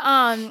 But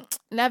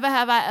never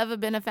have I ever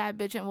been a fat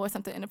bitch and wore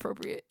something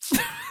inappropriate.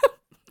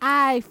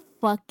 I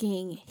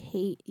fucking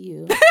hate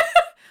you.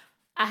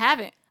 I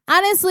haven't.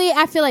 Honestly,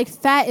 I feel like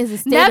fat is a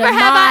state never of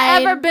have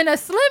mind. I ever been a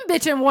slim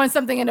bitch and worn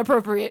something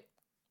inappropriate.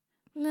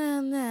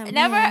 No,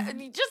 never.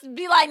 Just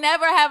be like,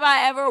 never have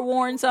I ever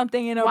worn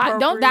something inappropriate.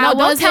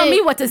 Don't tell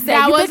me what to say.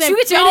 You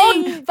get your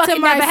own fucking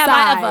never have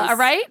I ever. All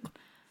right.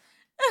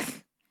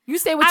 You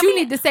say what you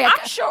need to say.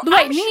 I'm sure.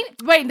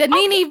 Wait. The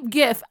Nene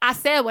gift. I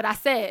said what I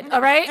said.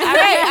 All right.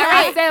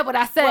 I said what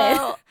I said.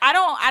 Well,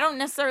 I don't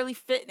necessarily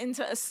fit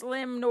into a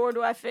slim, nor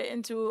do I fit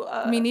into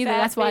a me neither.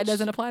 That's why it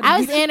doesn't apply to me. I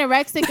was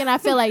anorexic, and I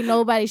feel like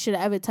nobody should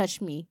have ever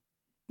touched me.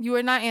 You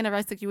were not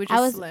anorexic. You were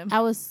just slim. I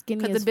was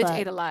skinny as fuck. Because the bitch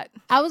ate a lot.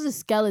 I was a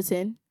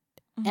skeleton,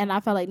 and I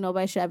felt like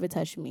nobody should ever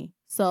touch me.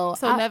 So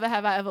never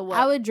have I ever what?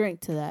 I would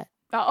drink to that.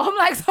 Oh, I'm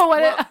like, so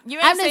what? Well,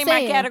 you ain't say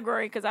my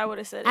category because I would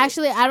have said it.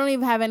 Actually, I don't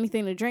even have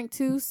anything to drink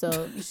to, so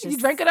it's just... You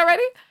drank it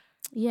already?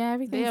 Yeah,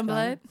 everything. Damn,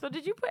 blood. So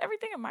did you put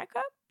everything in my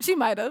cup? She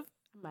might have.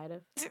 Might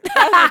have. And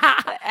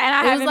I It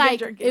haven't was been like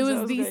drinking, it was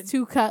so these good.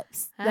 2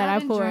 cups that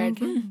I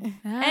poured.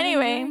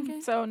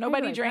 Anyway, so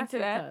nobody Like, drank that's to a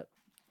that. cup.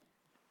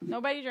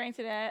 Nobody drank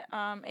to that.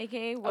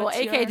 AK, Well, what's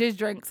AK your... just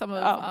drank some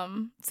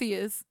of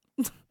Sia's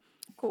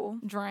Cool.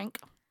 drink.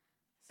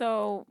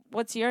 So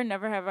what's your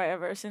never have I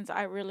ever? Since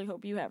I really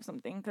hope you have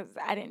something because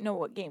I didn't know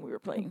what game we were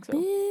playing. So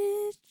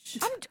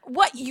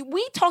Bitch.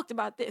 we talked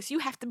about this. You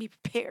have to be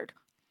prepared.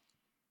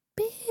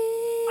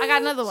 I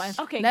got another one.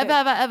 Okay, Never good.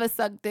 have I ever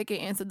sucked dick and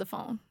answered the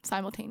phone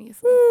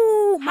simultaneously.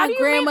 Ooh, How my do you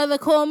grandmother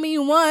called me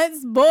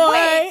once, boy.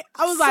 Wait,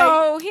 I was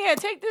so here,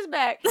 take this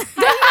back. She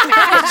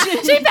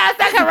passed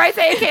that cup right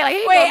to AK. Like, here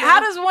you Wait, go, how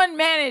girl. does one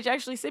manage?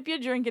 Actually, sip your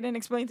drink and then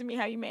explain to me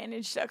how you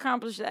managed to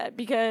accomplish that.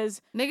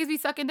 Because Niggas be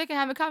sucking dick and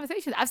having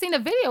conversations. I've seen a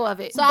video of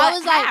it. So I but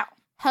was like, how?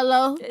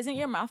 hello. Isn't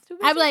your mouth too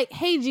big? I'd be like,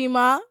 hey,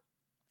 G-Ma.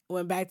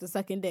 Went back to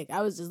sucking dick.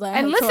 I was just like,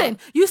 and listen,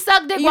 you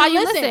suck dick while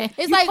you listen. It's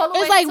You like pull away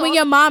it's like the when talk.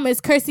 your mom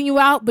is cursing you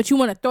out, but you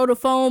want to throw the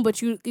phone,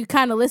 but you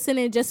kind of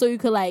listening just so you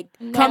could like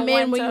come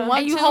in when you want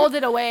and you to. hold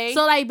it away.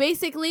 So like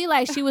basically,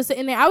 like she was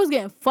sitting there. I was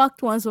getting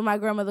fucked once when my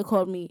grandmother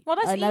called me. Well,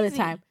 that's another easy.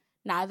 time.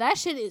 Nah, that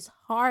shit is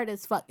hard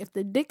as fuck. If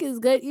the dick is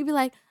good, you'd be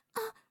like,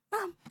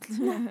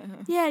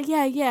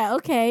 yeah,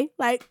 okay,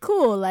 like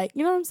cool, like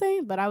you know what I'm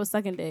saying. But I was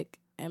sucking dick,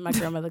 and my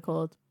grandmother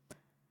called,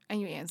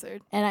 and you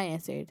answered. and I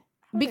answered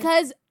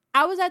because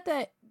I was at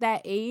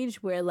that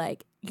age where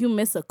like you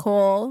miss a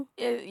call,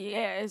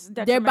 it's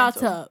they're about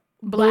to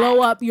blow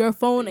up your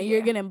phone and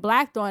you're getting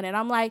blacked on it.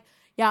 I'm like,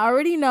 y'all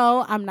already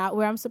know I'm not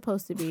where I'm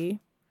supposed to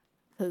be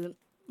because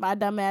my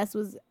dumb ass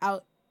was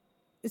out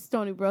in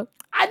Stony Brook.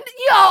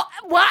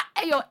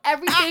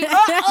 Everything.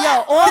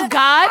 Oh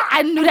God,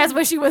 I knew that's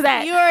where she was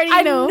at. You already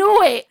I knew.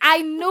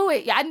 knew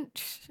it. Yeah,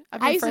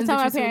 I used to tell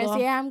my parents,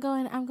 yeah, I'm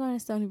going to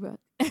Stony Brook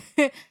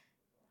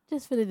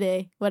just for the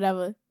day,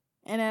 whatever.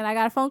 And then I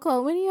got a phone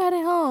call. When are you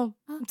headed home?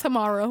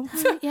 Tomorrow.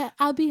 Yeah,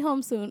 I'll be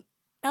home soon.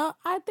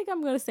 I think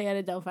I'm gonna stay at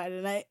a Delphi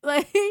tonight.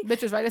 Like,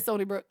 Bitch was right at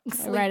Stony Brook.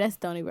 right at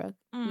Stony Brook.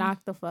 Knock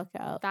the fuck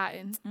out.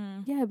 Thotton.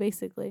 Yeah,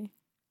 basically.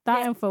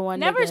 Thotton for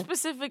one. Never nigga.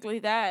 specifically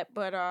that,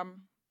 but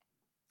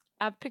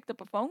I picked up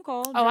a phone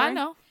call. Oh, I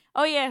know.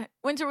 Oh yeah,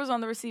 Winter was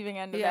on the receiving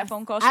end of that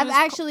phone call.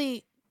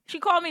 She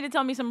called me to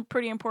tell me some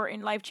pretty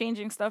important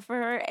life-changing stuff for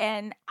her,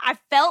 and I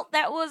felt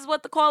that was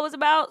what the call was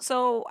about,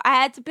 so I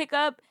had to pick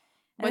up.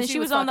 And then she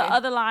was on the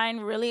other line,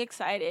 really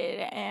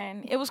excited,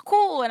 and it was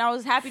cool, and I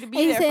was happy to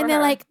be there for her.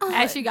 Like,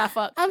 and she got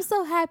fucked. I'm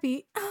so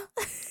happy.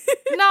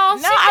 She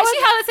held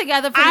it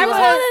together pretty well.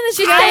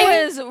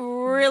 I was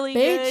really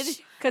Bitch. good.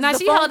 Because the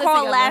she phone held it call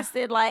together.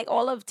 lasted like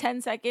all of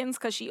 10 seconds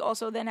because she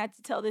also then had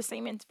to tell the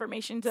same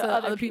information to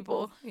other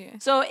people. Yeah.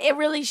 So it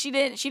really, she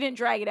didn't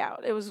drag it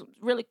out. It was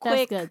really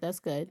quick. That's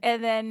good.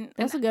 And then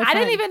That's a good I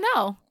didn't friend. even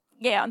know.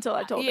 yeah, until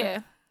I told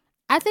her.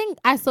 I think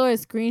I saw a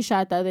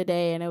screenshot the other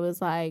day and it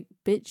was like,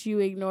 bitch, you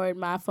ignored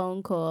my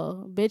phone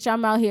call. Bitch,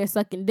 I'm out here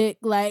sucking dick.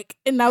 Like,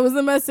 and that was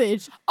the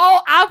message.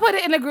 Oh, I'll put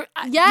it in the group.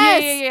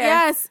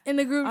 Yes, in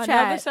the group Another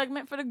chat.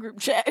 segment for the group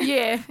chat.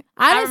 Yeah.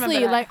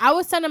 Honestly, like, I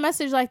would send a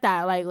message like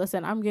that. Like,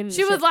 listen, I'm getting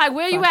She was like,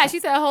 where you at? She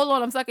said, hold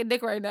on, I'm sucking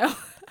dick right now.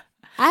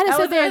 I had to That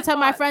sit was there her and tell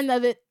my response. friend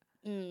that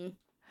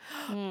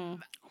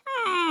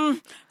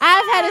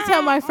I've had to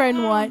tell my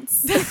friend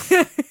once.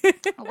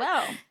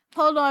 Well.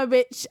 Hold on,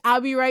 bitch.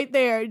 I'll be right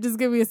there. Just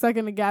give me a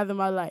second to gather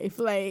my life.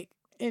 Like,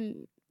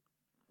 and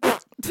All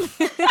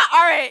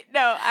right.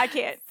 No, I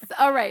can't.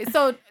 All right.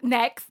 So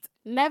next.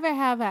 never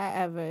have I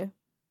ever.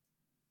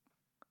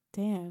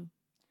 Damn.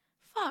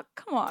 Fuck.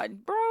 Come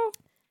on, bro.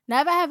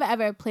 Never have I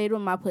ever played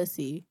with my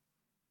pussy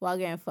while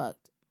getting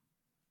fucked.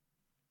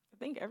 I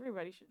think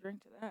everybody should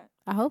drink to that.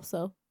 I hope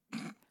so.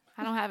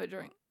 I don't have a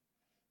drink.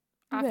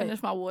 I Good.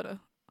 finished my water.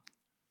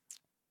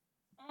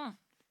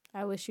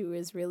 I wish you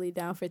was really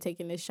down for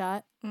taking this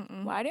shot.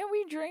 Why didn't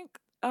we drink?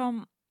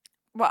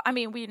 Well, I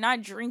mean, we're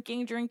not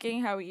drinking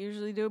how we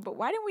usually do, but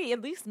why didn't we at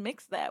least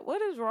mix that?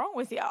 What is wrong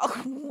with y'all?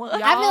 What?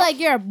 I feel like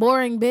you're a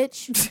boring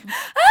bitch.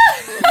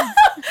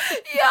 Yo,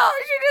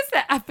 she just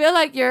said, I feel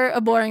like you're a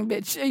boring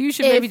bitch. You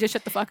should maybe just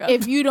shut the fuck up.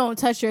 If you don't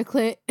touch your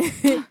clit.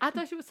 I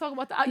thought she was talking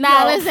about the...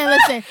 Nah,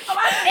 listen.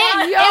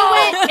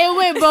 It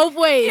went both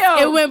ways. Yo.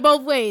 It went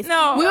both ways.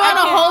 No, we were I on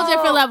a can't. whole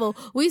different level.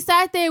 We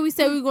sat there. We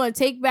said we were going to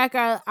take back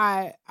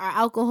our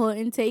alcohol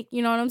intake.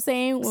 You know what I'm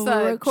saying? When we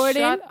were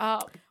recording. Shut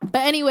up.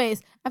 But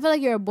anyways, I feel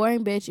like you're a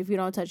boring bitch if you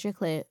don't touch your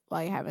clit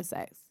while you're having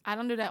sex. I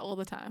don't do that all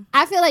the time.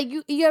 I feel like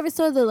you ever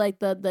saw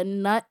the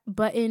nut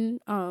button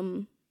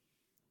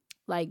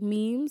like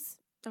memes?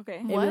 Okay.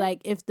 It'd be What?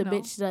 like if the No.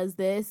 bitch does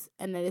this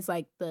and then it's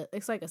like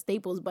a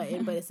Staples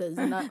button, but it says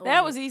nut. That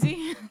on was it.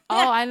 easy.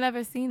 Oh, I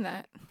never seen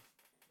that.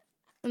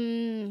 I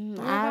have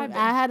I been?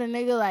 had a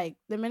nigga like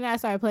the minute I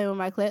started playing with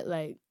my clit,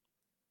 like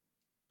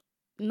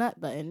nut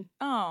button.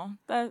 Oh,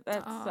 that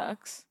Oh.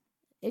 sucks.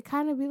 It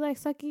kind of be like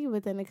sucky,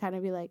 but then it kind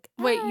of be like,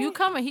 Wait, you alright.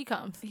 come or he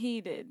comes?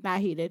 He did.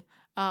 Not heated.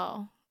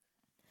 Oh.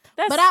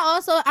 That's, But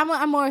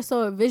I'm more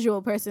so a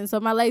visual person, so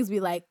my legs be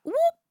like whoop,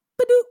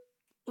 ba-doop,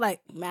 like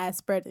mad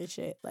spread and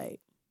shit. Like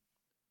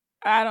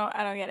I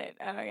don't get it.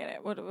 I don't get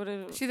it. What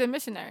is She's a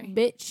missionary.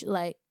 Bitch,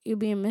 like, you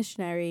being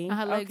missionary.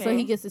 Like, so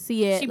he gets to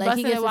see it. She Like,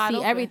 he busting gets it to wide see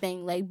open.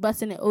 everything. Like,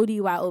 busting it OD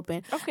wide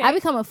open. Okay. I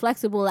become a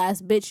flexible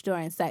ass bitch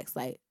during sex.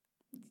 Like,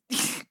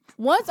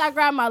 once I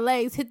grabbed my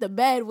legs, hit the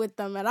bed with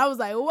them, and I was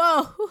like,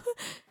 whoa.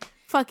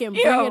 Fucking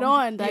bring it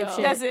on type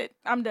shit. That's it.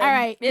 I'm done. All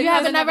right. You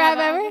have a never have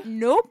ever?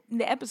 Nope.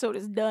 The episode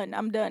is done.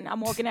 I'm done.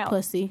 I'm walking out.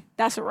 Pussy.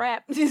 That's a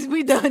wrap.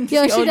 We done.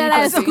 Yo, she done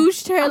ass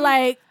scooched her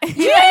like... Like,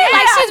 she's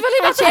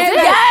really about to chair do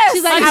back. that.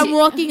 She's like, I'm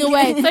walking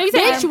away. So you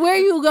said- Bitch, where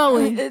you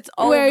going? It's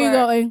Where are you over.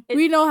 going?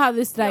 We know how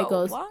this night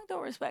goes. Wong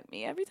don't respect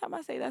me. Every time I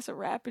say that's a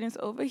wrap and it's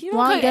over, he don't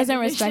Wong cook doesn't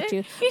any of this respect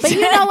shit. you. But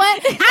you know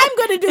what? I'm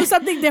going to do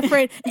something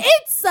different.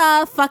 It's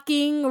a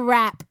fucking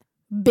rap,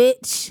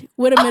 bitch,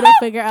 with a middle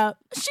finger up.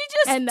 She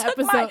just End the took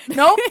episode.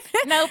 Nope.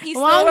 He's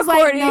still Wong's like,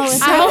 recording. no,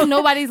 it's I hope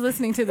nobody's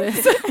listening to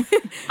this.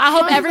 I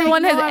hope Wong's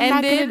everyone like, no, has I'm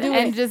not gonna ended do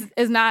and it. just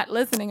is not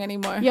listening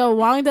anymore. Yo,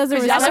 Wong doesn't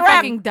Y'all respect are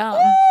fucking dumb.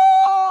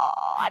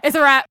 It's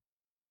a wrap.